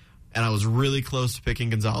Week, and I was really close to picking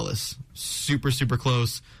Gonzalez. Super, super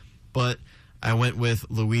close, but I went with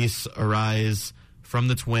Luis Ariz from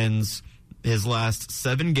the Twins. His last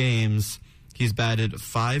 7 games, he's batted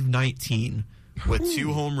 .519 with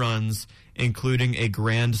 2 home runs, including a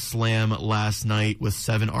grand slam last night with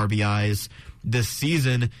 7 RBIs. This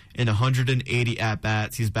season, in 180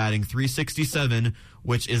 at-bats, he's batting .367,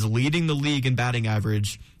 which is leading the league in batting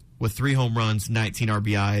average with 3 home runs, 19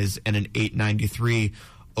 RBIs, and an .893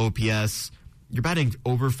 OPS. You're batting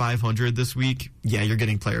over 500 this week. Yeah, you're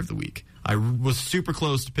getting Player of the Week. I was super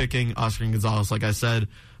close to picking Oscar Gonzalez, like I said,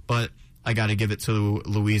 but I got to give it to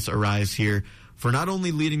Luis Ariz here for not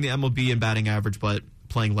only leading the MLB in batting average, but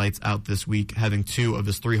playing lights out this week, having 2 of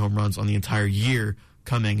his 3 home runs on the entire year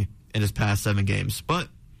coming in his past 7 games. But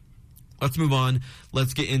let's move on.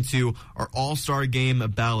 Let's get into our All-Star Game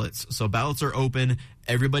ballots. So ballots are open.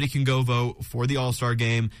 Everybody can go vote for the All-Star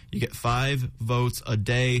Game. You get 5 votes a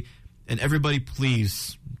day. And everybody,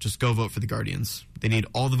 please, just go vote for the Guardians. They need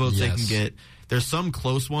all the votes they can get. There's some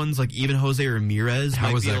close ones, like even Jose Ramirez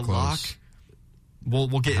might be a lock. We'll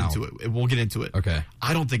get into it. We'll get into it. Okay.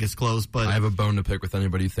 I don't think it's close, but I have a bone to pick with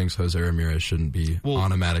anybody who thinks Jose Ramirez shouldn't be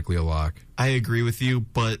automatically a lock. I agree with you,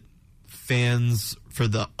 but fans for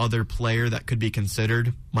the other player that could be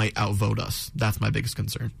considered might outvote us. That's my biggest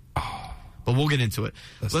concern. But we'll get into it.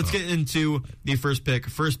 Let's get into the first pick,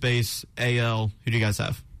 first base, AL. Who do you guys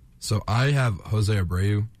have? So I have Jose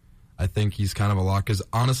Abreu. I think he's kind of a lock because,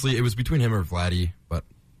 honestly, it was between him or Vladdy, but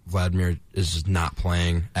Vladimir is just not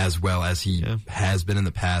playing as well as he has been in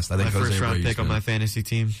the past. I think my Jose first round Abreu's pick on my fantasy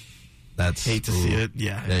team. Hate to see it.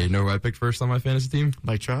 Yeah. Yeah, you know who I picked first on my fantasy team?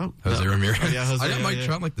 Mike Trout? Jose Ramirez. Oh, yeah, Jose, I got Mike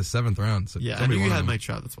Trout in like the 7th round. So I knew you had Mike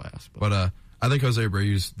Trout. That's why I asked. But I think Jose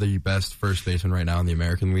Abreu's the best first baseman right now in the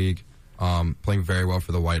American League. Playing very well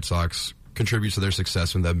for the White Sox. Contributes to their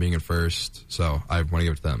success with them being at first. So I want to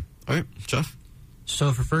give it to them. All right, Jeff?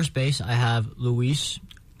 So for first base, I have Luis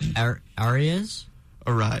Ariz.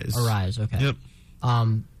 Ariz, okay. Yep.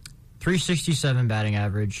 367 batting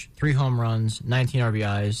average, 3 home runs, 19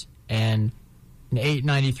 RBIs, and an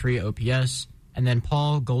 893 OPS. And then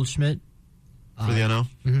Paul Goldschmidt. For the NL?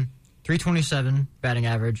 327 batting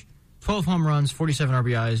average, 12 home runs, 47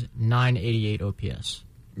 RBIs, 988 OPS.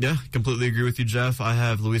 Yeah, completely agree with you, Jeff. I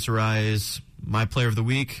have Luis Ariz, my Player of the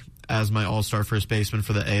Week. as my all-star first baseman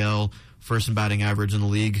for the AL, first in batting average in the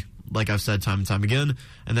league, like I've said time and time again.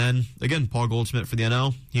 And then, again, Paul Goldschmidt for the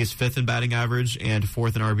NL. He's 5th in batting average and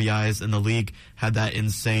 4th in RBIs in the league. Had that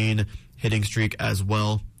insane hitting streak as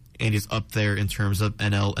well. And he's up there in terms of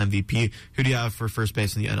NL MVP. Who do you have for first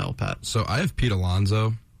base in the NL, Pat? So I have Pete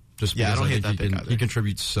Alonso. Just because I don't hate that pick either. He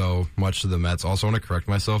contributes so much to the Mets. Also, I want to correct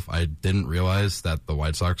myself. I didn't realize that the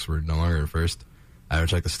White Sox were no longer in first. I haven't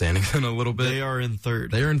checked the standings in a little bit. They are in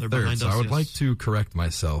third. They are in third. So us, I would yes. like to correct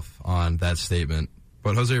myself on that statement.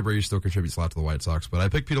 But Jose Abreu still contributes a lot to the White Sox. But I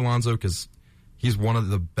picked Pete Alonso because he's one of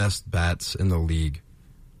the best bats in the league.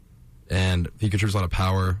 And he contributes a lot of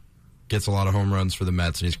power, gets a lot of home runs for the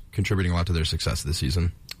Mets, and he's contributing a lot to their success this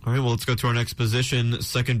season. All right, well, let's go to our next position,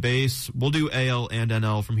 second base. We'll do AL and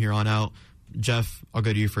NL from here on out. Jeff, I'll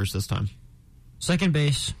go to you first this time. Second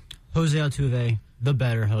base, Jose Altuve, the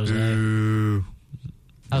better Jose. Ooh.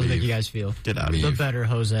 How does it make you guys feel? Get out of here. The better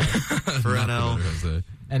Jose. For NL. Jose.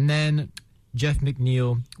 And then Jeff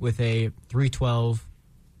McNeil with a .312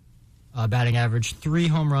 batting average, 3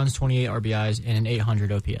 home runs, 28 RBIs, and an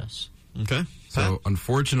 800 OPS. Okay. So,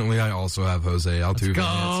 unfortunately, I also have Jose Altuve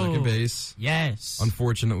at second base. Yes.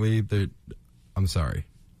 Unfortunately, I'm sorry.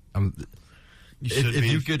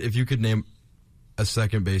 If you could name a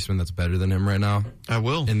second baseman that's better than him right now, I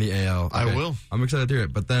will. In the AL. Okay. I will. I'm excited to hear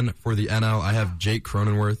it. But then for the NL, I have Jake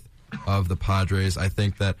Cronenworth of the Padres. I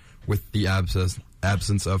think that with the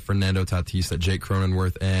absence of Fernando Tatis, that Jake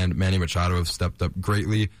Cronenworth and Manny Machado have stepped up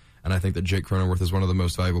greatly. And I think that Jake Cronenworth is one of the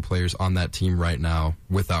most valuable players on that team right now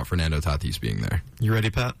without Fernando Tatis being there. You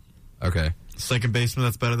ready, Pat? Okay. Second baseman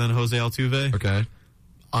that's better than Jose Altuve? Okay.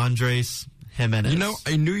 Andres Jimenez. You know,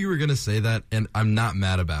 I knew you were going to say that, and I'm not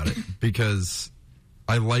mad about it because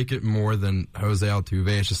I like it more than Jose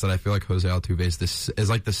Altuve. It's just that I feel like Jose Altuve is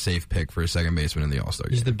like the safe pick for a second baseman in the All-Star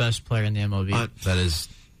game. He's the best player in the MLB. That is...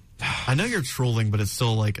 I know you're trolling, but it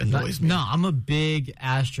still like annoys me. No, I'm a big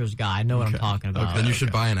Astros guy. I know what I'm talking about. Okay, then you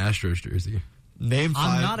should buy an Astros jersey. Name 5.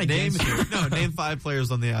 I'm not against it. Name 5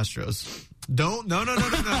 players on the Astros. Don't. No.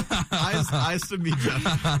 Eyes to me,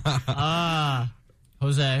 Jeff.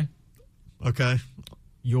 Jose. Okay.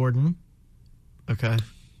 Jordan. Okay.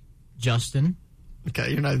 Justin.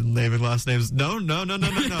 Okay, you're not naming last names. No.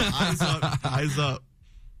 Eyes up.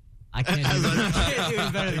 I can't do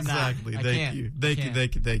it better than that.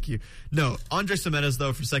 Exactly. Thank you. No, Andres Jimenez,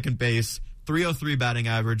 though, for second base, 303 batting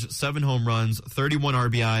average, 7 home runs, 31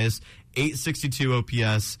 RBIs, 862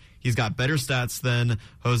 OPS. He's got better stats than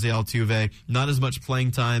Jose Altuve. Not as much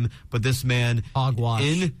playing time, but this man,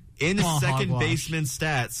 in second baseman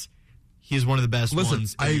stats, he's one of the best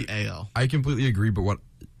ones in the AL. I completely agree, but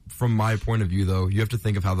from my point of view, though, you have to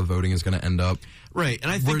think of how the voting is going to end up. Right, and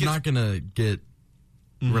I think we're not going to get...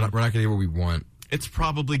 We're not going to get what we want. It's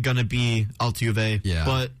probably going to be Altuve. Yeah.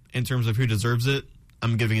 But in terms of who deserves it,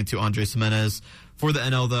 I'm giving it to Andres Jimenez. For the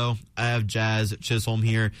NL, though, I have Jazz Chisholm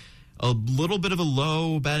here. A little bit of a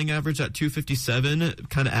low batting average at 257,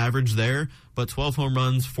 kind of average there, but 12 home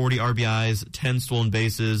runs, 40 RBIs, 10 stolen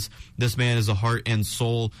bases. This man is the heart and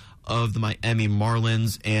soul of the Miami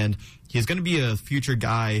Marlins, and he's going to be a future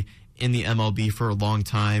guy in the MLB for a long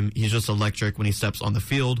time. He's just electric when he steps on the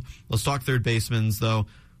field. Let's talk third basemen, though.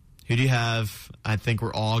 Who do you have? I think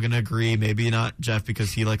we're all going to agree. Maybe not Jeff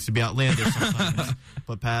because he likes to be outlandish sometimes.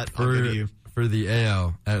 But Pat, I'll go to you. For the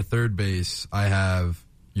AL, at third base, I have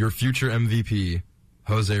your future MVP,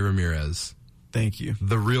 Jose Ramirez. Thank you.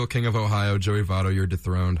 The real king of Ohio, Joey Votto, you're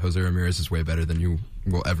dethroned. Jose Ramirez is way better than you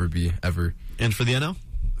will ever be, ever. And for the NL?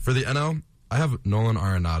 For the NL, I have Nolan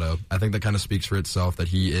Arenado. I think that kind of speaks for itself that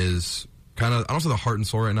he is kind of, I don't say the heart and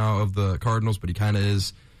soul right now of the Cardinals, but he kind of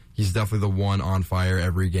is. He's definitely the one on fire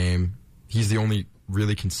every game. He's the only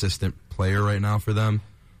really consistent player right now for them.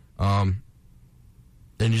 And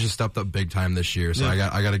he just stepped up big time this year, so yeah.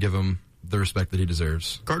 I got to give him the respect that he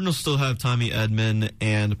deserves. Cardinals still have Tommy Edman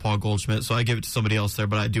and Paul Goldschmidt, so I give it to somebody else there,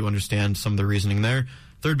 but I do understand some of the reasoning there.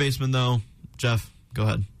 Third baseman, though, Jeff. Go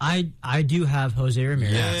ahead. I do have Jose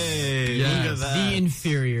Ramirez. Yay! Yes. Look at that. The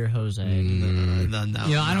inferior Jose. No.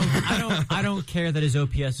 You know, I don't care that his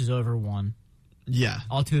OPS is over 1. Yeah.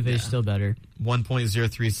 Altuve is still better.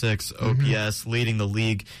 1.036 OPS, leading the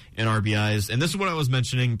league in RBIs. And this is what I was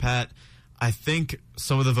mentioning, Pat. I think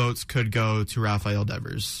some of the votes could go to Rafael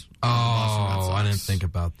Devers. Oh, I didn't think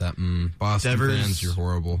about that. Boston fans, you're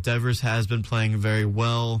horrible. Devers has been playing very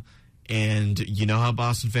well, and you know how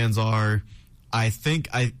Boston fans are. I think,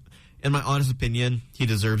 in my honest opinion, he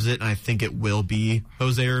deserves it, and I think it will be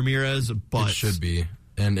Jose Ramirez, but... It should be.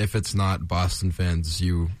 And if it's not Boston fans,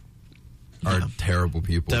 you are terrible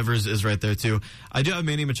people. Devers is right there, too. I do have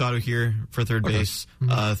Manny Machado here for third base.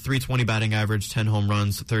 320 batting average, 10 home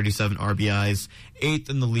runs, 37 RBIs, 8th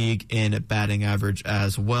in the league in batting average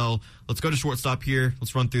as well. Let's go to shortstop here.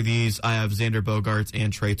 Let's run through these. I have Xander Bogaerts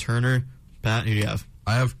and Trey Turner. Pat, who do you have?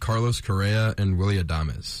 I have Carlos Correa and Willy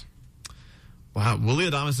Adames. Wow, Willy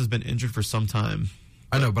Adames has been injured for some time.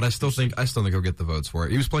 I know, but I still think he'll get the votes for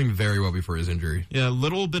it. He was playing very well before his injury. Yeah, a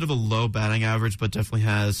little bit of a low batting average, but definitely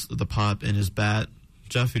has the pop in his bat.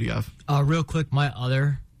 Jeff, who do you have? Real quick, my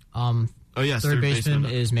other third baseman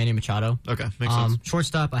is Manny Machado. Okay, makes sense.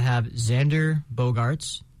 Shortstop, I have Xander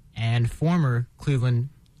Bogaerts and former Cleveland,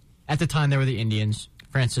 at the time they were the Indians,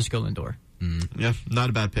 Francisco Lindor. Yeah, not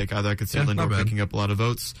a bad pick either. I could see Lindor picking up a lot of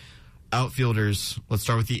votes. Outfielders, let's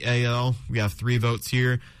start with the AL. We have 3 votes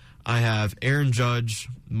here. I have Aaron Judge,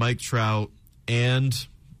 Mike Trout, and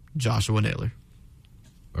Joshua Naylor.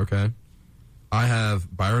 Okay. I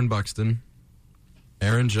have Byron Buxton,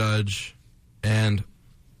 Aaron Judge, and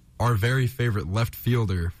our very favorite left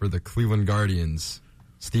fielder for the Cleveland Guardians,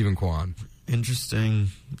 Stephen Kwan. Interesting.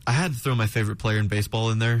 I had to throw my favorite player in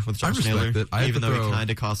baseball in there with Josh Naylor, even though he kind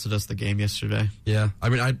of costed us the game yesterday. Yeah, I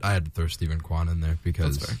mean, I had to throw Stephen Kwan in there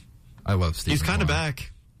because I love Stephen Kwan. He's kind of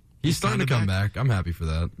back. He's starting to come back. I'm happy for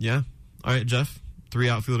that. Yeah. All right, Jeff, 3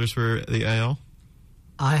 outfielders for the AL.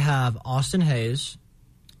 I have Austin Hayes,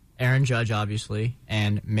 Aaron Judge, obviously,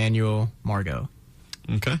 and Manuel Margot.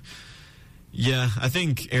 Okay. Yeah, I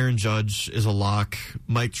think Aaron Judge is a lock.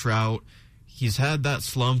 Mike Trout, he's had that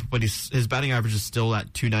slump, but his batting average is still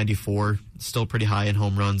at 294, still pretty high in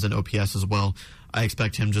home runs and OPS as well. I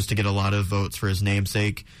expect him just to get a lot of votes for his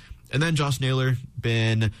namesake. And then Josh Naylor,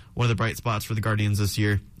 been one of the bright spots for the Guardians this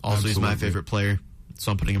year. Also, He's my favorite player,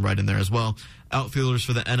 so I'm putting him right in there as well. Outfielders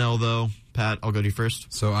for the NL, though. Pat, I'll go to you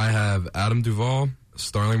first. So I have Adam Duvall,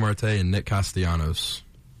 Starling Marte, and Nick Castellanos.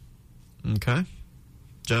 Okay.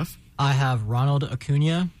 Jeff? I have Ronald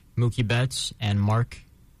Acuna, Mookie Betts, and Mark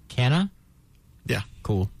Canha. Yeah.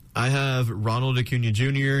 Cool. I have Ronald Acuna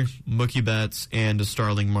Jr., Mookie Betts, and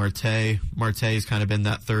Starling Marte. Marte's kind of been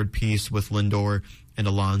that third piece with Lindor and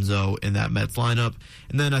Alonso in that Mets lineup.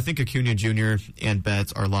 And then I think Acuna Jr. and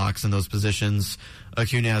Betts are locks in those positions.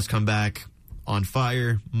 Acuna has come back on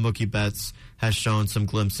fire. Mookie Betts has shown some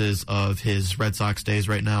glimpses of his Red Sox days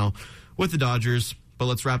right now with the Dodgers. But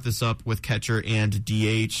let's wrap this up with catcher and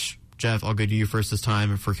DH. Jeff, I'll go to you first this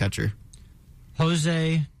time for catcher.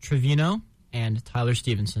 Jose Trevino and Tyler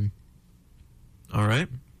Stevenson. All right.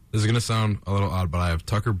 This is going to sound a little odd, but I have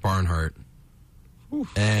Tucker Barnhart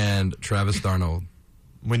and Travis Darnold.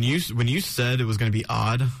 When you said it was going to be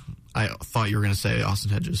odd, I thought you were going to say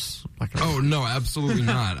Austin Hedges. Oh, no, absolutely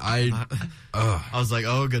not. I was like,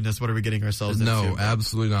 oh, goodness, what are we getting ourselves into? No,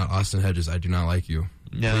 absolutely not. Austin Hedges, I do not like you.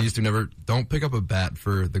 Yeah. Please don't pick up a bat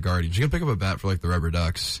for the Guardians. You can pick up a bat for, like, the Rubber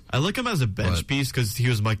Ducks. I like him as a bench piece because he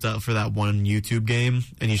was mic'd up for that one YouTube game,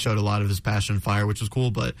 and he showed a lot of his passion and fire, which was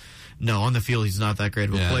cool. But, no, on the field, he's not that great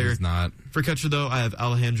of a player. He's not. For catcher, though, I have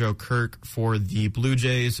Alejandro Kirk for the Blue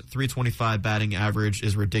Jays. 325 batting average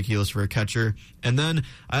is ridiculous for a catcher. And then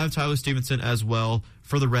I have Tyler Stevenson as well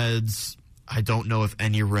for the Reds. I don't know if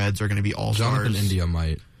any Reds are going to be all-stars. Jonathan India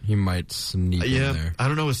might. He might sneak in there. I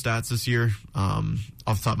don't know his stats this year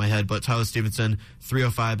off the top of my head, but Tyler Stevenson,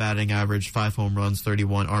 305 batting average, 5 home runs,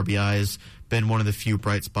 31 RBIs. Been one of the few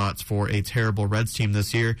bright spots for a terrible Reds team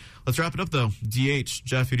this year. Let's wrap it up, though. DH,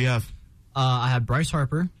 Jeff, who do you have? I have Bryce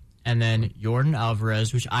Harper and then Yordan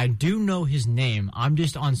Alvarez, which I do know his name. I'm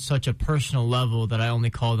just on such a personal level that I only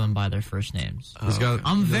call them by their first names.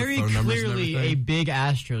 I'm very clearly a big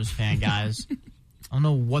Astros fan, guys. I don't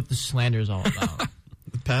know what the slander is all about.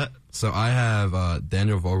 Pat? So I have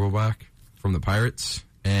Daniel Vogelbach from the Pirates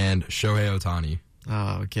and Shohei Ohtani.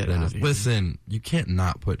 Oh, get out of here. Listen, you can't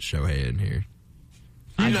not put Shohei in here.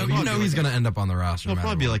 You know he's going to end up on the roster. He'll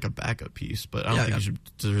probably be like a backup piece, but I don't think he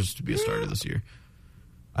deserves to be a starter this year.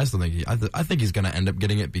 I still think I think he's going to end up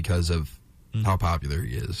getting it because of how popular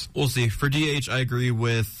he is. We'll see. For DH, I agree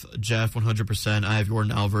with Jeff 100%. I have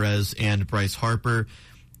Yordan Alvarez and Bryce Harper.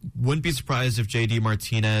 Wouldn't be surprised if J.D.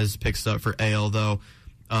 Martinez picks up for AL, though.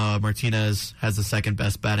 Martinez has the second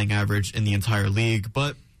best batting average in the entire league,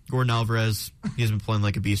 but Yordan Alvarez, he's been playing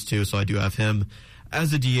like a beast too, so I do have him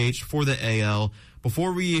as a DH for the AL.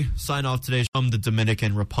 Before we sign off today, from the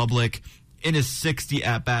Dominican Republic, in his 60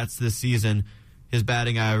 at-bats this season, his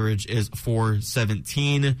batting average is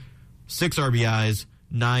 .417, 6 RBIs,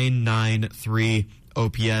 993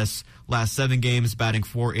 OPS. Last 7 games, batting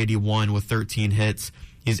 .481 with 13 hits.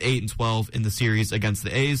 He's 8-12 in the series against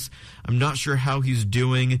the A's. I'm not sure how he's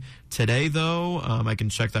doing today, though. I can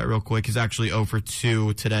check that real quick. He's actually 0 for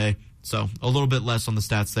 2 today, so a little bit less on the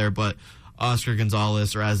stats there. But Oscar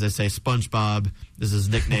Gonzalez, or as they say, SpongeBob, is his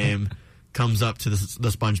nickname, comes up to the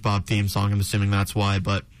SpongeBob theme song. I'm assuming that's why,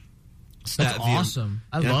 but that's awesome.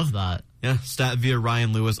 I love that. Yeah, stat via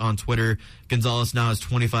Ryan Lewis on Twitter. Gonzalez now has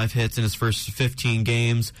 25 hits in his first 15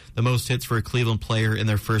 games, the most hits for a Cleveland player in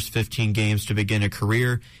their first 15 games to begin a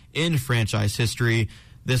career in franchise history.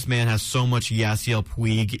 This man has so much Yasiel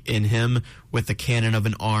Puig in him, with the cannon of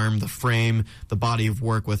an arm, the frame, the body of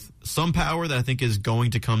work, with some power that I think is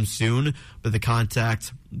going to come soon, but the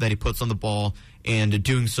contact that he puts on the ball and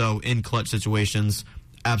doing so in clutch situations.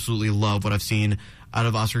 Absolutely love what I've seen out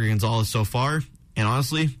of Oscar Gonzalez so far. And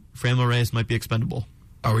honestly, Franmil Reyes might be expendable.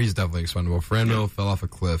 Oh, he's definitely expendable. Franmil fell off a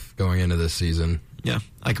cliff going into this season. Yeah,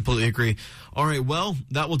 I completely agree. All right, well,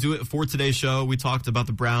 that will do it for today's show. We talked about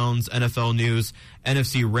the Browns, NFL news,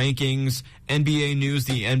 NFC rankings, NBA news,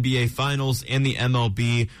 the NBA Finals, and the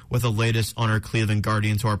MLB, with the latest on our Cleveland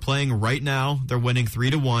Guardians, who are playing right now. They're winning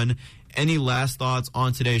 3-1. Any last thoughts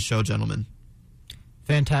on today's show, gentlemen?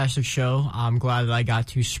 Fantastic show. I'm glad that I got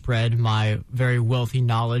to spread my very wealthy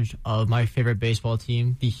knowledge of my favorite baseball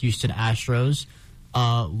team, the Houston Astros.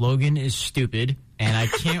 Logan is stupid, and I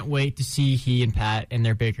can't wait to see he and Pat in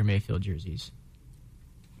their Baker Mayfield jerseys.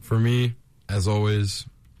 For me, as always,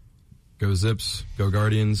 go Zips, go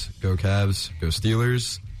Guardians, go Cavs, go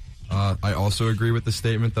Steelers. I also agree with the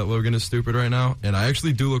statement that Logan is stupid right now, and I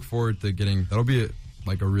actually do look forward to getting, that'll be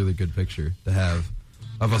a really good picture to have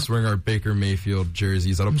of us wearing our Baker Mayfield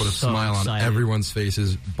jerseys. That'll put a smile on everyone's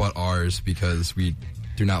faces but ours, because we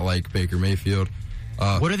do not like Baker Mayfield.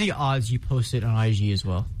 What are the odds you post it on IG as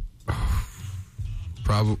well?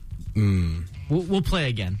 Probably. We'll play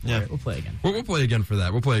again. Yeah, right, we'll play again. We'll play again for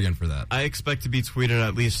that. I expect to be tweeted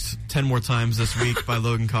at least 10 more times this week by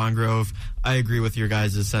Logan Congrove. I agree with your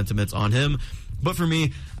guys' sentiments on him. But for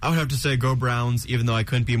me, I would have to say go Browns, even though I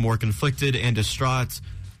couldn't be more conflicted and distraught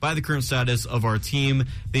by the current status of our team.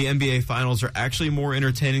 The NBA Finals are actually more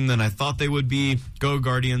entertaining than I thought they would be. Go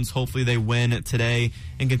Guardians. Hopefully they win today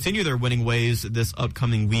and continue their winning ways this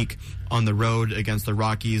upcoming week on the road against the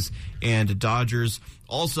Rockies and Dodgers.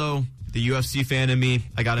 Also, the UFC fan in me,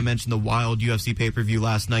 I got to mention the wild UFC pay-per-view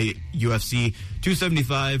last night, UFC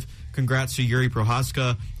 275. Congrats to Yuri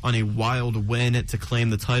Prochazka on a wild win to claim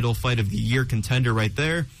the title, fight of the year contender right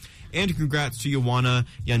there. And congrats to Joanna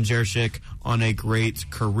Jędrzejczyk on a great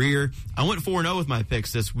career. I went 4-0 with my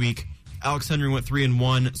picks this week. Alex Henry went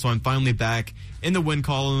 3-1, so I'm finally back in the win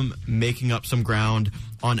column, making up some ground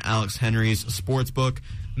on Alex Henry's sportsbook.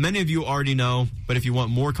 Many of you already know, but if you want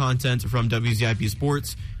more content from WZIP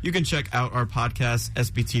Sports, you can check out our podcast,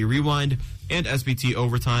 SBT Rewind and SBT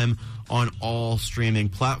Overtime, on all streaming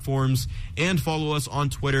platforms. And follow us on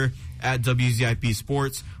Twitter at WZIP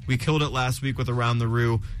Sports. We killed it last week with Around the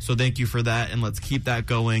Roo, so thank you for that, and let's keep that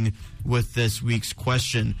going with this week's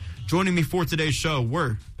question. Joining me for today's show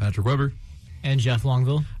were Patrick Weber and Jeff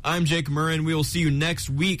Longville. I'm Jake Murrin. We will see you next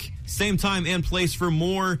week, same time and place, for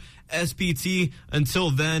more SBT.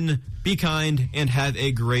 Until then, be kind and have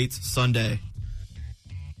a great Sunday.